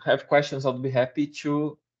you have questions, I'll be happy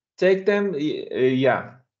to take them.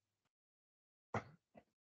 Yeah.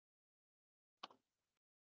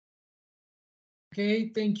 Okay,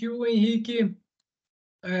 thank you, Henrique.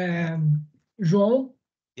 João?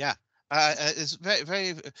 Yeah, it's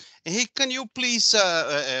very. Hey, can you please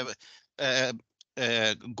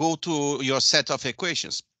go to your set of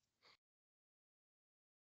equations?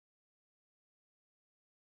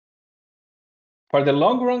 For the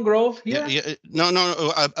long run growth here? No,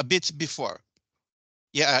 a bit before.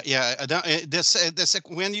 Yeah, yeah. That's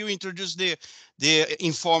when you introduce the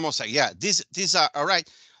informal side. Yeah, these are all right.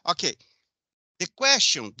 Okay.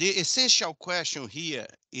 The essential question here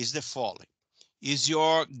is the following: is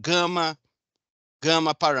your gamma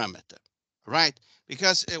parameter, right?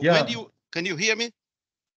 Because when can you hear me?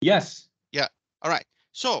 Yes. Yeah. All right.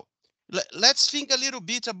 So let's think a little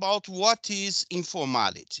bit about what is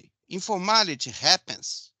informality. Informality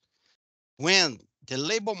happens when the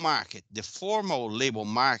labor market, the formal labor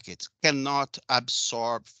market, cannot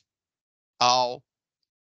absorb all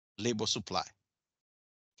labor supply.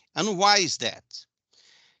 And why is that?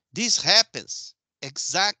 This happens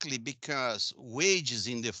exactly because wages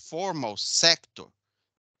in the formal sector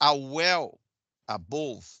are well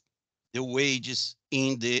above the wages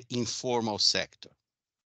in the informal sector.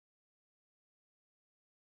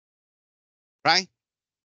 Right?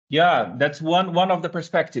 Yeah, that's one of the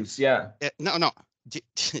perspectives. Yeah. No.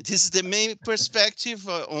 This is the main perspective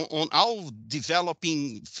on all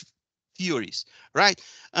developing theories, right?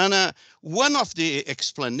 And one of the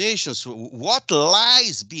explanations, what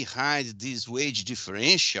lies behind this wage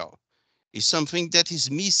differential, is something that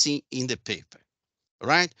is missing in the paper,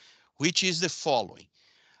 right? Which is the following.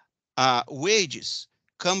 Wages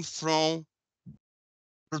come from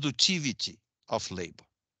productivity of labor.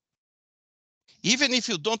 Even if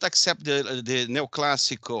you don't accept the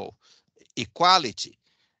neoclassical equality,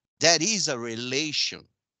 there is a relation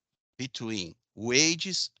between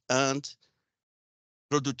wages and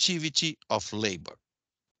productivity of labor,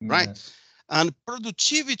 right? Yes. And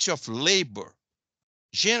productivity of labor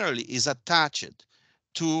generally is attached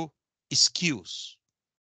to skills.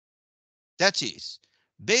 That is,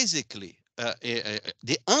 basically,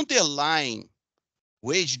 the underlying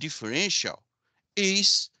wage differential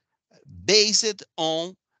is based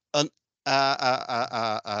on an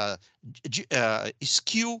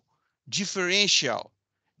skill differential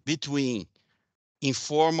between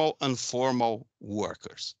informal and formal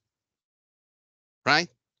workers, right?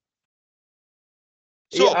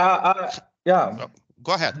 So, yeah.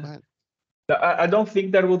 Go ahead. I don't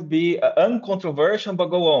think that would be uncontroversial, but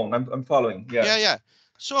go on. I'm following. Yeah. Yeah.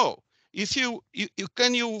 So, if you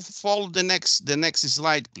can you follow the next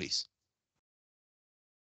slide, please?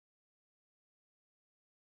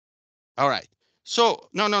 All right. So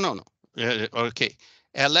no. Okay.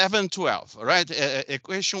 11, 12. All right.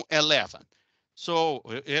 Equation 11. So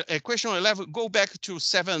equation 11. Go back to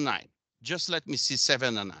 7, 9. Just let me see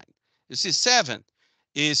 7 and 9. You see 7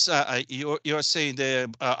 is you're saying the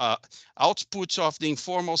output of the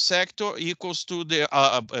informal sector equals to the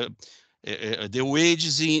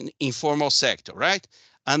wages in informal sector, right?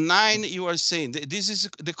 And 9, you are saying this is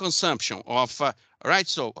the consumption of, right?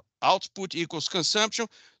 So output equals consumption.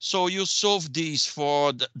 So you solve this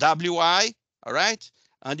for the WI, all right?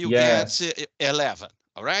 And you get 11,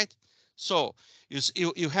 all right? So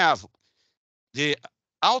you have the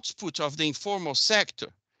output of the informal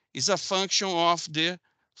sector is a function of the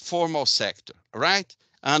formal sector, right?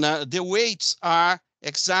 And the weights are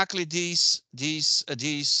exactly these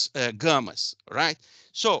gammas, right?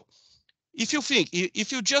 So if you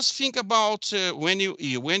just think about when you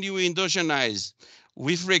endogenize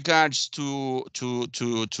with regards to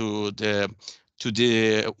the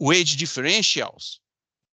wage differentials,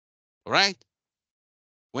 right?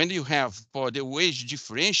 When you have for the wage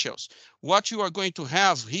differentials, what you are going to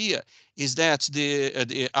have here is that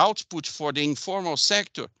the output for the informal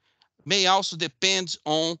sector may also depend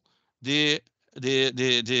on the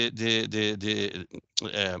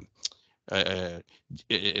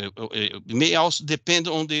may also depend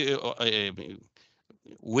on the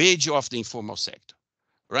wage of the informal sector,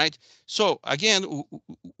 right? So again,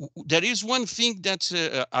 there is one thing that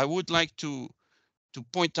I would like to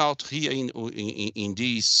point out here in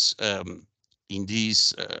this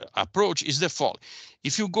approach is the following.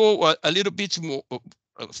 If you go a little bit more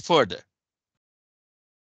further,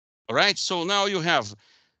 all right. So now you have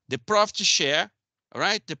the profit share, all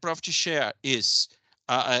right. The profit share is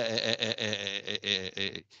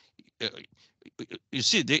you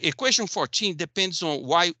see the equation 14 depends on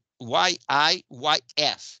YI,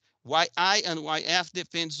 YF. YI and YF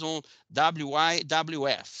depends on WI,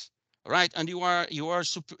 WF. Right, and you are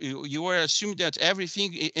assuming that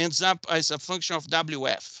everything ends up as a function of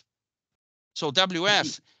WF. So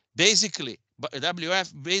WF basically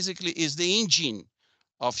is the engine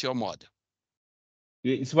of your model.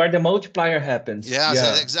 It's where the multiplier happens. Yes,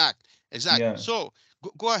 yeah, exactly. Yeah. So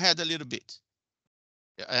go ahead a little bit.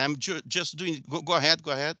 I'm just doing. Go ahead.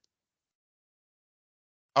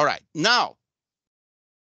 All right, now.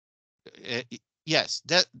 Yes,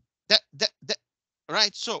 that.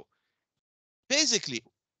 Right. So basically,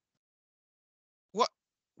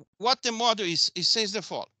 what the model is, it says the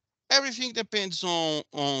following. Everything depends on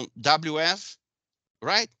WF,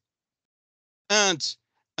 right? And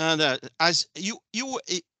as you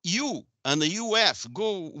and the UF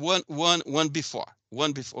go one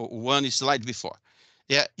slide before.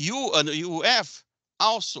 Yeah, U and UF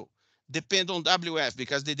also depend on WF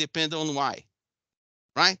because they depend on Y,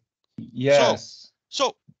 right? Yes.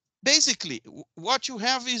 So basically, what you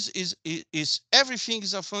have is everything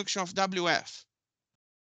is a function of WF.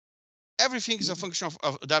 Everything is a function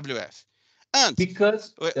of WF. And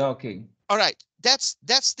because okay. All right, that's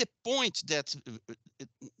the point that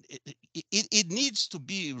it needs to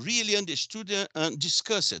be really understood and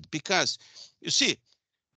discussed, because you see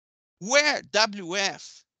where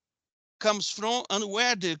WF comes from and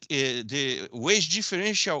where the wage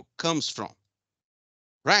differential comes from,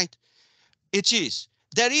 right?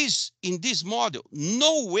 There is in this model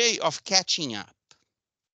no way of catching up.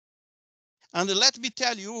 And let me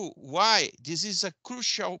tell you why this is a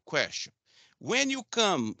crucial question. When you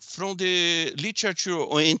come from the literature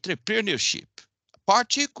on entrepreneurship,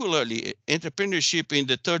 particularly entrepreneurship in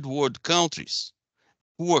the third world countries,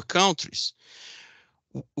 poor countries,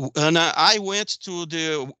 and I went to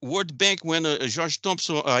the World Bank when George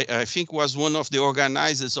Thompson, I think, was one of the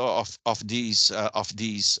organizers of these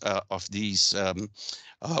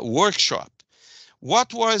workshop.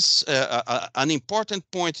 What was an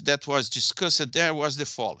important point that was discussed there was the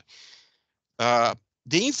following.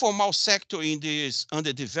 The informal sector in these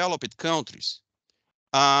underdeveloped countries,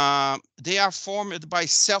 they are formed by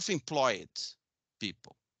self-employed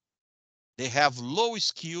people. They have low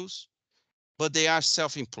skills, but they are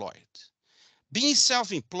self-employed. Being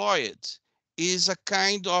self-employed is a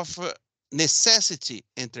kind of necessity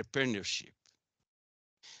entrepreneurship.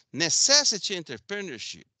 Necessity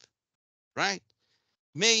entrepreneurship, right,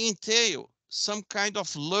 may entail some kind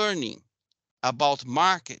of learning about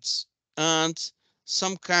markets and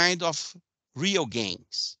some kind of real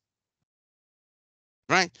gains,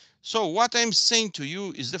 right? So what I'm saying to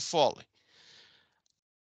you is the following.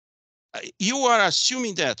 You are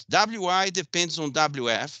assuming that WI depends on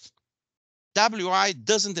WF. WI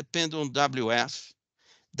doesn't depend on WF.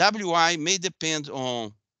 WI may depend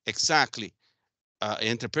on exactly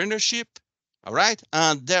entrepreneurship, all right?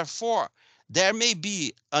 And therefore, there may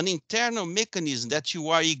be an internal mechanism that you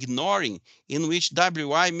are ignoring in which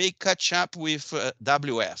WI may catch up with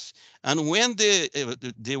WF. And when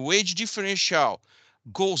the wage differential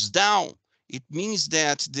goes down, it means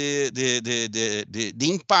that the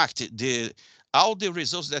impact, all the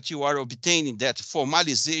results that you are obtaining, that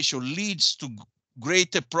formalization leads to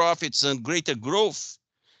greater profits and greater growth,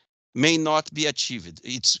 may not be achieved.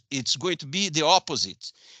 It's going to be the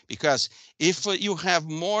opposite, because if you have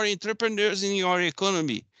more entrepreneurs in your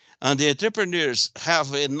economy and the entrepreneurs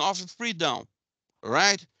have enough freedom,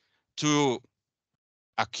 right, to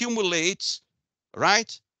accumulate,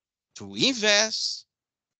 right, to invest,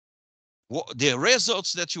 the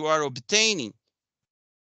results that you are obtaining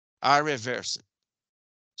are reversed.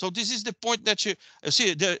 So this is the point that you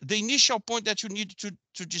see, the initial point that you need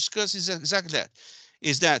to discuss is exactly that.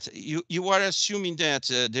 Is that you are assuming that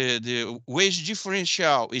the wage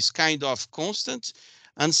differential is kind of constant,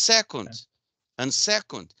 and second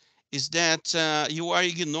is that you are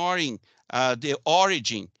ignoring the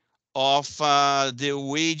origin of the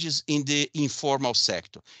wages in the informal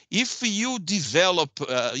sector. If you develop,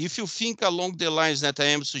 if you think along the lines that I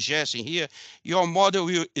am suggesting here, your model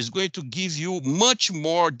is going to give you much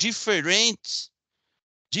more different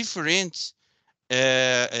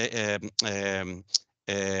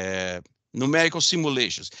numerical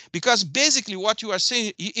simulations. Because basically what you are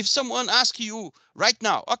saying, if someone asks you right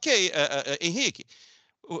now, okay, Henrique,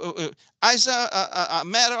 as a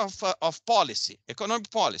matter of policy, economic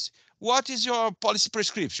policy, what is your policy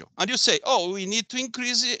prescription? And you say, oh, we need to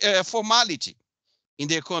increase formality in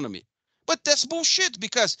the economy. But that's bullshit,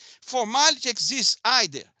 because formality exists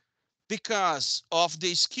either because of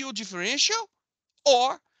the skill differential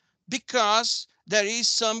or because there is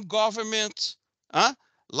some government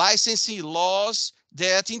licensing laws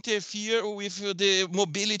that interfere with the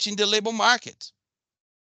mobility in the labor market.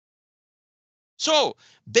 So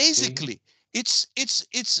basically, it's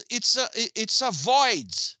a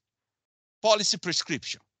void policy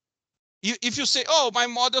prescription. If you say, oh, my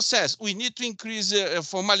model says we need to increase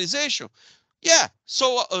formalization, yeah,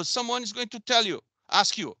 so someone is going to tell you,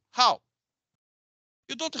 ask you, how?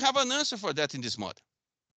 You don't have an answer for that in this model.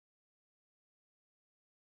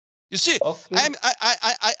 You see, Okay.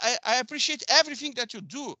 I appreciate everything that you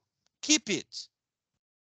do. Keep it.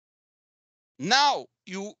 Now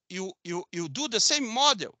you do the same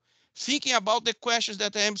model, thinking about the questions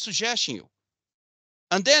that I am suggesting you.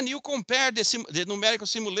 And then you compare the numerical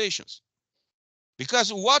simulations.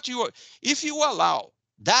 Because if you allow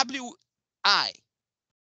WI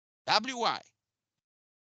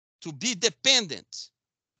to be dependent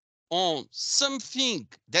on something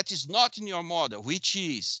that is not in your model, which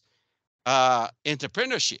is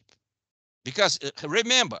entrepreneurship, because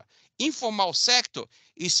remember, informal sector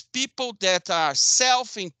is people that are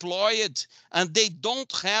self-employed and they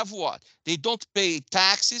don't have what? They don't pay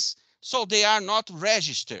taxes, so they are not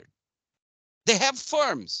registered. They have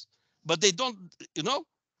firms, but they don't,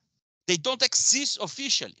 they don't exist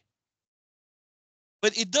officially.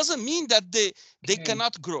 But it doesn't mean that they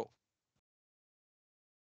cannot grow.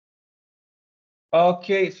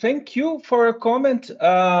 Okay, thank you for a comment.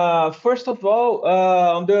 First of all,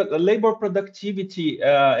 on the labor productivity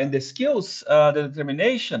and the skills, the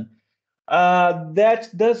determination, that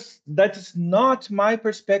is not my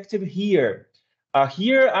perspective here.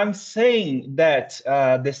 Here I'm saying that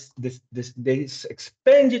this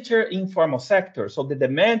expenditure in informal sector, so the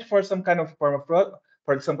demand for some kind of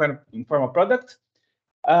informal product,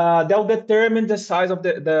 that will determine the size of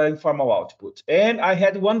the informal output. And I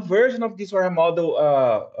had one version of this where I model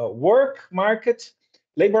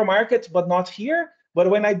labor market, but not here. But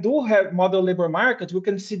when I do have model labor market, we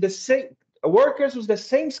can see the same workers with the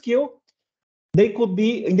same skill. They could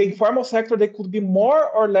be in the informal sector, they could be more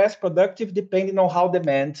or less productive depending on how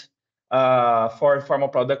demand for informal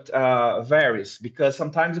product varies, because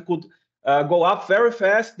sometimes it could go up very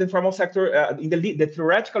fast. The informal sector, in the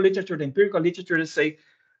theoretical literature, the empirical literature, they say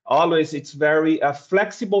always it's very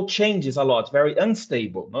flexible, changes a lot, very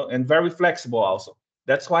unstable, no? And very flexible also.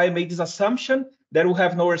 That's why I made this assumption that we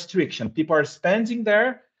have no restriction. People are spending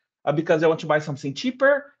there because they want to buy something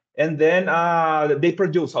cheaper, and then they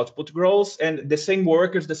produce, output grows, and the same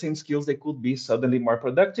workers, the same skills, they could be suddenly more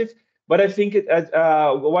productive. But I think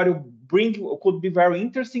what you bring could be very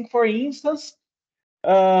interesting. For instance,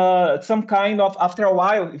 some kind of, after a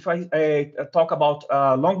while, if I talk about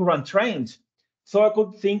long-run trend, so I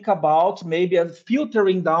could think about maybe a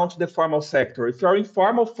filtering down to the formal sector. If you're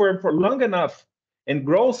informal for long enough and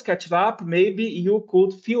growth catches up, maybe you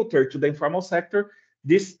could filter to the informal sector.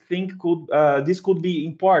 This could be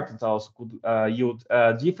important also, could yield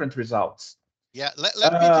different results. Yeah, let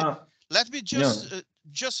me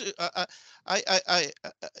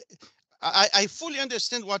I fully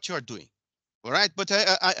understand what you are doing. All right, but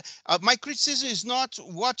my criticism is not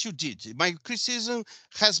what you did. My criticism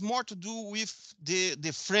has more to do with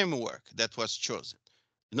the framework that was chosen.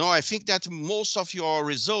 I think that most of your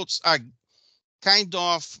results are kind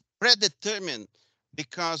of predetermined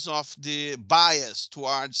because of the bias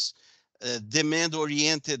towards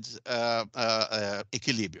demand-oriented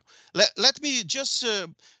equilibrium. Let me just to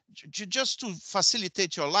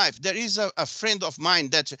facilitate your life, there is a friend of mine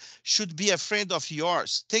that should be a friend of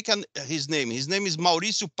yours. Take his name. His name is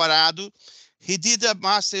Maurício Prado. He did a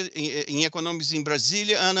master in economics in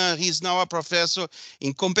Brasilia, and he's now a professor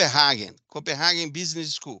in Copenhagen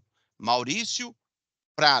Business School. Maurício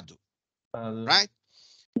Prado, right?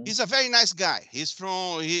 He's a very nice guy. He's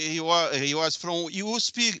from he was from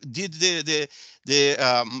USP, did the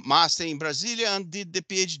master in Brasilia and did the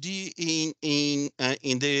PhD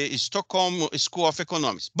in the Stockholm School of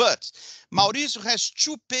Economics. But Maurício has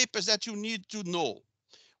two papers that you need to know.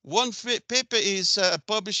 One paper is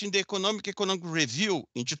published in the Economic Review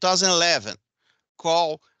in 2011,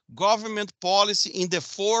 called Government Policy in the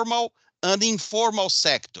Formal and Informal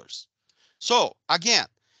Sectors. So again,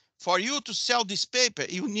 for you to sell this paper,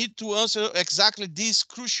 you need to answer exactly this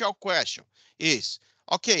crucial question: is,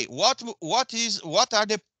 okay, what are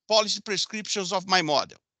the policy prescriptions of my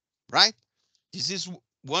model, right? This is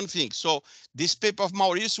one thing. So this paper of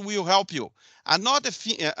Maurício will help you. Another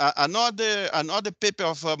paper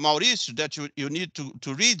of Maurício that you need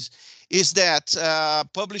to read is that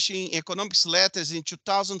publishing Economics Letters in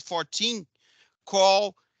 2014,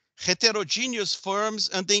 called Heterogeneous Firms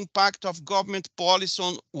and the Impact of Government Policy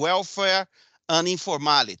on Welfare and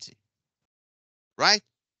Informality, right?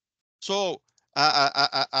 So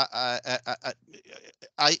I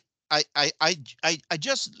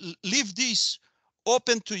just leave this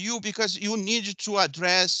open to you because you need to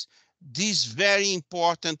address this very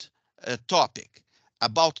important topic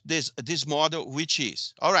about this model, which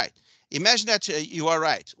is, all right, imagine that you are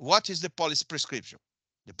right. What is the policy prescription?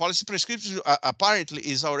 The policy prescription apparently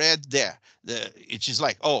is already there. It is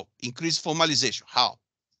like, oh, increase formalization. How?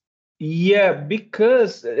 Yeah,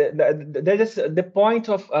 because that is the point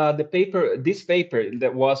of the paper. This paper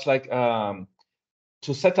that was like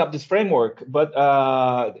to set up this framework, but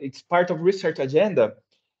it's part of research agenda.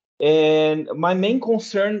 And my main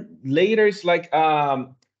concern later is like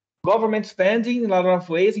government spending in a lot of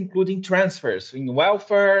ways, including transfers in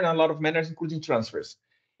welfare and a lot of manners, including transfers.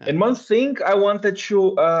 Yeah. And one thing I wanted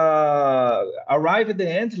to arrive at the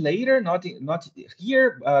end later, not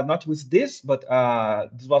here, not with this, but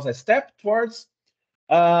this was a step towards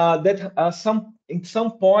that in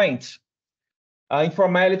some point,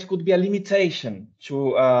 informality could be a limitation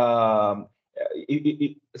to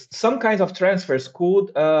some kinds of transfers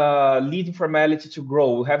could lead informality to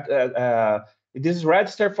grow. We have this is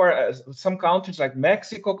registered for some countries like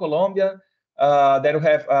Mexico, Colombia, that will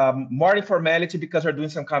have more informality because they're doing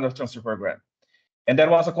some kind of transfer program. And that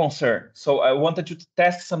was a concern. So I wanted to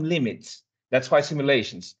test some limits. That's why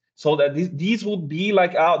simulations. So that these would be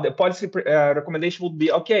like the policy recommendation would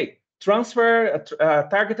be, okay, transfer,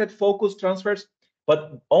 targeted focus transfers,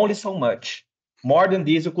 but only so much. More than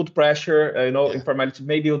this, you could pressure, informality.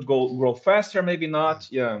 Maybe it would grow faster, maybe not.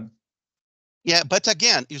 Yeah. Yeah, but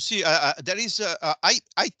again, you see, there is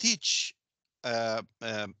I teach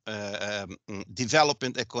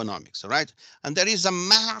development economics, right? And there is a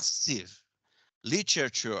massive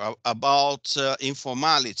literature about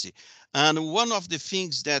informality. And one of the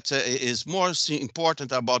things that is more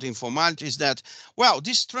important about informality is that, well,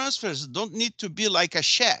 these transfers don't need to be like a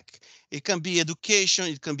check. It can be education,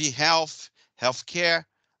 it can be healthcare,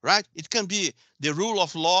 right? It can be the rule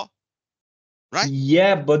of law, right?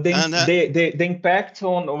 Yeah, but the impact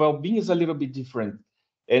on well-being is a little bit different.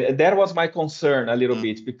 And that was my concern a little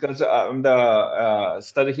bit, because I'm the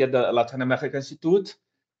study here at the Latin America Institute,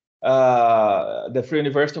 the Free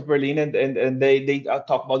University of Berlin, and they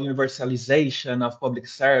talk about universalization of public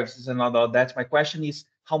services and all of that. My question is,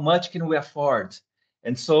 how much can we afford?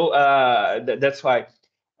 And so that's why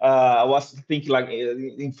I was thinking, like,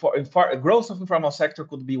 growth of informal sector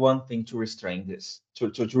could be one thing to restrain this, to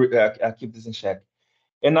keep this in check.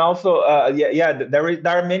 And also, there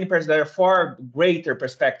are many persons. There are four greater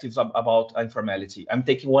perspectives about informality. I'm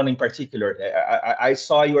taking one in particular. I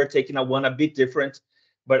saw you were taking one a bit different,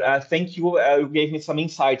 but thank you. You gave me some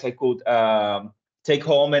insights I could take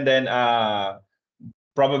home and then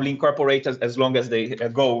probably incorporate as long as they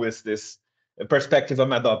go with this perspective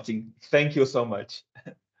I'm adopting. Thank you so much.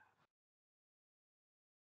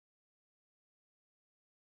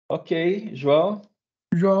 Okay, João.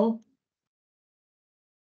 João?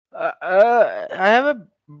 I have a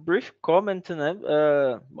brief comment,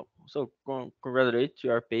 so congratulate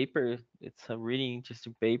your paper. It's a really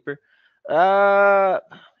interesting paper.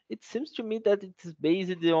 It seems to me that it is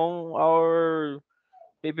based on our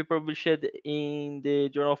paper published in the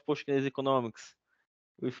Journal of Post-Keynesian Economics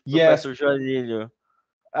with Yes. Professor Joanilio.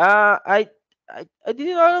 I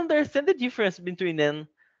did not understand the difference between them.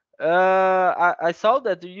 I saw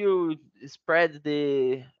that you spread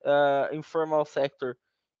the informal sector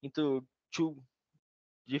into two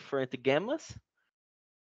different gammas,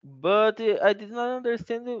 but I did not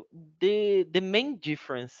understand the main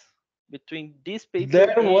difference between this paper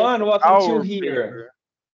That and one was our until here. paper.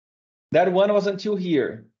 That one was until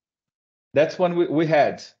here. That's one we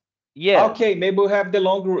had. Yeah. Okay, maybe we have the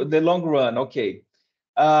long run. Okay.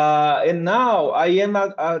 And now I am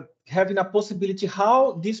having a possibility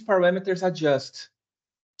how these parameters adjust.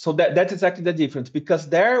 So that's exactly the difference, because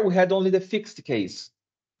there we had only the fixed case.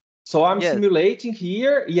 So I'm simulating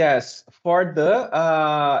here, yes, for the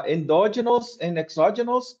endogenous and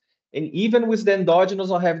exogenous, and even with the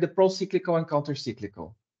endogenous, I have the pro-cyclical and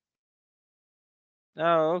counter-cyclical.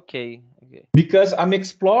 Oh, okay. Because I'm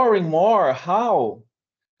exploring more how,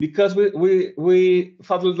 because we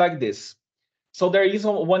thought like this. So there is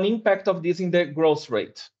one impact of this in the growth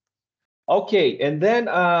rate. Okay, and then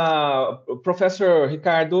Professor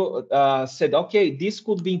Ricardo said, okay, this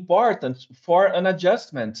could be important for an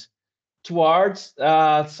adjustment towards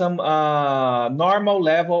some normal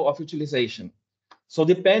level of utilization. So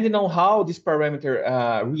depending on how this parameter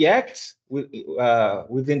reacts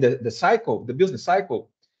within the cycle, the business cycle,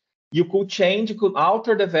 you could change, you could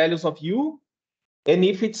alter the values of U. And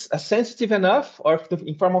if it's sensitive enough, or if the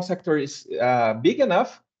informal sector is big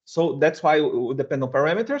enough, so that's why it would depend on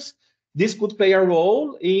parameters, this could play a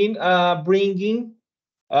role in bringing,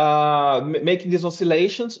 making these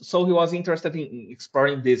oscillations. So he was interested in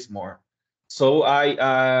exploring this more. So I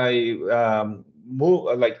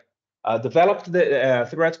developed the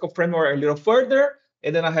theoretical framework a little further,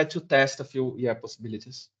 and then I had to test a few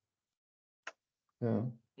possibilities. Yeah.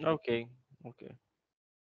 Okay.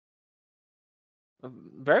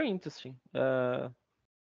 Very interesting.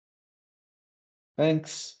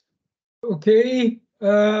 Thanks. Okay.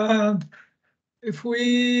 If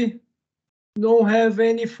we don't have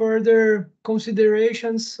any further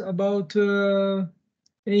considerations about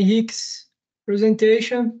Henrique's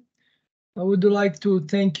presentation, I would like to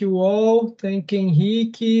thank you all, thank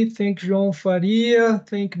Henrique, thank João Faria,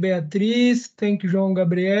 thank Beatriz, thank João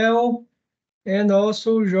Gabriel, and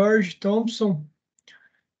also Jorge Thompson.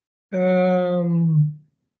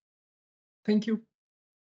 Thank you.